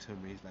shows it to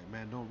me. He's like,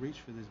 "Man, don't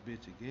reach for this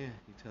bitch again."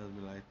 He tells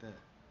me like that.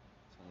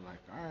 So I'm like,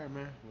 all right,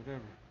 man,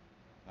 whatever.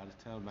 I just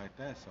tell him like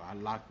that. So I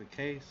lock the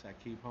case. I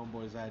keep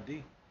homeboy's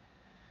ID.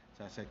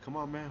 So I said, "Come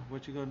on, man,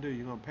 what you gonna do?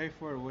 You gonna pay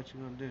for it or what you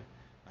gonna do?"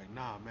 Like,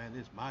 "Nah, man,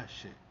 this my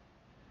shit.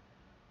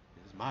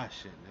 It's my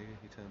shit, nigga."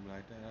 He told me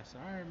like that. I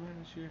said, "All right,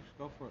 man, sure,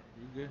 go for it.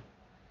 You good?"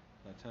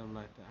 So I tell him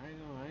like that. I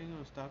ain't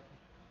gonna stop you.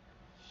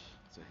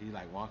 So he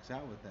like walks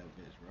out with that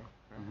bitch, bro.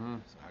 Right? Mm-hmm.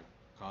 So I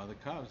call the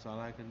cops. All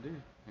I can do.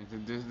 And so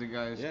this is the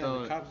guy who Yeah, stole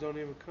the it. cops don't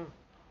even come.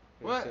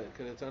 What?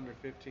 Because it's under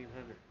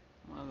 1,500.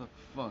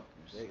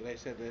 Motherfuckers. They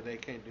said that they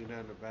can't do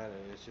nothing about it.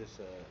 It's just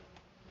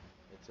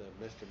it's a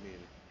misdemeanor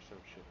or some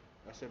shit.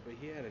 I said, but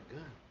he had a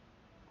gun.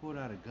 Pulled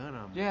out a gun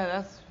on me. Yeah,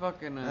 that's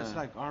fucking. That's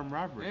like armed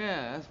robbery.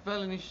 Yeah, that's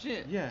felony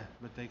shit. Yeah,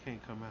 but they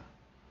can't come out.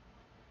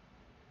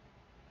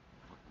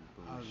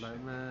 I was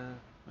like, man.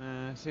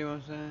 See what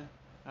I'm saying?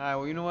 Alright,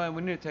 well, you know what?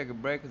 We need to take a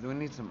break because we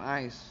need some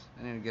ice.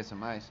 I need to get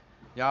some ice.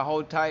 Y'all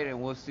hold tight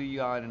and we'll see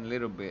y'all in a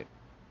little bit.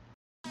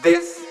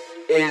 This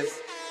is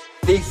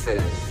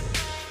Thesis.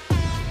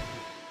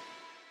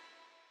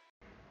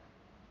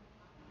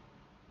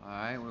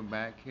 Alright, we're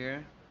back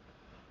here.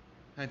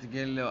 Had to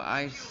get a little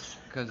ice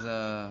because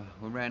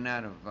we ran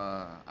out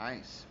of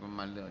ice for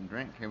my little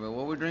drink here. But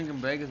what we're drinking,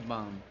 Vegas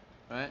Bomb,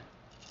 right?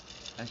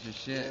 That's your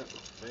shit.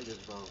 Yeah, Vegas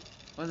Bomb.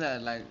 What's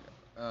that like?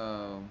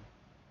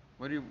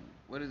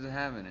 What does it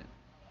have in it?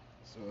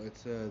 So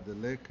it's the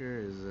liquor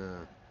is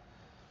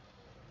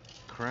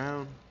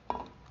Crown,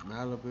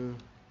 Malibu,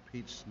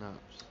 Peach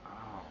Schnapps.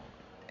 Oh,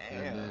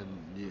 And then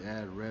you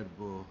add Red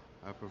Bull.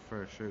 I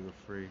prefer sugar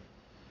free.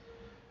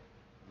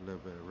 A little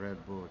bit of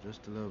Red Bull,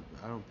 just a little bit.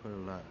 I don't put a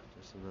lot,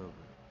 just a little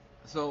bit.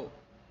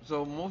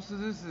 So most of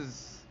this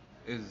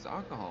is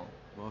alcohol.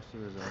 Most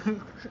of it is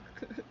alcohol.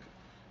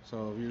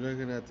 So if you're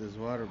looking at this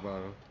water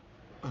bottle,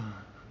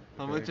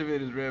 How much of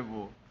it is Red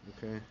Bull?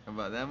 okay.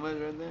 About that much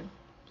right there?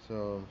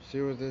 So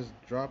see where this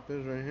drop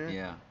is right here?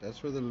 Yeah.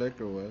 That's where the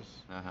liquor was.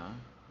 Uh-huh.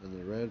 And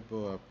the Red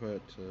Bull I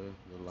put to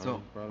the lime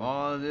So product.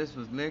 all of this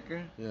was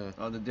liquor? Yeah.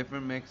 All the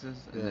different mixes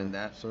and then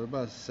that. So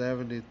about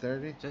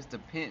 70-30. Just a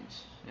pinch.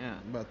 Yeah.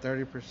 About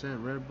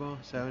 30% Red Bull,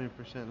 70%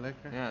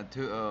 liquor. Yeah, But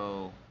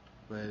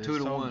 2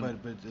 it's to 1.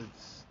 But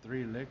it's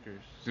 3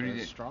 liquors. So Three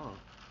it's strong.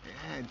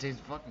 Yeah, it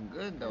tastes fucking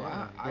good though.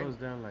 Yeah, I it goes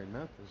down like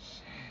nothing.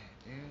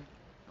 Shit, dude.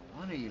 No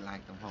wonder you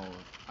like them hoes.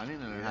 I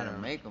didn't know how to Yeah.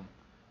 make them.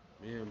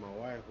 Me and my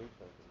wife, we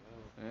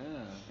fucking know.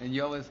 Yeah. And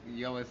you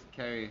always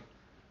carry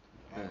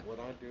What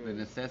I do the is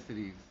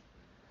necessities.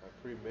 I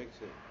pre-mix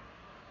it.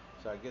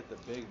 So I get the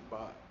big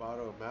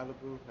bottle of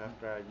Malibu.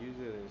 After I use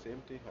it and it's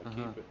empty, I Uh-huh.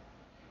 keep it.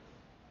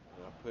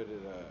 And I put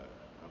it,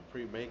 I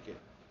pre-make it.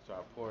 So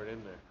I pour it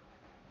in there.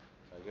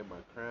 So I get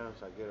my Crown,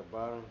 so I get a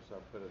bottle. So I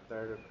put a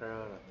third of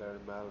Crown, a third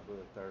of Malibu,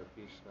 a third of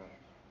Peach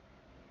Schnapps.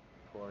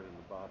 Pour it in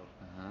the bottle.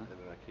 Uh-huh. And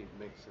then I keep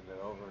mixing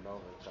it over and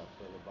over until I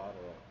fill the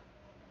bottle up.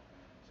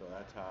 So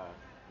that's how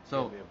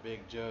So- give me a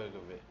big jug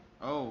of it.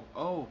 Oh,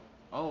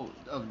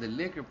 of the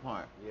liquor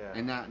part. Yeah.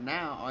 And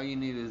now all you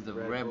need is the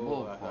Red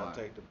Bull I part.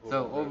 take the Bull,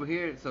 So Red over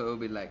here, so it'll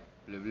be like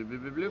blip, blip,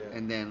 blip, blip, blip, Yeah.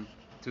 and then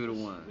 2 to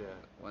 1. Yeah.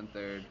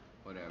 1/3,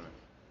 whatever.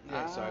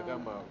 Yeah, so I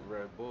got Ah. my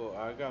Red Bull.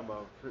 I got my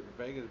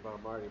Vegas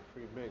Bomb already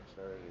pre-mixed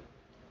already.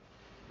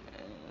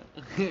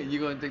 You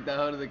gonna take that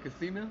out of the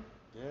casino?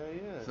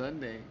 Yeah.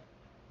 Sunday.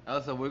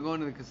 Also, we're going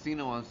to the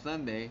casino on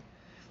Sunday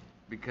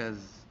because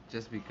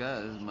just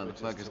because Which is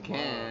motherfuckers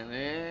tomorrow. can.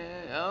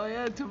 Oh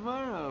yeah,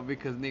 tomorrow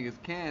because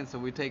niggas can. So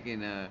we're taking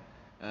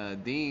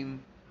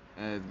Dean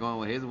is going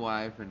with his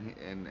wife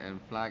and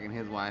flagging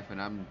his wife,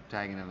 and I'm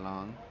tagging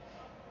along,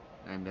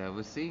 and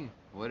we'll see.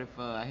 What if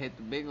I hit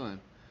the big one?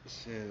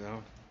 Shit,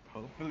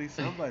 hopefully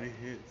somebody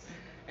hits.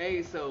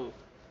 Hey, so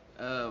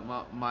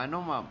I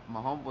know my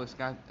homeboy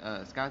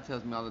Scott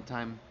tells me all the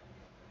time.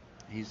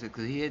 He said,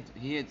 cause he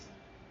hits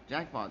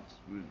jackpots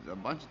a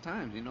bunch of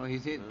times. You know,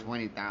 he's hit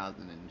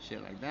 20,000 and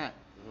shit like that.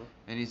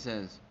 And he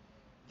says,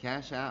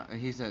 cash out.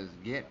 And he says,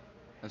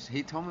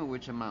 he told me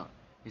which amount.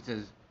 He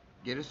says,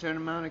 get a certain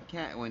amount of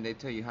cash when they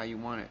tell you how you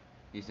want it.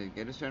 He said,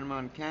 get a certain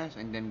amount of cash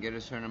and then get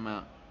a certain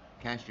amount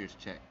cashier's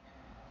check,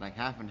 like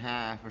half and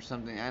half or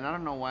something. And I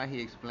don't know why he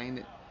explained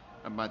it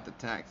about the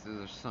taxes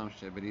or some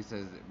shit, but he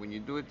says when you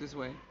do it this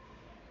way,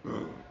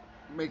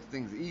 makes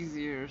things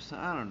easier. So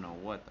I don't know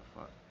what the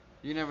fuck.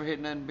 You never hit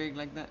nothing big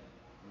like that?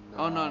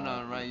 Oh no,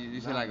 right? You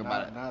said like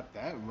about it, not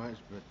that much,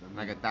 but I mean,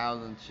 like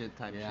 1,000 shit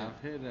type yeah,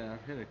 shit.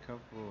 I've hit a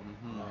couple.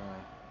 Mhm.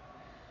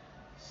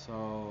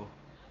 So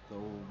the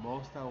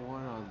most I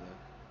won on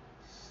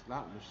the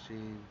slot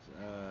machines,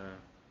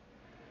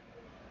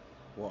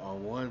 well,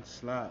 on one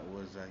slot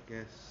was I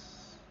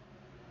guess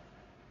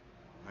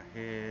I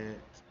hit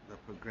the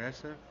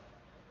progressive,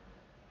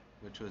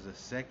 which was a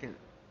second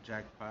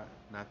jackpot,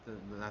 not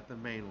the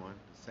main one,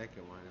 the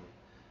second one.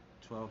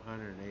 It was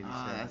 $1,287.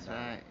 Oh, that's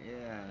right.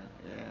 Yeah.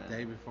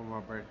 Day before my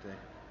birthday.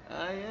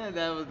 Oh yeah,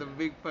 that was the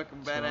big fucking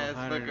badass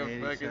fucking.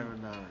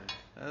 $1,287.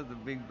 That was the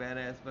big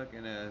badass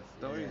fucking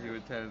stories Yeah. you were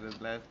telling us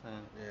last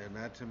time. Yeah,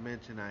 not to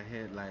mention I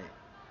hit like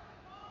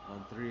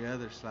on 3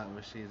 other slot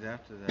machines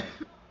after that,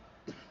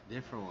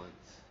 different ones.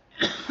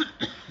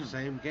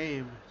 Same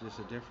game, just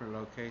a different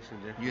location,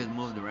 different. You just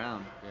moved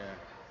around. Yeah.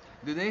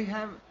 Do they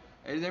have?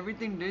 Is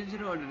everything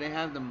digital or do they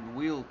have the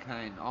wheel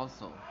kind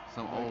also?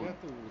 Some old. They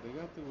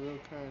got the real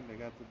kind, they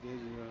got the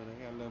digital,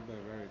 they got a little bit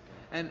of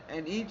everything.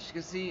 And each,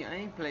 cause see, I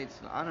ain't played.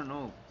 I don't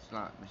know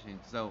slot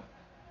machines. So,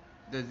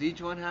 does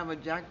each one have a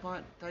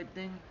jackpot type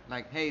thing?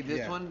 Like, hey, this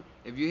Yeah. one,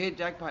 if you hit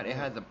jackpot, it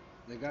has a.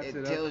 They got It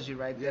up- tells you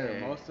right there.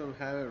 Yeah, most of them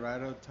have it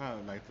right up top,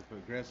 like the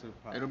progressive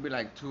part. It'll be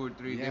like 2 or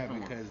 3 yeah,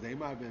 different because ones. they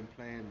might have been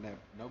playing that.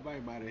 Nobody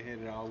might have hit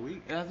it all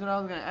week. That's what I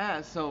was gonna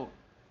ask. So,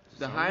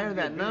 the Some higher get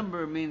that big.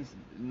 number means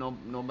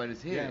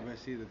nobody's hit. Yeah, but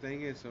see, the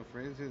thing is, so for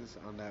instance,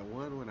 on that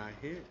one when I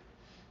hit,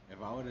 if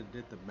I would have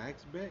did the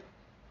max bet,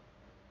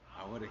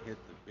 I would have hit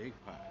the big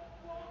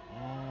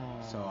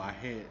pot. So I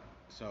hit.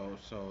 So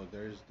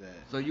there's the.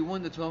 So you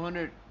won the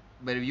 1,200,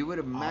 but if you would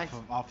have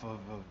maxed, off of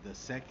the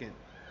second,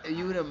 if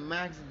you would have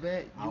max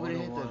bet, I you would would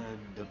have have hit won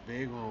the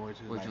big one, which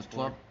Which like was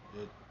 12?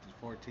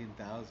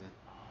 14,000.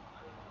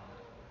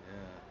 Yeah.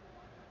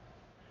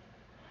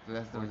 So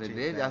that's what they 14,000.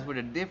 did. That's where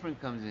the difference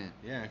comes in.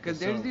 Yeah, Because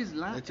there's so these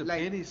lines. It's a like,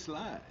 penny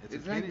slot. It's a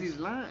like penny these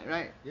lines,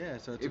 right? Yeah,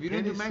 so it's If a you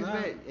didn't do penny max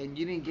slot. bet and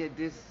you didn't get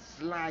this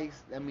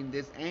slice, I mean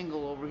this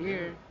angle over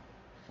here,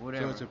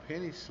 whatever. So it's a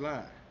penny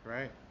slot,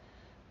 right?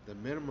 The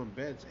minimum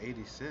bet's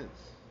 80 cents.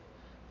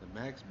 The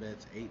max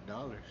bet's $8.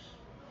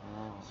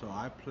 Oh, So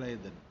I play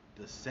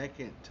the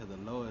second to the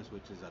lowest,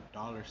 which is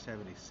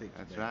 $1.76.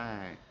 that's bet.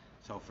 right.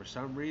 So for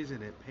some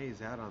reason it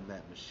pays out on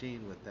that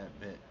machine with that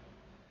bet.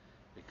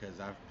 Because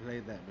I've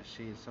played that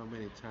machine so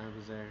many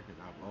times there and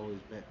I've always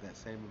bet that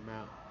same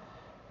amount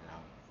and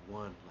I've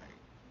won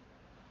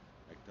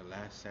like the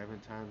last 7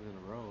 times in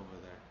a row over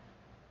there.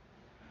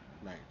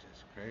 Like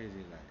just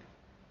crazy,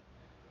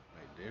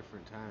 like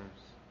different times.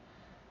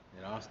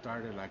 It all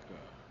started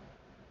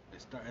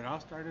it all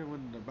started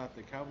when about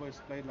the Cowboys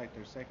played like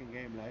their second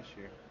game last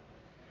year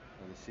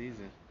of the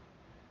season.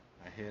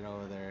 I hit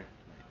over there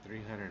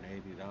like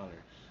 $380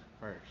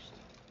 first.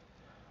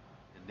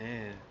 And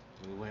then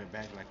we went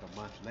back like a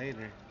month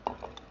later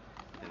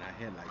and I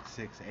hit like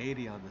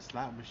 680 on the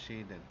slot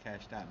machine and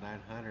cashed out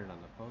 900 on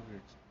the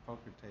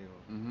poker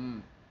table. Mm-hmm.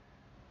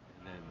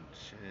 And then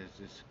shit, it's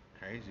just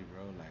crazy,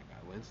 bro. Like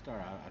WinStar,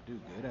 I do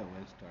good at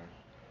WinStar.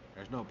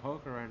 There's no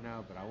poker right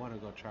now, but I want to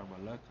go try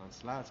my luck on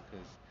slots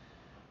because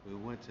we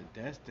went to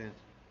Destin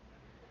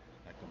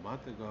like a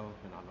month ago,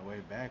 and on the way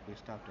back we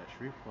stopped at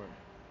Shreveport,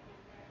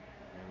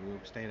 and we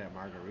stayed at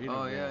Margarita.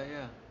 Oh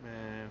yeah.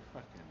 Man,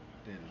 fucking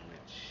didn't win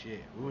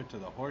shit. We went to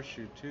the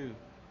Horseshoe too,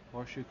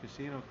 Horseshoe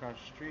Casino across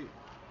the street.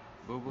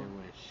 Boo boo. Didn't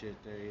win shit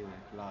there either.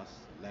 Lost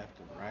left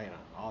and right on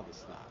all the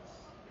slots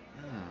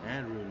Hmm.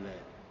 and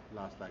roulette.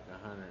 Lost like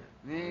 100.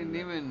 They ain't roulette.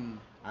 even.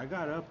 I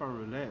got up on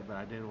roulette, but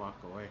I didn't walk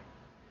away.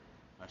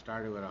 I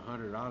started with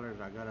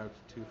 $100. I got up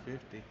to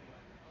 $250.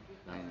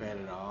 I And fed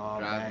it all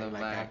dropped back. them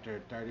Like back. after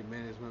 30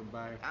 minutes went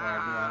by, before I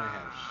knew I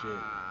didn't have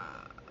shit.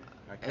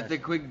 I It's a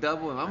quick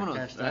double. I Vámonos,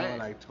 cashed out right?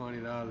 like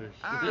 $20.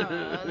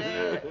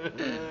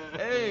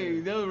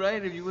 Hey, no,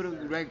 right? If you would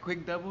have right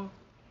quick double,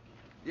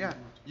 yeah,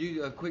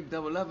 you a quick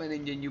double up, and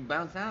then you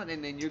bounce out,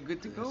 and then you're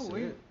good to go. That's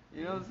Wait, it.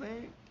 you know what I'm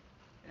saying?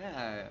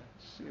 Yeah,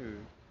 sure.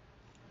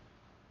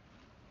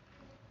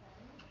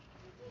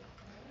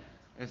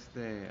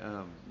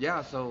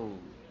 Yeah, so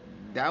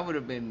that would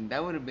have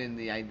been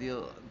the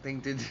ideal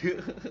thing to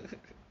do.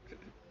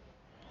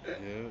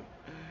 Yeah.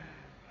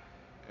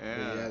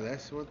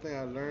 that's one thing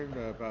I learned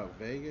about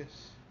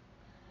Vegas.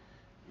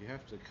 You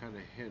have to kind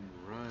of hit and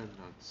run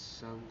on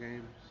some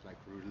games, like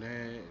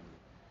roulette and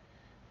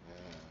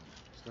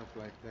stuff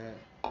like that.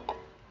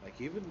 Like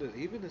the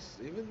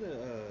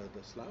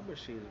slot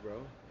machines,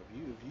 bro.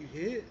 If you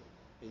hit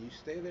and you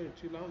stay there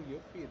too long, you'll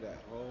feed that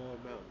whole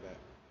amount back.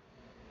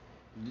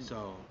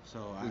 So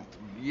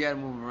You gotta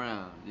move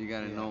around. You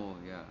gotta Yeah. know,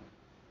 yeah.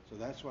 so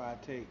that's why I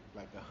take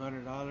like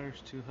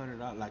 $100,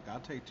 $200. Like I'll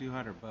take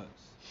 $200,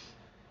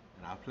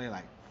 and I'll play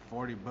like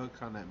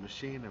 $40 on that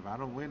machine. If I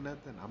don't win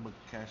nothing, I'm gonna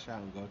cash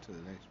out and go to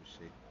the next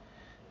machine,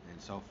 and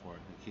so forth,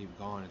 and keep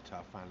going until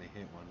I finally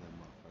hit one of them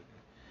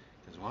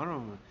motherfuckers. Cause one of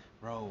them,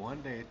 bro,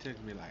 one day it took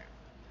me like,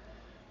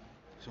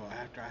 so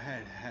after I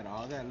had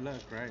all that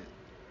luck, right?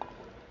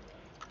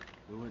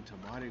 We went to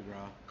Mardi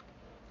Gras,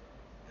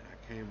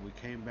 and we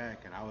came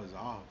back, and I was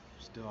off.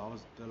 I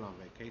was still on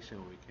vacation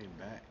when we came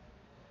back,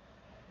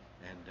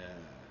 and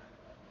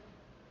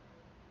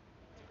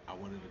I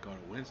wanted to go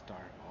to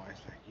Windstar. My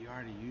wife's like, you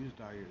already used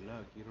all your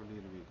luck. You don't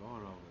need to be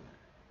going over there.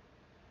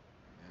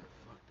 Man,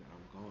 fuck that,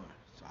 I'm going.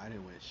 So I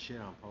didn't win shit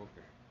on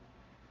poker.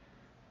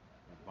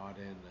 I bought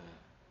in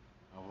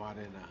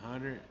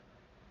 100,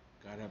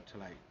 got up to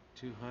like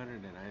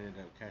 200, and I ended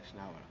up cashing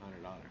out with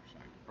 $100. I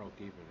broke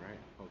even, right?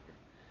 Poker.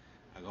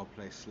 I go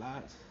play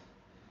slots,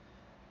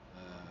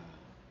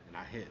 and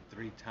I hit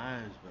 3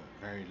 times, but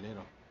very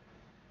little.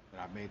 But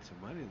I made some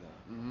money though.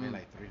 I made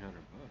like $300. You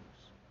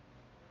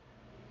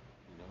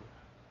know.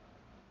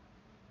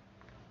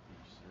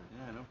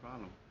 Yeah, no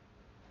problem.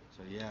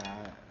 So yeah,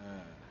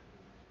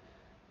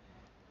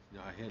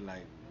 I hit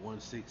like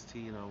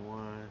 116 on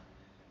one,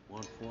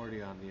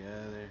 140 on the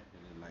other,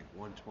 and then like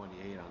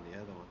 128 on the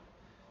other one.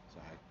 So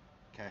I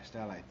cashed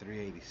out like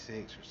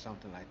 386 or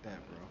something like that,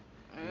 bro.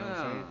 You know what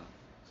I'm saying?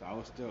 So I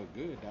was still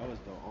good. That was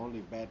the only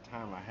bad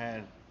time I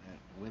had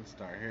at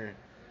Windstar here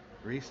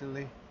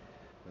recently.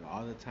 But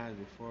all the times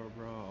before,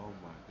 bro, oh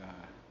my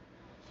God.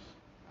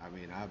 I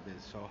mean, I've been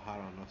so hot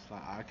on those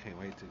slots. I can't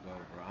wait to go,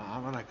 bro.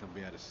 I'm not gonna be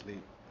able to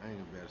sleep. I ain't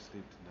gonna be able to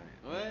sleep tonight.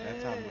 What?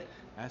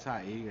 That's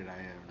how eager I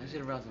am. I dude. should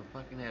have brought some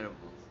fucking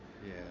edibles.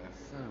 Yeah.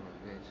 Son of a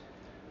bitch.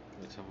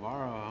 But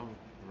tomorrow I'm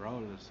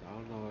rolling, so I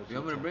don't know what You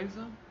want me to bring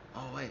some?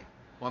 Oh wait.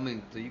 Well, I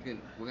mean, so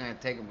we're gonna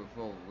take them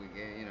before we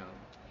get, you know.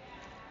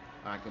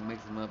 Or I can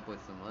mix them up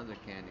with some other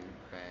candy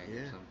bag or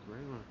Yeah, something.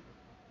 bring one.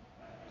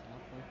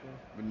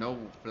 With no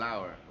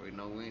flour. We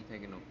ain't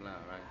taking no flour,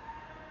 right?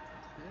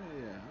 Hell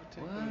yeah, I'll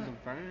take What? some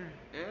burn.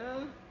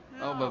 Yeah.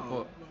 Oh, but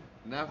for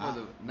not for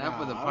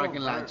the I parking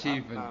don't lot burn-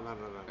 chief No.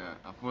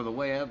 for the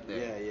way up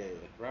there. Yeah.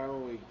 Right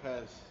when we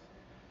have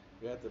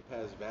to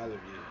pass Valley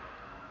View.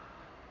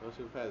 Once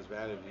we pass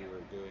Valley View,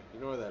 we're good. You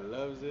know where that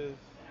Love's is?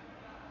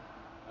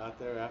 Out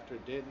there after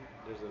Denton,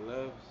 there's a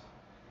Love's.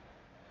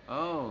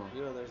 Oh.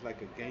 You know, there's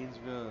like a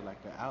Gainesville, like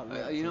an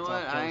outlet. You know It's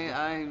what? off those-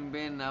 I ain't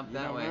been up You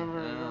that don't way.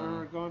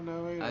 remember going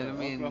that way? I to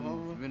mean,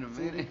 Oklahoma it's been a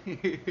City?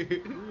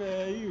 minute.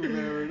 Man, you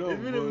remember those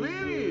It's been a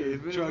minute.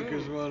 It's been a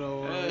Truckers minute.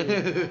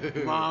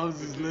 101.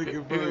 Moms is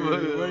looking for you.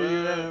 Where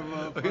you at,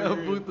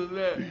 motherfucker? What puto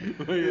that?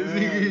 Where you at?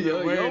 Yo,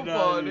 Where your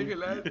fault, not? nigga,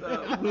 last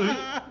time.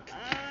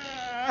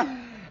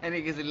 And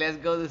nigga said, let's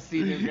go to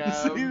Cedar Ground,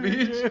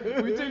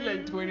 bitch. We took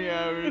like 20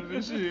 hours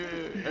and shit.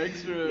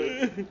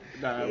 Extra.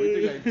 Nah,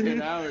 we took like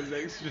 10 hours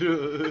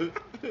extra.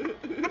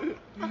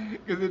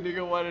 Cause the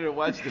nigga wanted to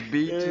watch the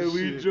beach and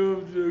we shit.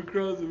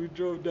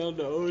 drove down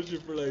the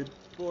ocean for like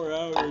 4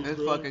 hours. This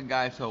bro. fucking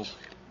guy, so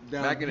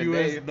Down back in the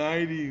US day,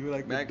 90,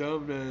 like back- the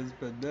dumbass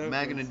pendejo.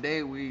 back in the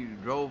day, we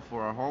drove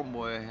for our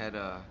homeboy, had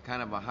a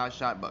kind of a hot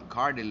shot but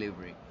car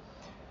delivery.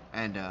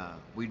 And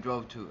we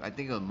drove to, I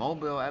think it was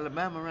Mobile,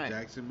 Alabama, right?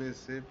 Jackson,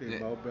 Mississippi, Yeah.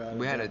 Mobile,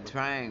 We had a Alabama.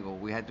 triangle.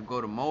 We had to go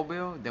to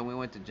Mobile, then we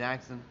went to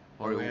Jackson.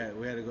 Or we had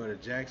to go to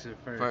Jackson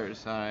first.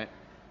 first, all right.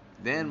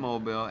 Then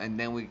Mobile, and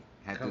then we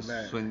had Come to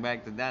back. swing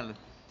back to Dallas.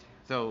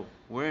 So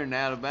we're in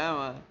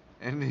Alabama,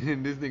 and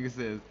then this nigga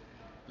says,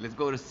 let's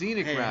go to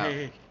Scenic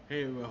Route.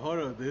 Hey, but hold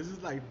on. This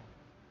is like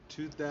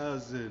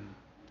 2005,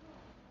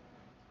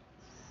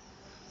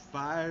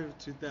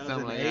 2008,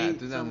 Something like that,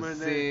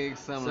 2006,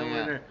 something like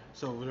that. there.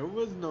 So there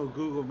was no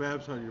Google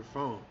Maps on your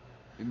phone.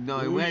 No,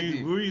 we it were went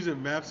we were using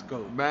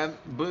Mapscope. Map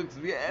books.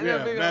 Yeah, Yeah,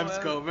 that big old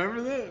Mapscope.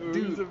 Remember that? We were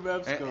Dude, using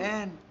Mapscope.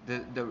 and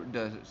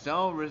the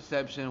cell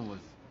reception was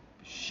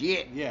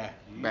shit Yeah.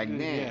 back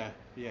then.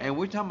 Yeah. And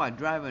we're talking about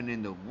driving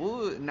in the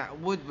wood, not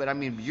woods, but I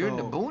mean you're in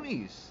the So-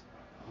 boonies.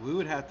 We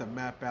would have to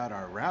map out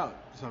our route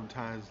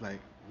sometimes, like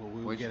when we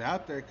would Which- get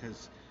out there,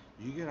 because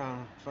you get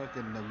on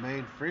fucking the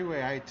main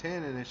freeway,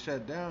 I-10, and it's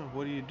shut down.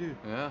 What do you do?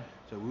 Yeah.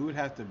 So we would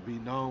have to be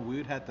known. We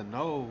would have to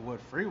know what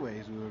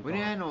freeways we were We going.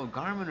 didn't have no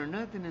Garmin or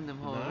nothing in them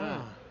whole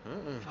Nah,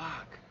 run.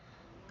 Fuck.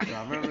 So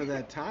I remember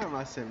that time.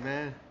 I said,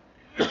 man,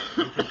 we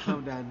could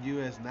come down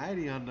US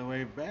 90 on the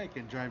way back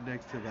and drive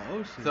next to the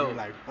ocean. So- We're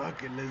like,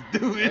 fuck it, let's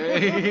do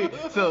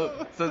it.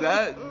 so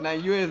that now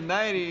US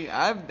 90,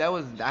 I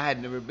had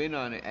never been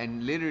on it,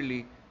 and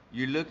literally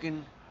you're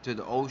looking to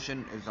the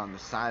ocean is on the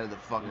side of the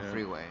fucking Yeah.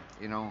 freeway.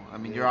 You know, I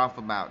mean Yeah. you're off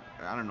about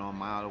I don't know a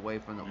mile away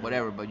from the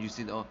whatever, but you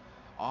see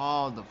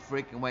all the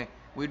freaking way.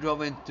 We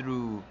drove in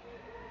through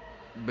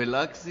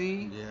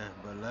Biloxi. Yeah,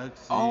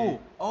 Biloxi.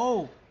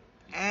 Oh,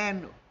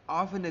 and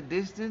off in the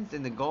distance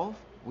in the Gulf,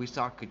 we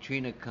saw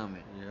Katrina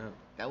coming. Yeah.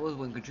 That was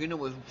when Katrina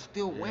was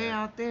still way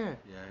Yeah. out there.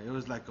 Yeah, it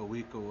was like a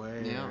week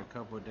away Yeah. or a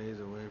couple of days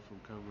away from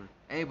coming.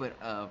 Hey, but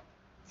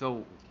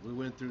so We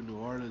went through New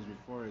Orleans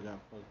before it got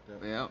fucked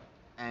up. yeah,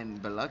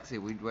 and Biloxi,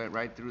 we went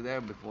right through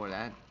there before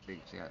that big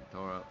shit got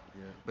tore up.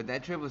 Yeah. But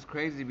that trip was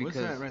crazy because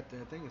What's that right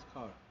there? I think it's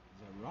called,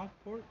 is that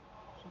Rockport?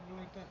 Something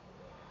like that?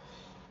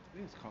 I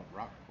think it's called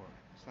Rockport.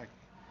 It's like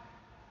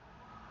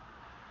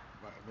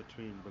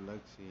between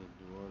Biloxi and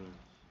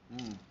New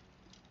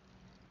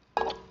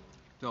Orleans.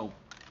 So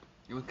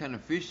it was kind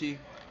of fishy,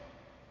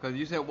 cause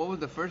you said what was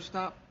the first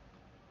stop?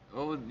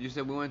 You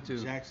said we went to?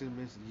 Jackson,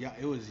 Mississippi.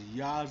 It was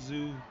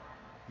Yazoo,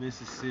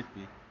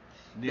 Mississippi.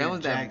 That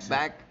was Jackson,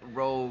 that back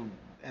road.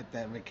 at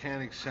that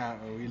mechanic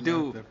shop where we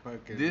Dude, left the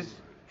fucking. this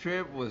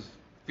trip was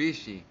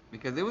fishy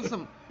because there was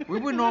some. We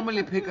would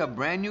normally pick up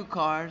brand new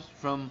cars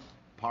from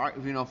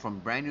from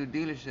brand new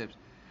dealerships,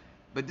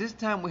 but this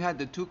time we had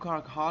the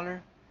 2-car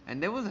hauler,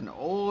 and there was an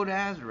old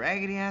ass,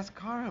 raggedy ass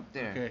car up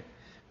there. Okay,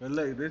 but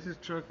look, this is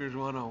truckers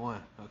 101.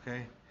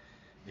 Okay,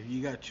 if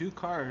you got 2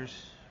 cars,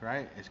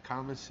 right, it's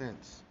common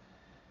sense.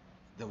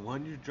 The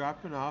one you're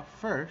dropping off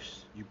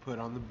first, you put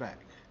on the back.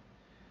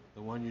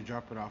 The one you're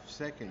dropping off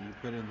second, you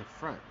put in the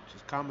front.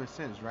 Just common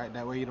sense, right?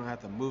 That way you don't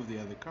have to move the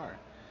other car.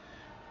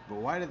 But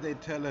why did they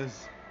tell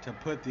us to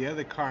put the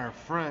other car in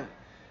front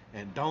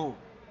and don't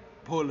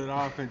pull it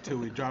off until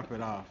we drop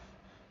it off?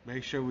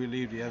 Make sure we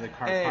leave the other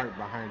car parked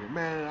behind it.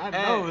 Man, I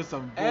know it's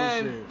some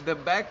bullshit. And the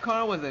back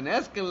car was an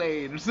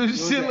Escalade or some It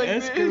was shit an like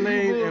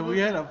Escalade, that. and we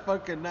had a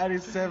fucking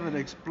 97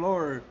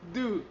 Explorer.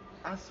 Dude,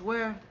 I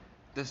swear,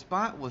 the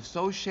spot was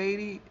so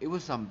shady. It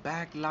was some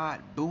back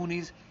lot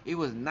boonies. It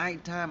was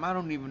nighttime. I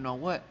don't even know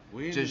what.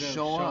 We ended Just up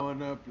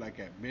showing up like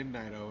at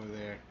midnight over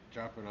there,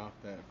 dropping off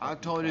that. I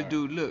fucking told the car.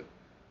 dude, look,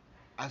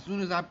 as soon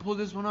as I pull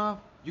this one off,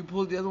 you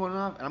pull the other one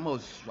off, and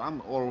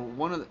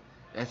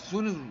as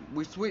soon as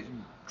we switch,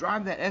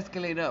 drive that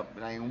Escalade up.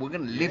 Like, we're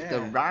gonna lift the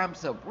Yeah.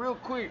 ramps up real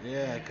quick.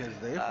 Yeah, cause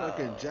they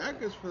fucking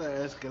jack us for that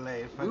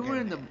Escalade. We were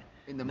in the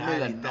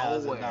middle of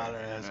nowhere. $90,000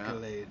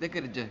 Escalade. They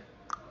could have just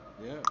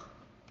Yeah,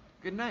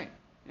 good night.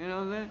 You know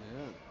what I'm saying?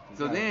 yeah.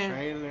 So Got a then-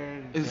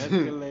 trailer,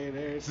 Escalade,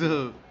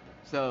 everything.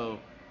 So,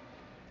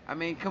 I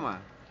mean, come on.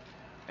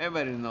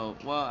 Everybody know.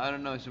 Well, I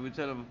don't know. Should we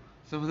tell them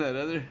some of that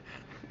other?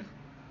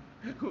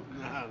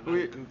 Nah,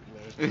 we, not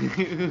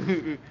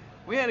Kukla.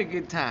 we had a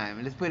good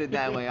time. Let's put it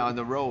that way on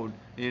the road.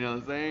 You know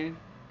what I'm saying?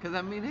 Cause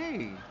I mean,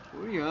 hey,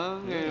 we're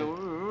young Yeah. and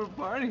we're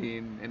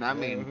partying, and I Yeah,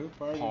 mean,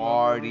 we're partying.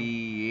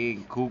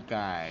 partying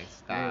Kukai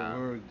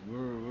style.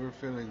 We're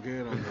feeling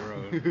good on the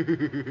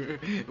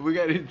road. We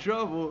got in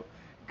trouble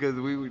because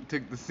we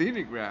took the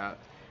scenic route.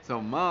 So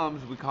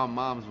we call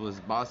moms was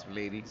boss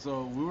lady.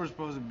 So we were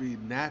supposed to be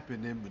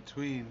napping in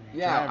between.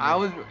 Yeah,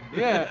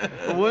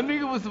 driving. One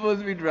nigga was supposed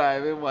to be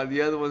driving while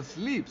the other one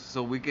sleeps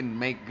so we can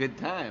make good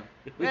time.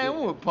 Man,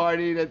 we were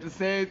partying at the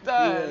same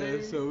time. Yeah,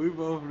 nigga. so we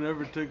both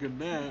never took a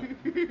nap.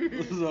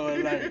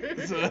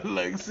 so at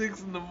like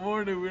 6 in the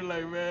morning, we're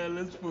like, man,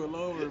 let's pull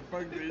over.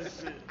 Fuck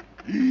this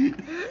shit.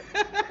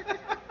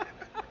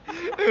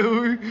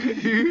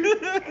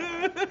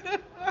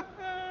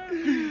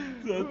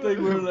 So I think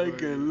we're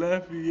like in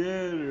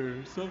Lafayette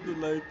or something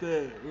like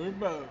that.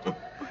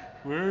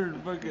 We're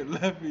in fucking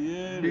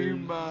Lafayette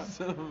or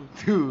something.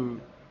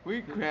 Dude,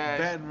 we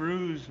crashed. Baton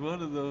Rouge,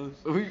 one of those.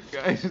 We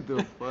crashed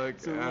the fuck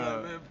So we're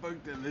out. like, man,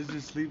 fuck that. Let's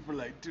just sleep for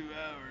like 2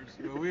 hours.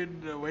 But we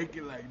ended up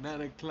waking like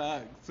 9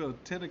 o'clock. So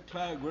 10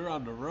 o'clock, we're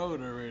on the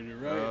road already,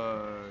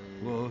 right?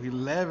 Well,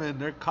 11,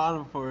 they're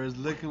calling for us,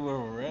 looking where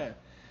we're at.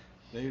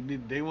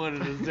 They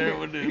wanted us there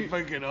when they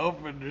fucking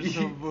opened or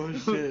some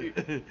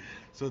bullshit.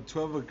 So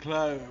 12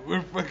 o'clock,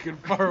 we're fucking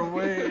far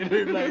away. And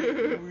they're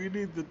like, we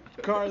need the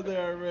car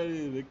there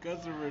already. The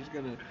customer's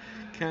gonna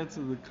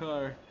cancel the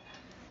car.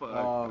 Fuck.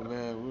 Oh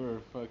man, we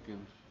were fucking.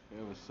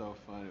 It was so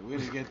funny. We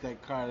didn't get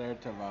that car there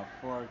till about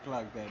 4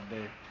 o'clock that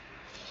day.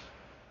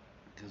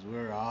 Cause we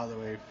were all the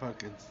way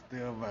fucking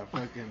still by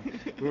fucking.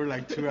 We were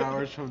like 2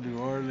 hours from New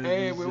Orleans.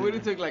 Hey, and we shit. would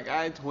have took like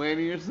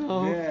I-20 or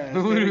something. Yeah,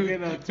 instead of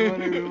getting on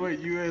 20, we went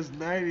US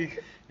 90,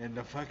 and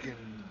the fucking.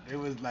 It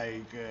was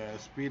like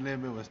speed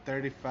limit was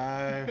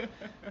 35.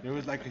 There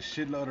was like a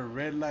shitload of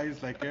red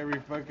lights. Like every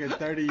fucking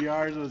 30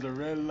 yards was a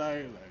red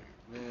light.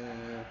 Like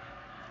man.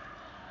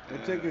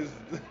 It took us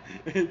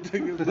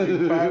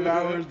like 5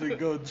 hours to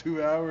go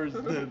 2 hours,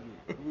 then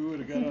we would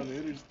have got on the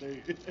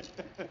interstate.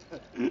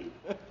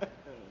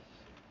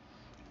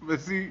 But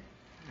see,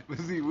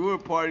 we were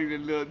partying a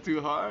little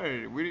too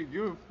hard. We didn't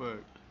give a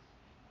fuck.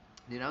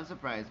 Dude, I'm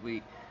surprised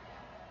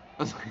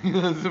I'm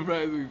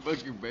surprised we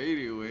fucking made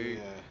it, Wade.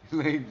 Yeah.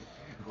 Like,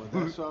 Well,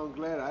 that's why I'm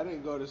glad I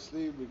didn't go to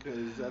sleep,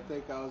 because I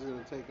think I was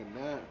gonna take a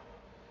nap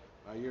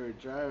while you were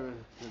driving,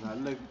 and I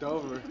looked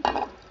over.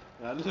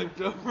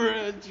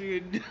 At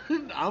you,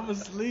 and I'm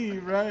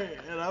asleep, right?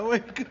 And I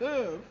wake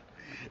up.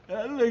 And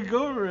I look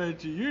over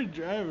at you. You're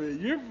driving.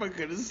 You're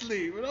fucking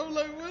asleep. And I'm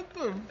like, what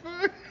the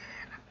fuck?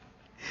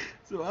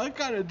 So I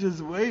kind of just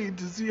wait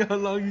to see how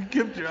long you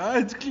kept your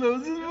eyes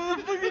closed. This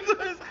motherfucker's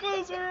eyes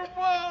closed for a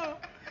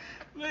while.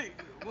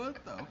 Like, what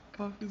the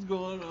fuck is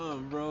going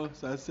on, bro?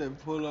 So I said,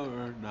 pull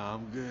over. Nah,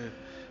 I'm good.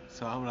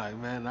 So I'm like,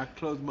 man, I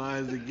close my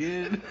eyes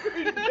again.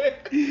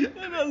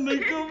 And I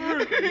look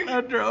over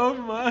after I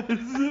open my eyes. The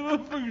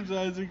motherfucker's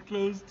eyes are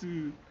closed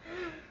too.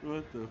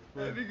 What the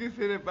That fuck? nigga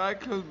said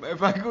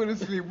if I go to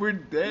sleep, we're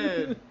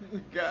dead.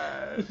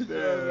 God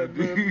damn,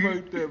 dude.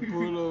 Fuck that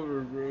pull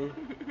over, bro.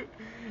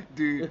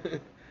 Dude,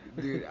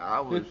 I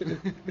was.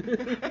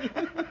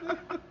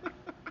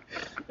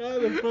 How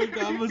the fuck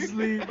I'm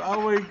asleep? I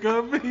wake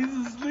up and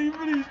he's asleep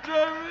and he's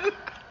driving.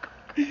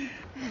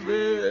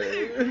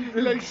 Man,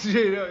 Like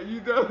straight up,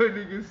 you know a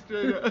nigga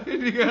straight up.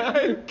 Nigga,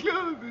 eyes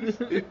closed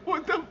and shit.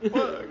 What the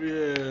fuck?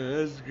 Yeah,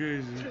 that's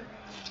crazy.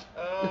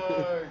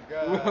 Oh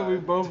god. Well, we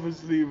both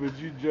asleep, but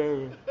you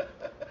driving.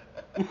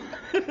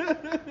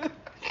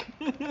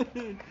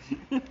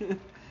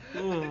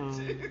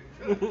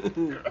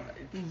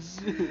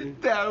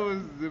 That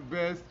was the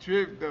best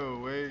trip though,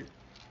 wait.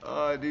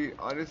 Oh, dude,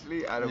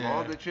 honestly, out of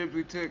all Yeah. the trips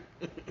we took,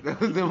 that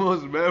was the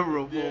most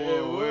memorable Yeah,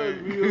 it one. was.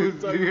 wait. We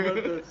was talking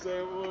about that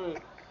same one.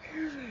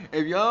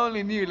 If y'all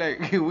only knew,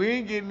 like, we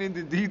ain't getting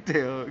into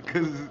detail,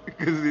 cause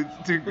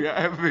it's too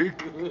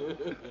graphic.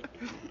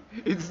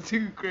 It's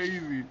too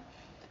crazy.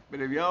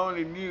 But if y'all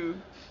only knew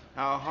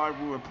how hard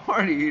we were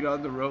partying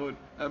on the road,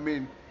 I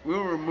mean, we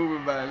were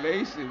moving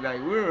violation, like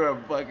we were a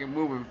fucking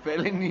moving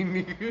felony,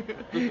 nigga.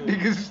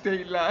 Niggas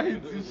state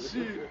lines and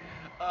shit.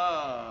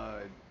 Oh,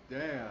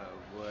 damn,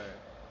 boy.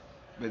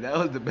 But that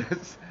was the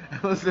best.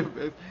 That was the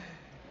best.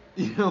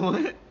 You know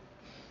what?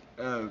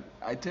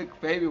 I took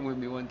Fabian with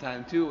me one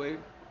time too, eh?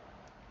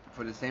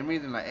 For the same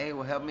reason, like, hey,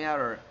 well, help me out,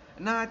 or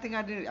no, I think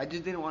I did. I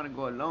just didn't want to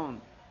go alone,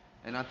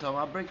 and I told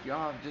him I'll break you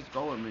off, just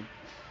go with me.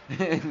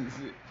 And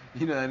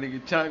you know that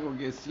nigga Chang will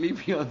get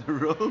sleepy on the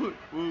road,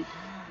 fool.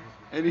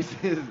 And he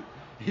says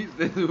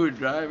we were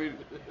driving,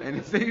 and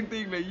the same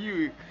thing like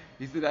you.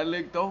 He said I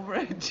looked over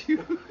at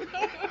you.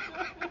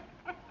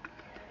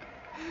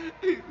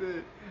 He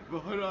said, but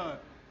hold on,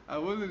 I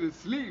wasn't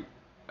asleep.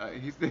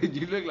 He said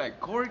you look like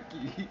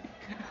Corky.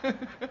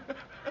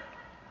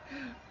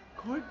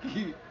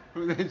 Corky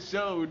from that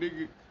show,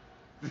 nigga.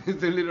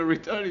 It's a little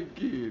retarded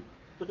kid.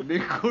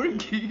 Nigga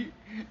Corky.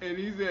 And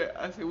he said,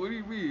 I said, what do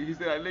you mean? He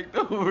said, I looked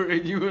over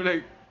and you were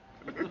like.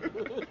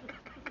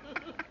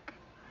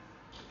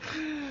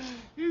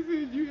 He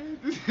said, you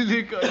had this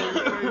look on your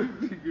face,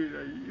 nigga.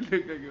 Like, you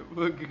look like a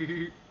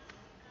fucking.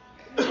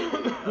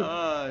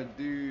 Oh,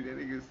 dude. That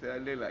nigga said, I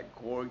look like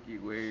Corky,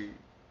 way.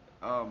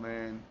 Oh,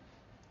 man.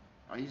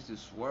 I used to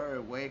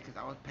swerve, way, because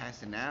I was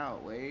passing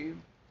out, way.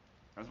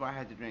 That's why I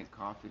had to drink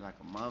coffee like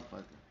a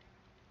motherfucker.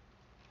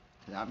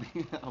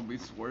 I'll be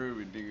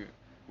swerving, nigga.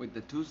 With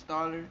the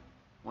two-staller,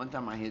 one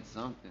time I hit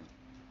something.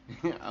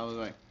 I was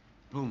like,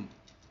 boom.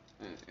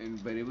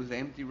 But it was an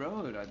empty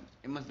road.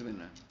 It must have been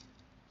a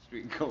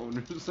street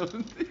cone or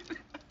something.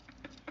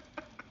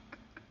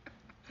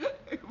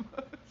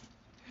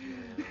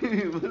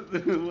 It must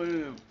have been one of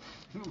them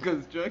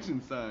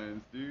construction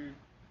signs, dude.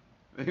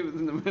 It was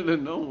in the middle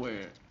of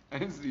nowhere. I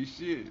didn't see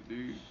shit,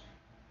 dude.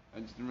 I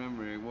just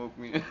remember it woke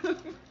me up.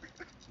 Stupid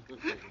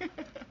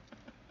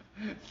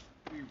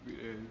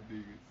ass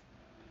niggas.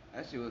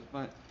 That shit was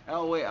fun.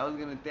 Oh wait, I was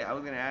gonna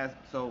ask.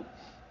 So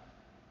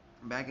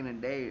back in the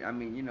day, I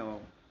mean, you know,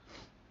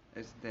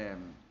 it's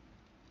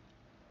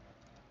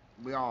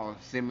we all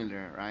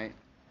similar, right?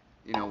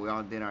 You know, we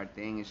all did our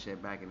thing and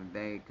shit back in the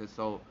day. Cause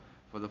so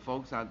for the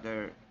folks out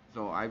there,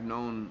 so I've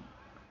known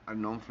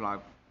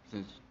Flock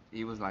since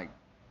he was like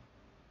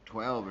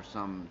 12 or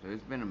something. So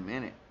it's been a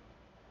minute,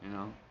 you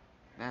know.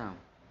 Damn.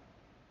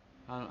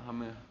 How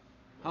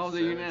old are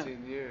you now?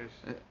 17 years.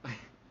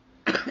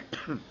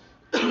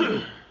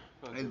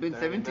 It's been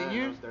 17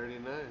 years? I'm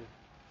 39.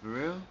 For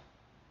real?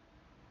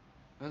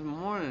 That's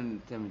more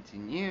than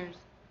 17 years.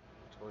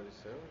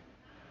 27?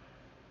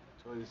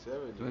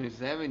 27.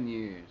 27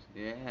 years.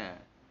 Yeah.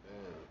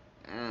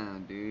 Damn.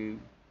 Damn, dude.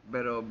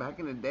 But back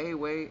in the day,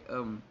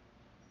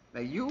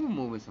 like you were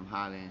moving some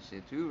Holly and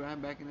shit too,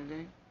 right? Back in the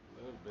day? A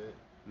little bit.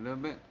 A little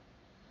bit?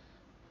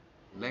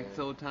 Yeah.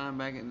 Lexo time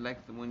back in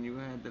Lexus when you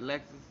had the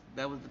Lexus,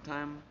 that was the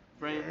time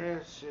frame?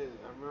 Yeah, shit.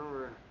 I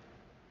remember.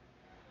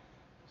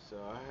 So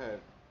I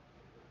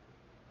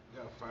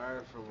got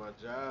fired from my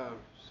job,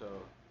 so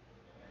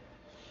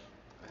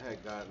I had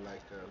got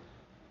like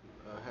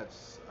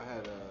I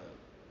had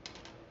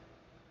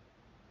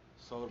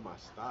sold my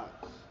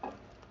stocks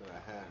that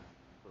I had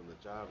from the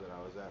job that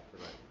I was at for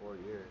like 4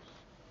 years.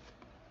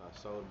 So I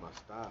sold my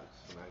stocks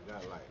and I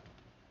got like,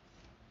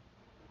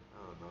 I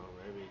don't know,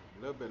 maybe a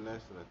little bit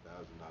less than $1,000,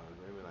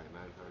 maybe like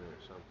 $900 or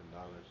something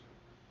dollars.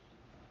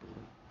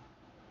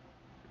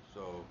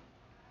 So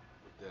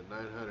with that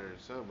 900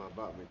 and something, I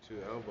bought me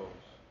 2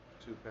 elbows,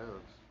 2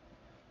 pounds.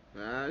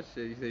 Ah,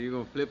 shit, you said you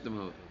gonna flip them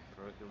hoes.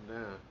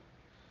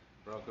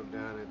 Broke them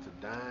down into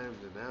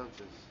dimes and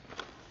ounces.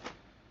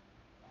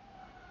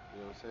 You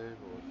know what I'm saying?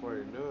 Well, before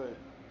you knew it,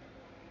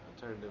 I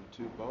turned them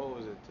 2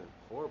 bows into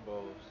 4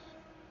 bows,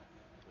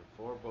 and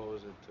 4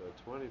 bowls into a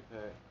 20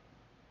 pack,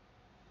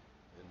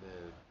 and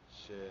then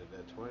shit,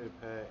 that 20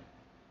 pack.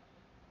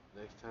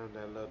 Next time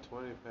that little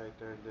 20 pack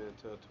turned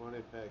into a 20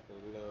 pack, a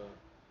little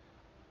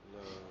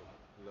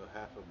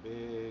half a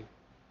big,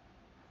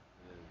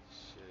 and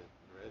shit.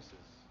 The rest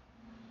is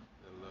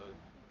a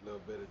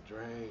little bit of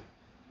drink.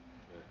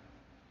 But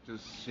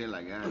Just shit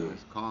like that,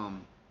 just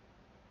calm.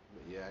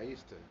 yeah, I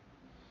used to.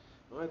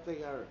 The only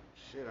thing I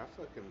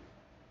fucking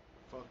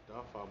fucked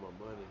off all my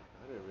money.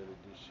 I didn't really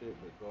do shit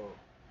but go.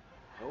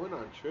 I went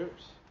on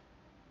trips.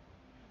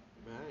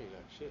 Man, I ain't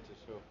got shit to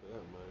show for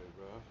that money,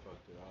 bro. I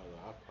fucked it all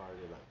up. I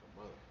partied like a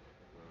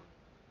motherfucker, bro.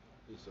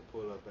 Used to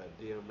pull up at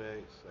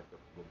DMX like a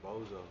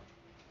bozo.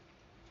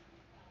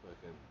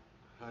 Fucking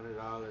 $100,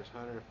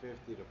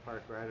 $150 to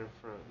park right in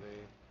front,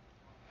 man.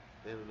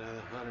 Then another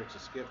 100 to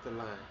skip the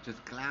line.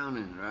 Just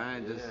clowning,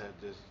 right?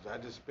 I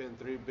just spent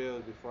 3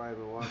 bills before I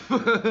even walked in.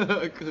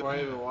 Before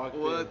I even walked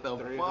in. What the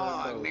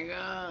fuck,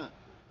 nigga?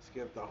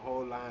 Skip the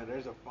whole line.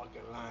 There's a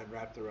fucking line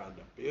wrapped around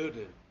the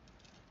building.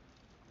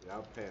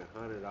 Y'all paying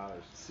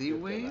 $100. See,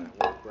 Wayne?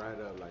 Walk right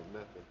up like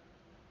nothing.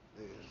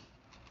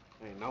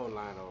 Nigga, ain't no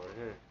line over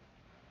here.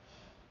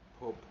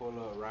 Pull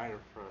up right in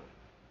front.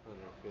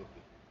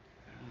 150.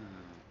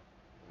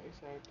 I used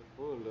to act the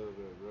fool a little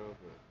bit, bro,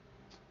 but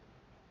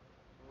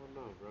I don't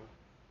know, bro.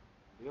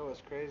 You know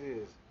what's crazy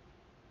is,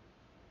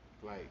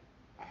 like,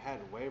 I had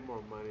way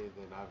more money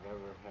than I've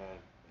ever had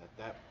at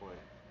that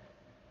point.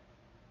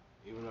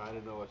 Even though I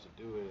didn't know what to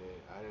do with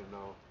it, I didn't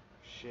know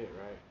shit,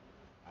 right?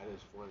 I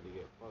just wanted to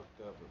get fucked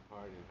up and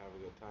party and have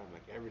a good time,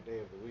 like every day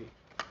of the week,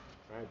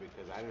 right?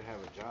 Because I didn't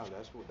have a job.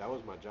 That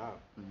was my job.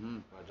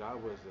 Mm-hmm. My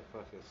job was to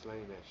fucking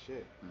slang that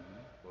shit. Mm-hmm.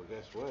 Well,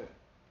 guess what?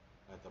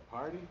 At the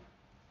party,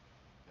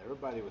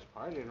 everybody was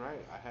partying,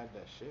 right? I had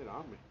that shit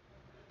on me.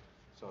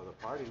 So the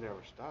party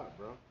never stopped,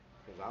 bro,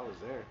 because I was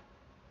there.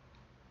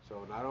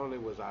 So not only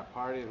was I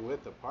partying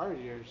with the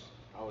partiers,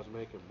 I was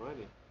making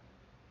money.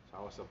 So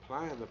I was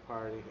supplying the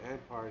party and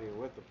partying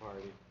with the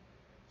party.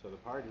 So the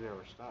party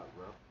never stopped,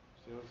 bro.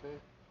 See what I'm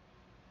saying?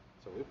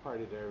 So we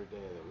partied every day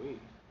of the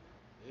week.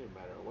 It didn't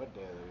matter what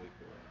day of the week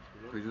it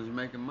was. Because you was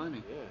making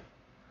money. Yeah.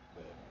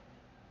 But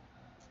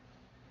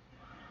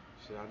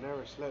shit, I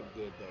never slept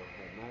good though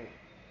at night.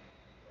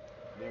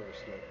 Never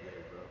slept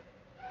good, bro.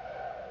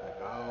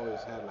 Like I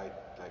always had like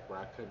where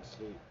I couldn't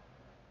sleep.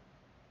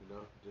 You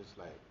know, just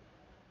like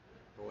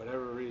for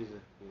whatever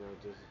reason, you know,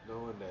 just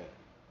knowing that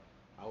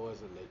I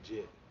wasn't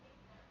legit.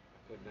 I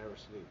could never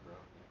sleep, bro.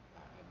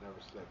 I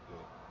never slept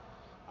good.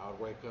 I would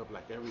wake up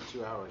like every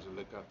 2 hours and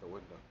look out the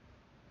window.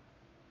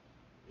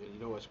 And you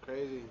know what's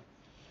crazy?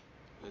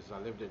 Is I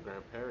lived in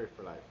Grand Prairie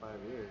for like 5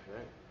 years,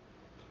 right?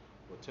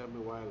 Well, tell me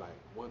why like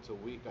once a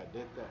week I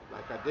did that.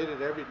 Like I did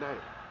it every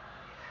night.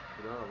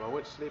 You know, if I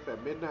went to sleep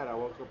at midnight, I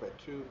woke up at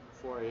 2,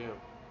 4 a.m.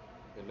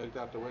 and looked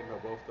out the window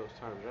both those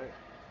times, right?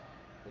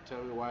 But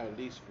tell me why at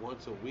least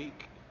once a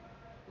week,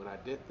 when I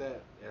did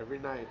that every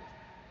night,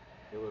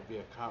 there would be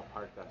a cop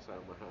parked outside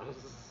my house.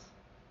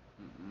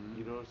 Mm-hmm.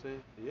 You know what I'm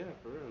saying? Yeah,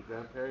 for real.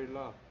 Grand Prairie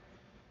law.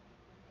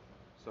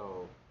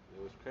 So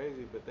it was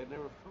crazy, but they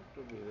never fucked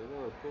with me. They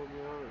never pulled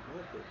me on or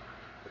nothing.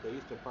 But they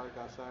used to park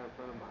outside in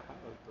front of my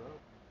house, bro.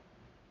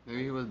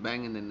 Maybe he was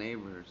banging the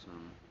neighbor or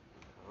something.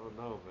 I don't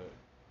know, but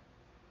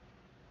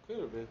could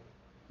have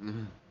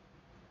been.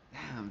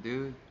 Damn,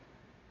 dude.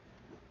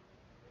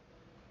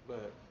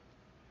 But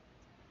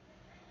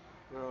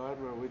bro, I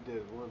remember we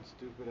did one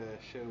stupid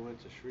ass shit. We went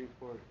to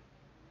Shreveport.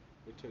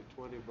 We took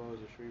 20 bowls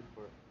of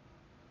Shreveport.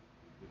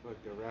 We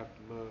fucking wrapped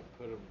them up,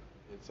 put them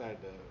inside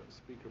the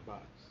speaker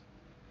box.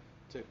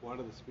 Took one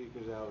of the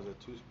speakers out. It was a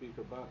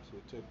 2-speaker box.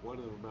 We took one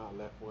of them out,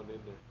 left one in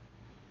there.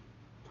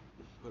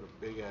 Put a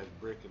big ass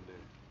brick in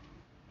there.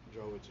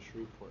 Drove it to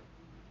Shreveport.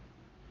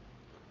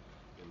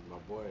 And my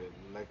boy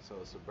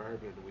Lexo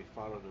Suburban, we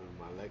followed him in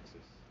my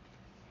Lexus.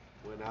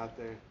 Went out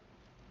there.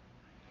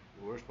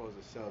 We were supposed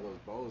to sell those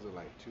bowls in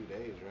like 2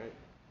 days, right?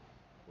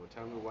 Well,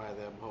 tell me why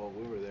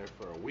we were there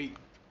for a week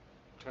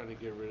trying to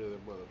get rid of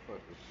them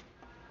motherfuckers.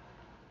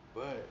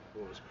 But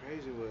what was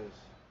crazy was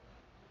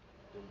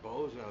the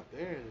bowls out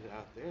there,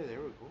 they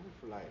were going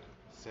for like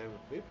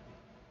 $7.50.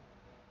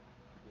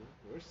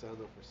 We're selling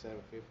them for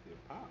 $7.50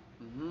 a pop.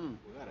 Mm-hmm.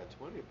 We got a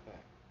 20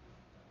 pack.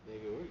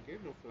 Nigga, we're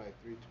getting them for like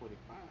 $3.25.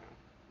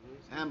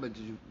 Damn, but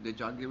did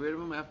y'all get rid of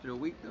them after a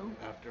week though?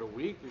 After a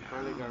week, we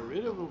finally got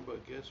rid of them,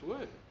 but guess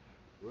what?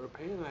 We were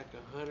paying like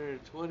 $120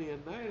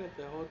 a night at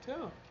the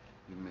hotel.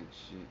 You make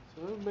shit.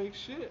 So I didn't make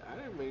shit. I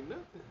didn't make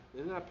nothing.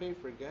 Then I paid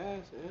for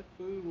gas and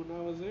food when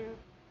I was there.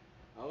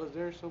 I was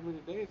there so many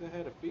days, I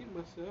had to feed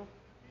myself.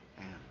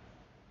 Damn.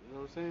 You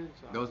know what I'm saying?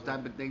 So Those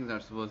type of things are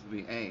supposed to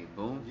be, hey,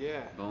 boom,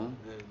 yeah. boom,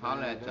 And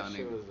holla man, at y'all that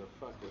shit niggas. was the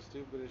fucking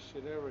stupidest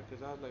shit ever.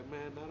 Cause I was like,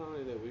 man, not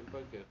only did we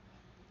fucking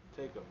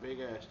take a big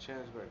ass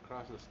chance by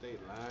crossing state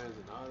lines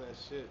and all that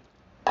shit,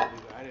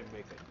 nigga, I didn't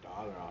make $1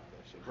 off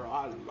that shit, bro.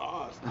 I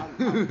lost.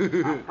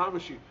 I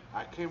promise you,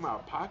 I came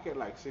out of pocket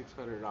like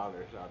 $600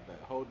 out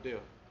that whole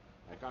deal.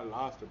 Like I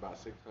lost about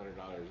 $600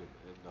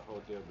 in the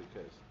whole deal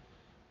because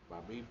by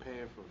me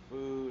paying for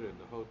food and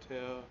the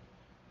hotel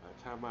By the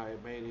time I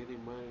made any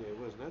money, it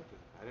was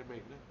nothing. I didn't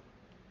make nothing.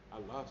 I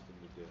lost in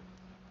the deal.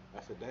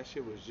 I said that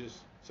shit was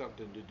just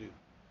something to do.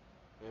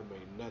 I didn't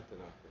make nothing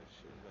off that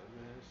shit. Like,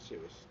 man, that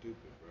shit was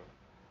stupid, bro.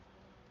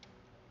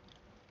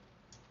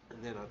 And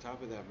then on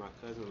top of that, my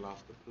cousin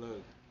lost the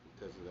plug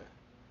because of that.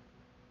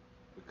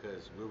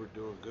 Because we were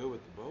doing good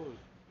with the bows.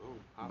 Boom,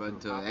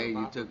 But hey,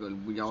 you took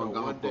y'all So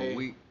gone one for a day-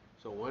 week.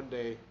 So one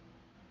day,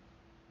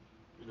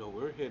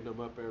 we're hitting them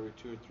up every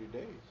 2 or 3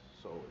 days.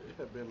 So it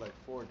had been like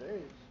 4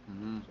 days.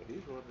 Hmm. So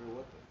he's wondering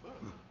what the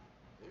fuck.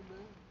 Hey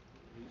man,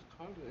 he's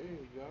calling.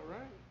 Hey, you all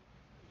right?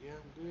 Yeah,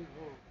 I'm good.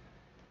 Oh,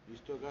 you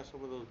still got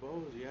some of those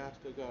bows? Yeah, I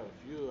still got a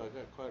few. I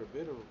got quite a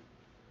bit of them.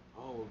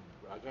 Oh,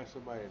 I got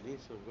somebody that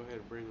needs some. Go ahead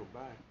and bring them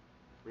by.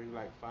 Bring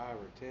like 5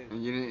 or 10.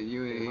 And you didn't,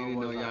 you And he didn't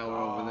know homeboy's y'all like,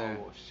 were over there.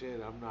 Oh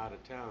shit, I'm not out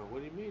of town. What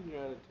do you mean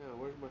you're out of town?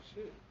 Where's my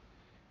shit?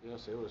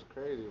 So it was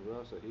crazy,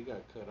 bro. So he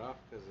got cut off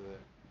because of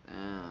that.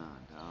 Damn,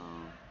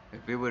 dog.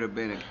 If it would have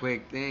been a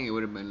quick thing, it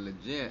would have been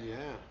legit. Yeah.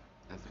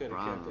 That's the Could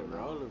have kept problem, it though.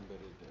 rolling, but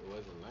it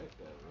wasn't like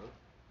that, bro.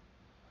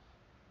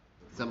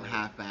 Some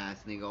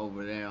half-ass nigga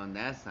over there on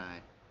that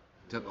side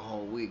took a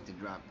whole week to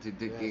drop to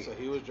Yeah, get so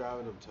he was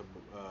driving them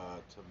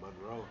to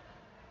Monroe.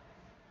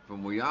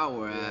 from where y'all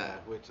were Yeah,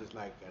 at. which is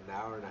like an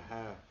hour and a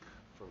half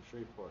from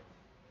Shreveport.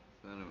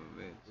 Son of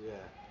a bitch.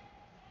 Yeah.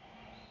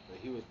 But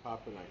he was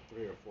popping like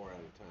 3 or 4 at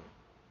a time.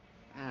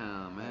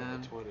 Damn, man.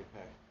 Like a 20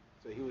 pack.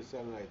 So he was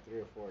selling like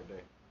 3 or 4 a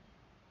day.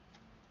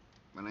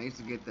 When I used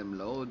to get them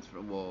loads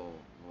from, well,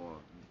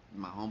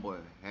 my homeboy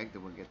Hector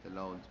would get the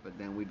loads, but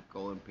then we'd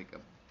go and pick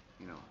up,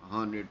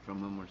 100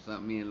 from him or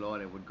something. Me and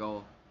Lord would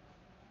go,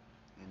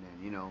 and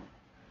then,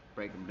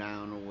 break them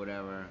down or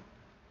whatever.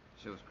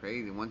 Shit was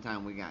crazy. One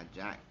time we got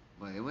jacked,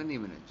 but it wasn't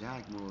even a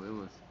jack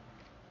move.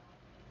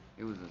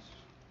 It was a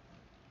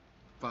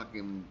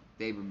fucking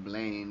David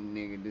Blaine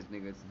nigga. This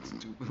nigga's a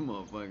stupid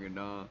motherfucker,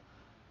 dog.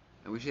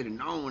 And we should have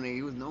known it.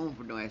 He was known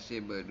for doing that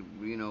shit, but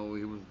he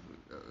was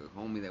a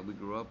homie that we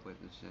grew up with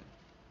and shit.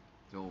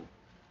 So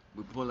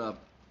we pull up,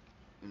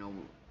 we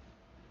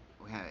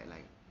had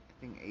like I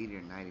think 80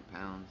 or 90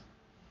 pounds,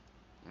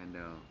 and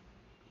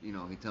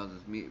he tells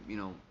us meet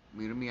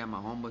me at my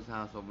homeboy's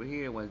house over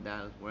here, West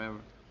Dallas, wherever.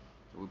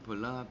 So we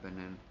pull up, and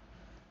then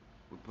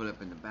we pull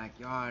up in the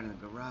backyard in the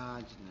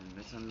garage, and then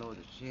let's unload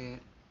the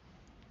shit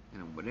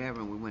and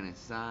whatever. And we went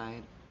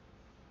inside.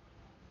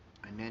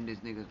 And then this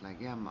nigga's like,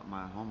 yeah,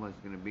 my homeboy's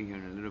gonna be here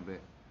in a little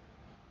bit,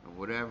 or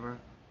whatever.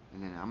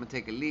 And then I'm gonna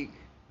take a leak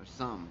or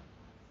something.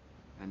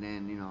 And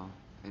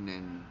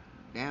then,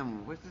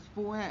 damn, where's this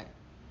fool at?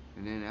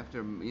 And then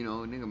after,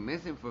 nigga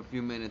missing for a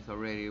few minutes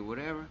already or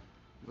whatever,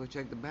 go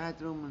check the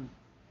bathroom and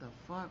the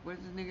fuck, where's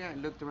this nigga at?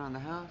 Looked around the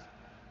house.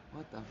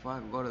 What the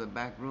fuck? Go to the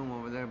back room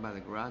over there by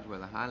the garage where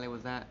the Harley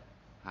was at.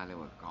 Harley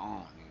was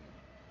gone,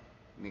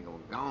 nigga. Nigga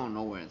was gone,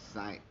 nowhere in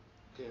sight.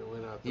 Yeah,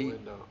 went out the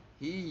window.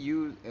 He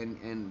used,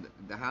 and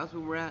the house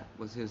we were at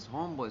was his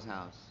homeboy's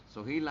house.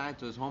 So he lied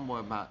to his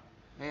homeboy about,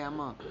 hey, I'm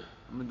gonna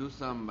do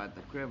something about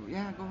the crib.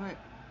 Yeah, go ahead.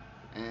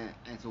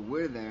 And so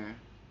we're there,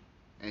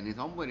 and his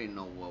homeboy didn't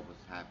know what was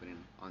happening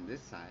on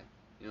this side.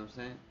 You know what I'm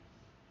saying?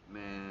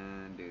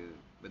 Man, dude.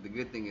 But the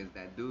good thing is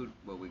that dude,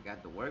 where we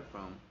got the work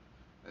from,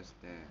 is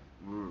that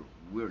we're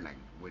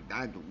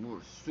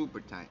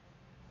super tight.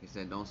 He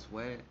said, don't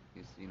sweat it.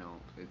 It's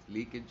it's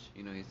leakage.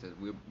 He says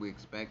we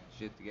expect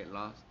shit to get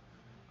lost.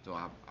 So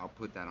I'll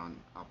put that on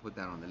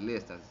the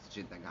list as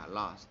shit that got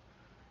lost.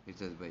 He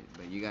says, but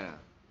you gotta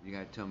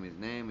tell me his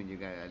name, and you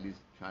gotta at least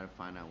try to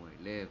find out where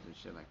he lives and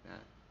shit like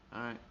that.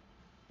 All right.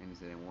 And he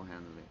said, and we'll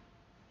handle it.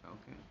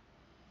 Okay.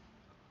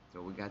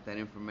 So we got that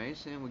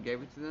information. We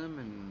gave it to them,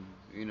 and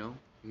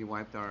he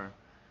wiped our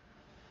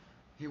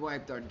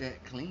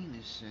debt clean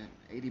and shit.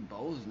 80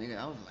 bows, nigga.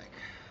 That was like,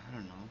 I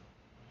don't know,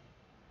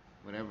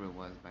 whatever it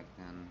was back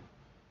then.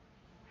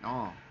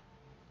 Oh,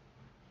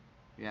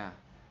 yeah,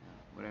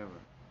 whatever.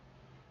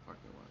 Fuck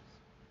it was.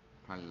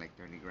 Probably like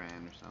 30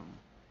 grand or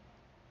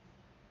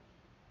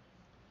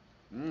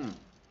something.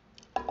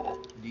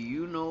 Do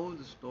you know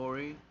the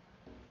story?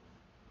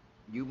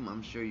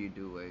 I'm sure you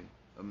do,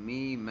 of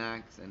me,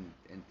 Max, and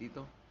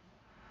Tito?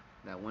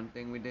 That one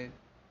thing we did?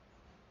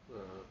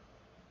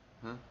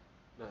 Huh?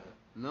 Nah.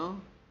 No?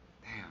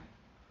 Damn.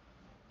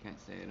 Can't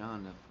say it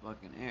on the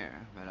fucking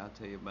air, but I'll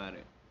tell you about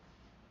it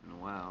in a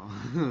while.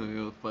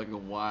 It was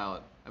fucking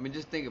wild. I mean,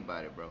 just think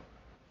about it, bro.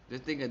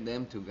 Just think of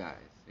them two guys,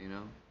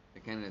 the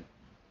kind of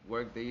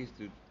work they used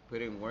to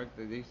put in work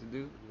that they used to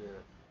do.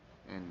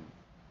 Yeah. And,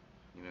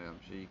 I'm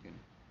sure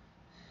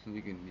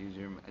you can use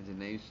your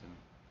imagination.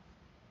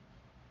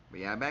 But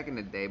yeah, back in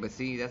the day, but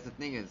see, that's the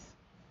thing is,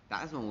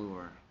 that's when we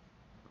were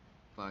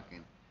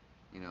fucking,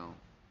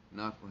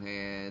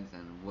 knuckleheads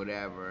and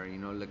whatever,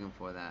 looking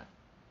for that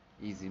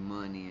easy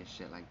money and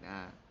shit like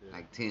that. Yeah.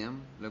 Like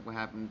Tim, look what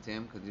happened to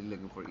Tim, because he's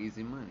looking for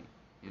easy money,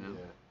 Yeah.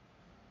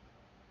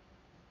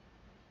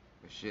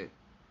 But shit,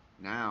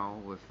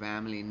 now with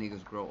family,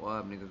 niggas grow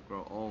up, niggas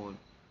grow old,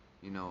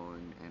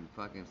 and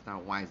fucking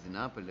start wising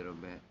up a little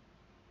bit.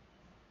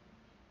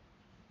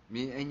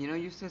 And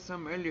you said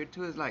something earlier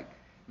too, it's like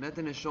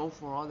nothing to show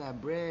for all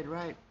that bread,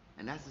 right?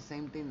 And that's the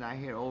same thing that I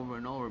hear over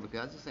and over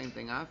because that's the same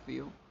thing I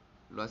feel.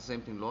 That's the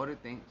same thing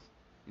Lord thinks,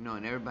 you know,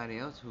 and everybody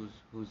else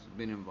who's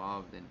been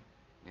involved in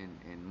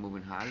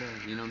moving Holland.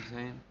 You know what I'm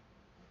saying?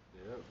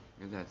 Yep.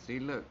 Is that see,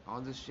 look, all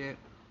this shit,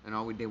 and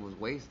all we did was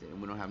waste it,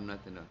 and we don't have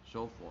nothing to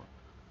show for.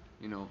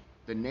 You know,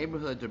 the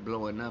neighborhoods are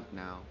blowing up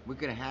now. We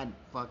could have had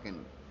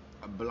fucking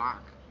a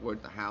block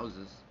worth of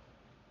houses,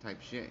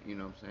 type shit. You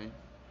know what I'm saying?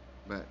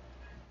 But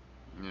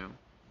you know,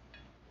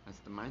 that's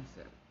the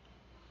mindset.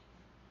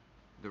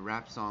 The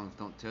rap songs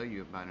don't tell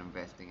you about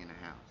investing in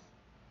a house.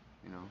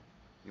 You know,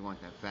 you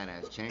want that fat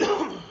ass chain.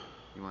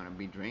 You want to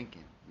be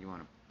drinking. You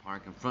want to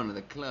park in front of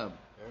the club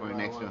for an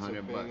extra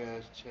 $100 bucks. Big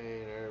ass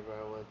chain.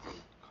 Everybody wants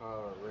a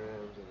car,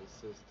 rims, and a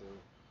system.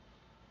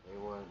 They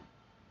want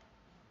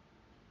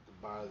to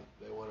buy.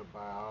 They want to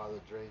buy all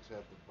the drinks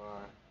at the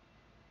bar.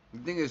 The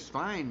thing is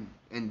fine,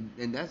 and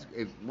that's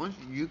if once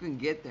you can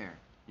get there,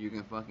 you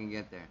can fucking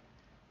get there,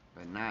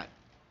 but not.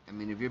 I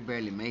mean, if you're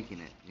barely making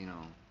it, you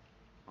know,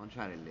 don't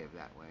try to live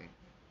that way.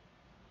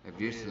 If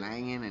you're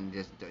slanging and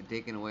just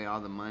taking away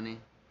all the money,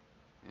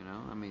 you know,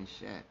 I mean,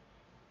 shit,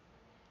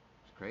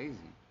 it's crazy.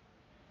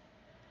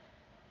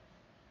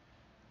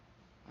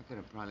 I could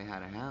have probably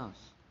had a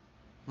house.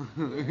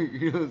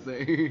 You know what I'm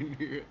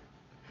saying?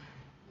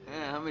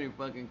 Yeah, how many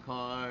fucking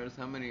cars,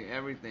 how many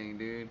everything,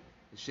 dude.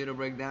 The shit'll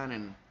break down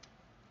and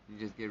you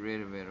just get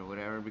rid of it or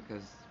whatever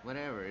because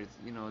whatever, it's,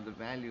 you know, the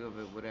value of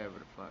it, whatever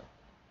the fuck.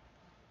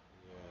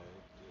 Yeah,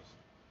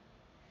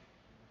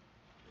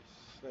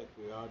 it's like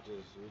we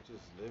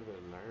just live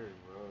and learn,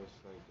 bro. It's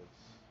like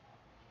it's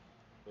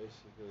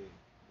basically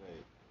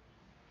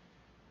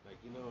like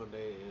you know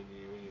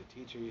when your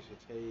teacher used to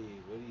tell you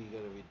what are you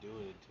gonna be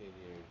doing in 10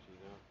 years, you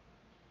know.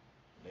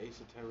 They used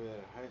to tell me that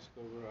in high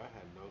school, bro. I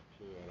had no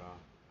clue at all.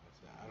 I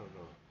said I don't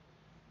know.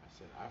 I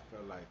said I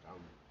felt like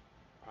I'm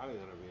probably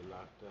gonna be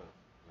locked up,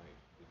 like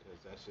because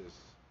that's just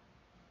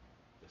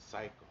the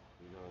cycle,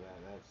 you know.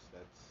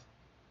 That's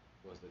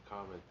was the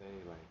common thing.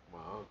 Like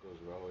my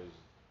uncles were always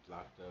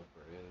locked up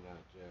or in and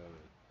out jail,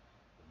 and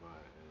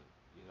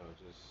you know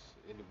just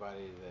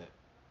anybody that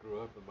grew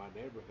up in my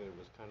neighborhood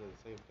was kind of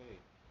the same thing.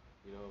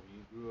 You know, if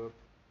you grew up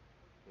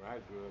where I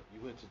grew up,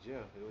 you went to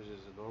jail. It was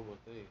just a normal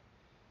thing.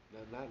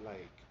 Not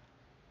like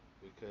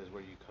because where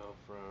you come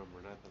from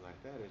or nothing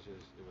like that. It's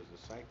just it was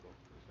a cycle.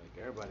 It's like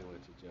everybody went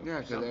to jail.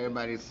 Yeah, because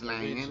everybody's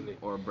slanging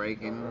or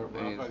breaking or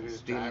and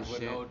stealing with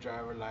shit. no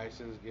driver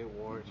license, get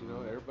warrants. You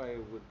know, everybody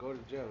would go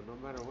to jail no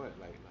matter what.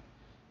 Like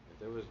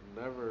there was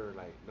never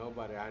like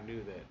nobody I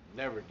knew that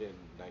never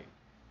didn't like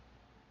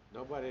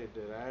nobody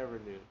that I ever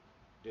knew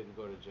didn't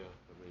go to jail.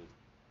 I mean,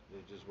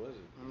 it just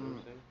wasn't. You know what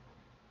I'm saying?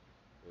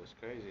 It was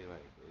crazy.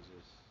 Like it's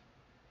just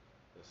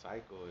the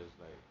cycle is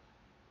like.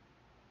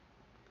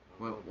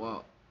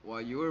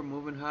 While you were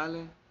moving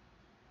Holland,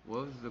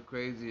 what was the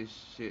craziest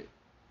shit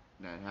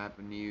that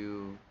happened to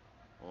you,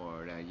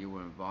 or that you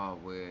were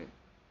involved with?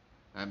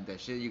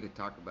 That shit you could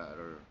talk about,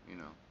 or you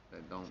know,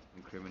 that don't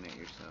incriminate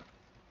yourself.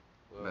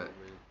 Well, But I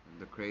mean,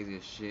 the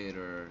craziest shit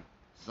or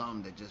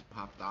something that just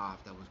popped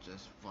off that was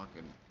just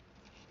fucking.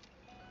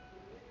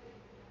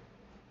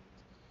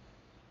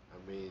 I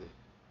mean,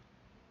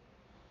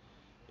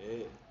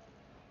 it.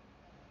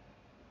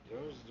 There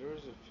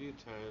was a few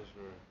times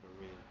where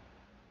I mean,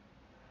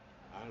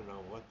 I don't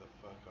know what the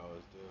fuck I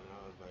was doing.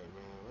 I was like,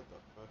 man, what the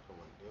fuck am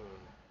I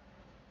doing?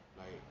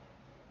 Like,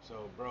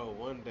 so bro,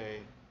 one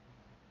day,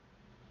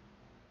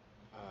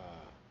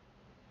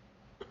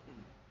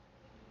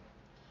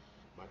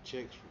 my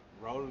chick's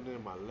rolling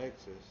in my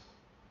Lexus,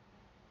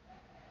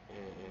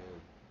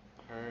 and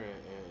her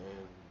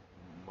and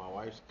my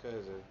wife's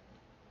cousin,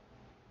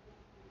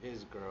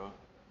 his girl,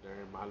 they're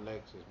in my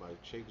Lexus. My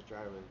chick's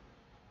driving,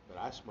 but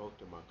I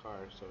smoked in my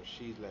car, so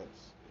she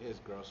lets his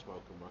girl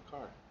smoke in my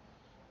car.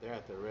 They're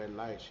at the red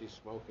light. She's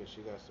smoking.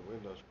 She got some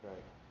windows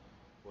cracked.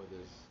 Well,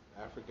 this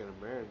African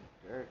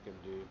American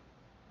dude,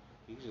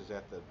 he's just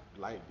at the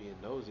light being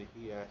nosy.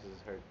 He asks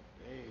her,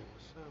 "Hey,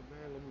 what's up,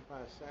 man? Let me buy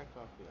a sack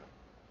off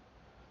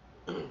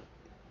you."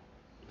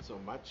 So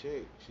my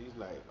chick, she's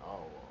like,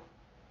 "Oh,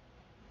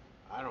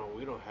 well,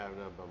 we don't have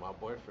none, but my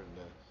boyfriend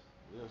does.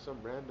 You know,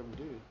 some random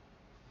dude."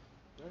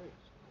 Hey,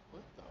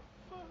 what the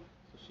fuck?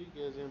 So she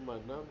gives him my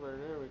number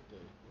and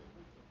everything. Like,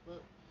 what the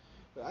fuck?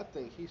 But I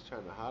think he's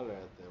trying to holler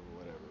at them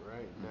or whatever,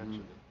 right?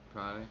 Naturally.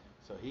 Probably.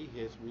 So he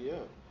hits me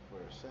up for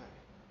a sack.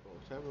 Well,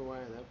 tell me why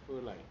that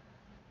fool like.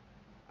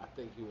 I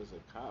think he was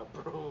a cop,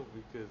 bro,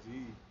 because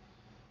he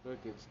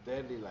looking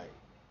steady like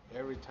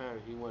every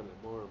time he wanted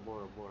more and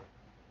more and more.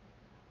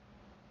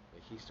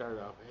 Like he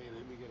started off, hey,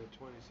 let me get a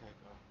 20 sack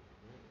off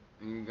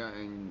me, right?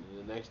 And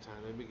the next time,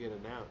 let me get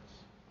an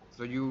ounce.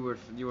 So you were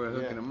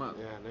hooking him up.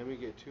 Yeah, let me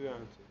get 2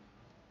 ounces.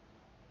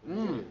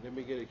 Let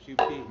me get a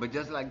QP. But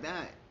just like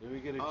that. Let me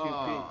get a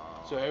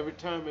QP. So every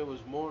time it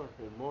was more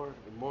and more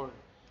and more.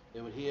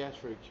 And when he asked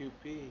for a QP,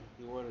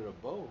 he wanted a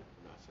bowl.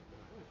 And I said,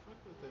 man, hey, fuck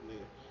with that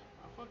nigga.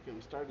 I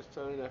fucking started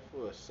selling that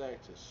for a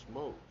sack to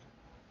smoke.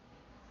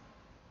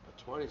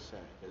 A 20 sack,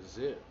 a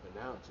zip,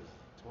 an ounce is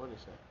 20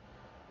 sack.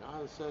 Now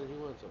all of a sudden he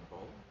wants a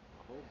bowl,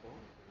 a whole bowl.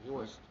 He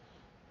wants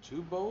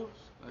 2 bowls?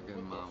 Like What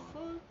his mama. the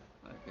fuck?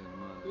 Like his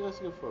mother. You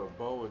asking for a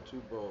bowl and 2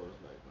 bowls?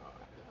 Like, oh,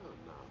 hell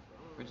no,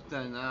 bro. What you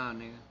telling now,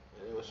 nigga?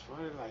 And it was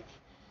funny, like,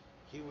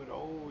 he would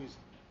always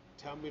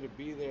tell me to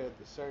be there at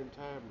a certain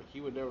time, but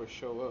he would never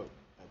show up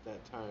at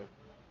that time.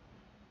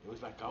 It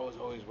was like I was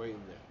always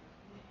waiting there.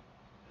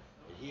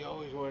 And he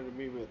always wanted to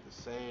meet me at the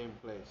same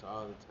place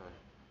all the time.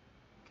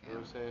 You know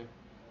what I'm saying?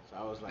 So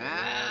I was like,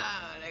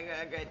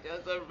 nigga, I got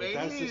just a but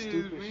that's the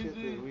stupid shit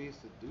that we used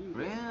to do.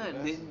 Though. Yeah,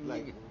 That's didn't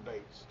like you-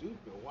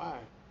 stupid. Why?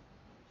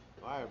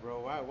 Why, bro?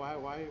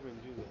 Why even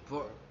do that? For,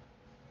 bro?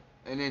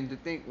 and then to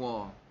think,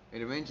 well,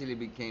 it eventually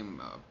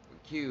became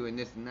Q and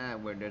this and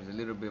that, where there's a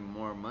little bit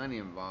more money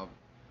involved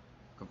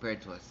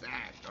compared to a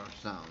sack or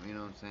something. You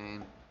know what I'm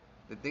saying?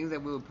 The things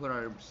that we would put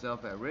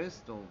ourselves at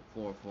risk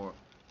for,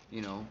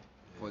 you know,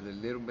 for the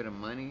little bit of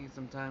money.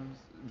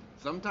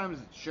 Sometimes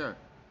sure,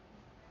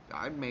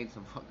 I've made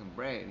some fucking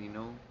bread. You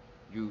know,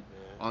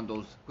 on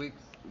those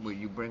quicks where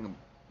you bring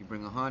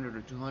 100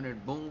 or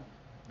 200, boom,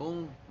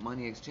 boom,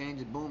 money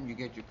exchanges, boom, you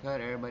get your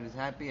cut. Everybody's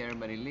happy.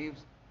 Everybody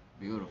leaves.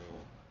 Beautiful.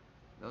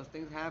 Those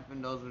things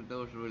happen. Those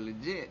were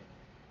legit.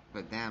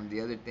 But damn,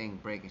 the other thing,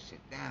 breaking shit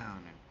down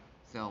and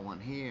sell one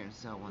here and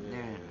sell one there,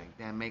 and like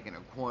that, making a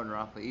quarter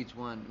off of each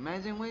one.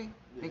 Imagine,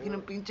 making a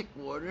pinche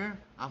quarter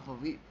off of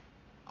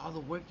all the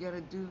work you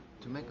gotta do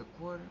to make a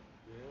quarter.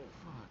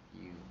 Fuck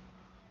you.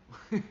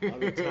 All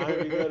the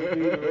time you gotta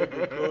do to make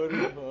a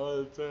quarter. All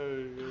the time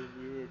you gotta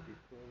do to make a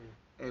quarter.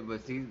 Hey,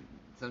 but see,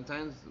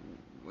 sometimes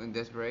in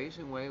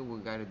desperation, we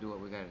gotta do what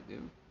we gotta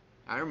do.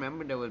 I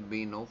remember there would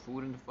be no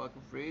food in the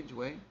fucking fridge,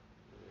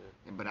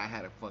 but I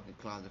had a fucking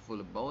closet full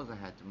of bowls I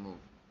had to move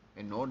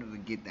in order to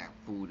get that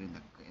food in the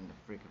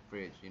freaking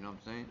fridge. You know what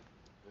I'm saying?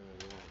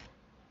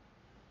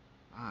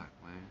 Fuck,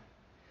 man.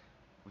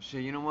 Well,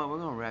 shit, you know what? We're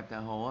gonna wrap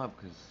that whole up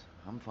because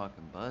I'm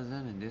fucking buzzing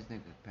and this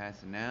nigga's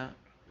passing out.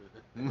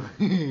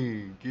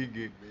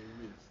 Kick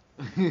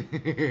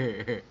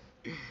it.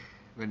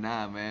 But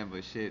nah, man.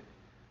 But shit,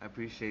 I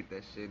appreciate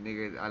that shit,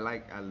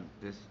 nigga.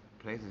 This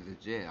place is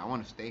legit. I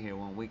want to stay here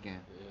one weekend.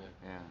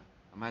 Yeah.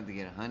 I'm gonna have to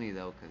get a honey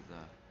though, cause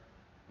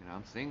you know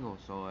I'm single.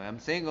 So I'm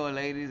single,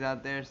 ladies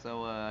out there.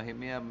 So hit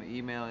me up,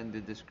 email in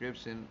the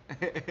description.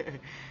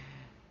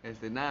 I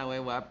said, nah,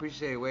 well, I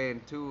appreciate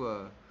waiting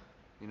too.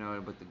 You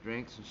know, but the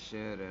drinks and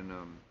shit and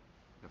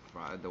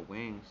the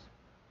wings.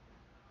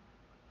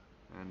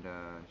 And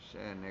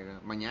shit, nigga.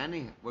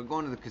 Mañana, we're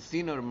going to the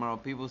casino tomorrow,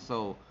 people.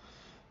 So,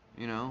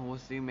 you know, we'll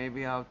see.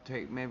 Maybe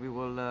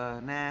we'll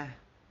nah.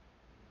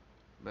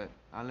 But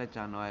I'll let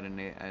y'all know at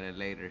a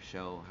later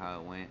show how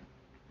it went.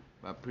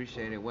 But I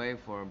appreciate it, Wade,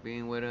 for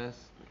being with us.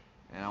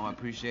 And I want to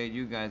appreciate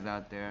you guys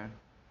out there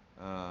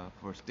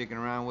for sticking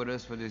around with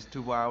us for this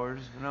 2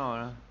 hours.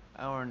 No,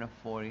 hour and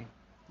 40.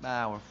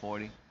 About hour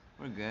 40.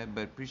 We're good.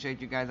 But appreciate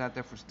you guys out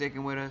there for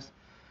sticking with us.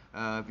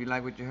 If you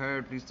like what you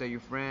heard, please tell your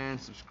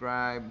friends,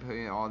 subscribe,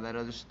 all that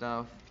other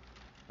stuff.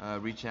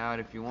 Reach out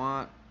if you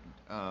want.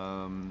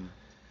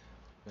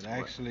 But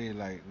actually,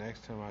 like,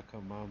 next time I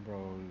come on,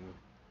 bro,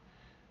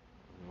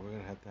 we're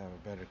gonna have to have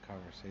a better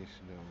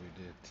conversation than we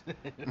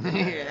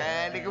did.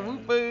 Yeah, nigga, we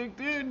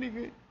fucked up,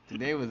 nigga.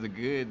 Today was a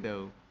good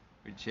though.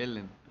 We're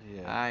chilling.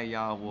 Yeah. Alright,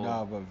 y'all. Well,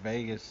 No, but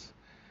Vegas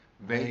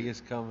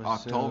coming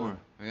October.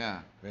 soon.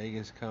 Yeah.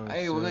 Vegas coming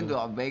Hey, soon. we're gonna do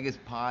a Vegas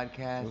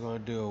podcast. We're gonna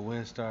do a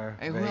Windstar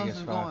Hey, who Vegas else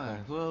is going?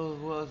 podcast.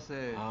 Who else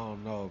said? I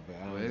don't know, but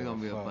I don't It's know.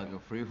 gonna be a Fuck. fucking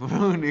free for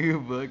all,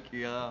 nigga. Fuck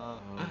y'all.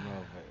 I don't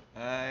know,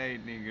 but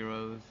Alright,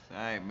 niggeros.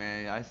 Alright,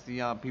 man. I see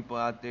y'all people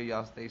out there.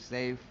 Y'all stay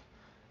safe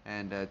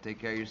and take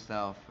care of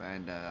yourself.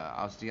 And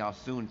I'll see y'all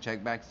soon.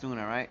 Check back soon,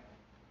 alright?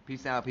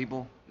 Peace out,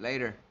 people.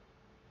 Later.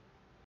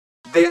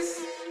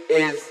 This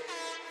is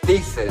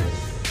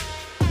Thesis.